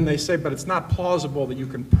 and then they say, but it's not plausible that you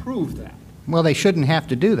can prove that. Well, they shouldn't have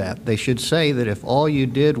to do that. They should say that if all you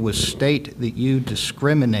did was state that you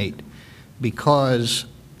discriminate because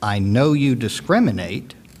I know you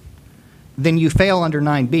discriminate, then you fail under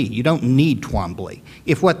 9B. You don't need Twombly.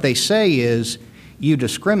 If what they say is you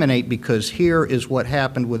discriminate because here is what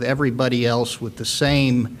happened with everybody else with the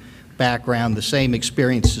same background, the same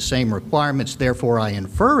experience, the same requirements, therefore I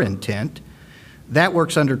infer intent, that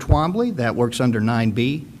works under Twombly, that works under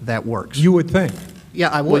 9B, that works. You would think. Yeah,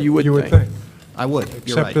 I would. Well, you would think. I would,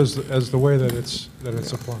 you're right. Except as the way that it's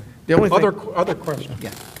applied. The only thing- Other questions?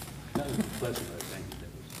 Yeah. That was a pleasure, thank you.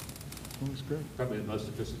 That was great. probably the most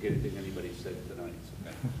sophisticated thing anybody's said tonight.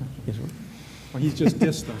 So. Well, he's just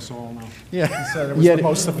dissed us all now. Yeah. He said it was the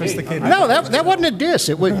most sophisticated. No, that wasn't a diss.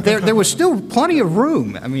 It was, there was still plenty of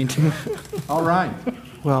room. I mean. All right.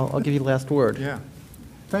 Well, I'll give you the last word. Yeah.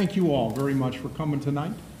 Thank you all very much for coming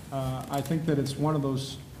tonight. I think that it's one of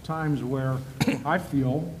those times where I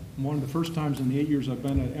feel, one of the first times in the 8 years I've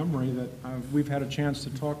been at Emory, that we've had a chance to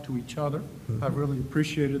talk to each other. I've really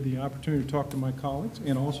appreciated the opportunity to talk to my colleagues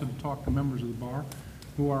and also to talk to members of the bar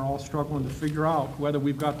who are all struggling to figure out whether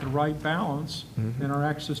we've got the right balance in our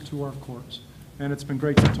access to our courts. And it's been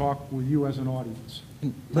great to talk with you as an audience.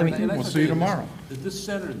 We'll see you tomorrow. This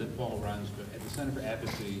center that Paul runs, at the Center for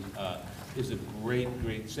Advocacy, is a great,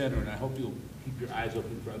 great center, and I hope you'll keep your eyes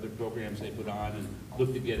open for other programs they put on and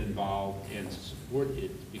look to get involved and support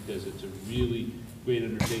it, because it's a really great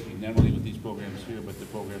undertaking, not only with these programs here, but the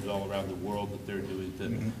programs all around the world that they're doing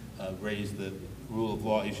to raise the rule of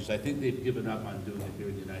law issues. I think they've given up on doing it here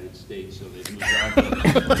in the United States, so they've moved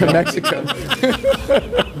on To Mexico.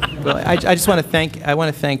 Well, I just want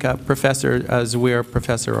to thank Professor Zwier,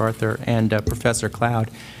 Professor Arthur, and Professor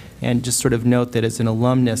Cloud, and just sort of note that as an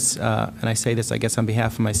alumnus, and I say this, I guess, on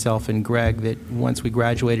behalf of myself and Greg, that once we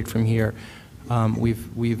graduated from here,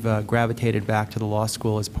 we've gravitated back to the law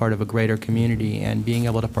school as part of a greater community, and being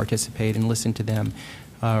able to participate and listen to them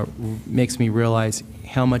makes me realize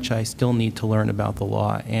how much I still need to learn about the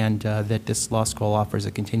law, and that this law school offers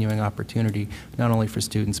a continuing opportunity, not only for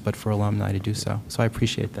students, but for alumni to do so. So I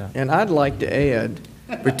appreciate that. And I'd like to add,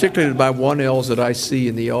 particularly to my 1Ls that I see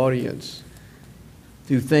in the audience,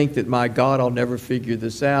 who think that, my God, I'll never figure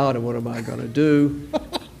this out, and what am I going to do?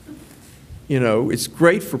 You know, it's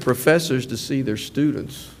great for professors to see their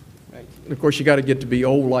students. And of course, you got to get to be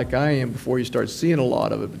old like I am before you start seeing a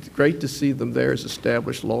lot of it. But it's great to see them there as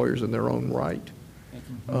established lawyers in their own right,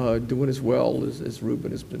 doing as well as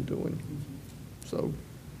Reuben has been doing. So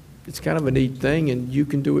it's kind of a neat thing, and you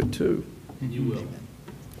can do it too. And you will.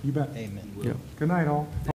 You bet. Amen. Yeah. Good night, all.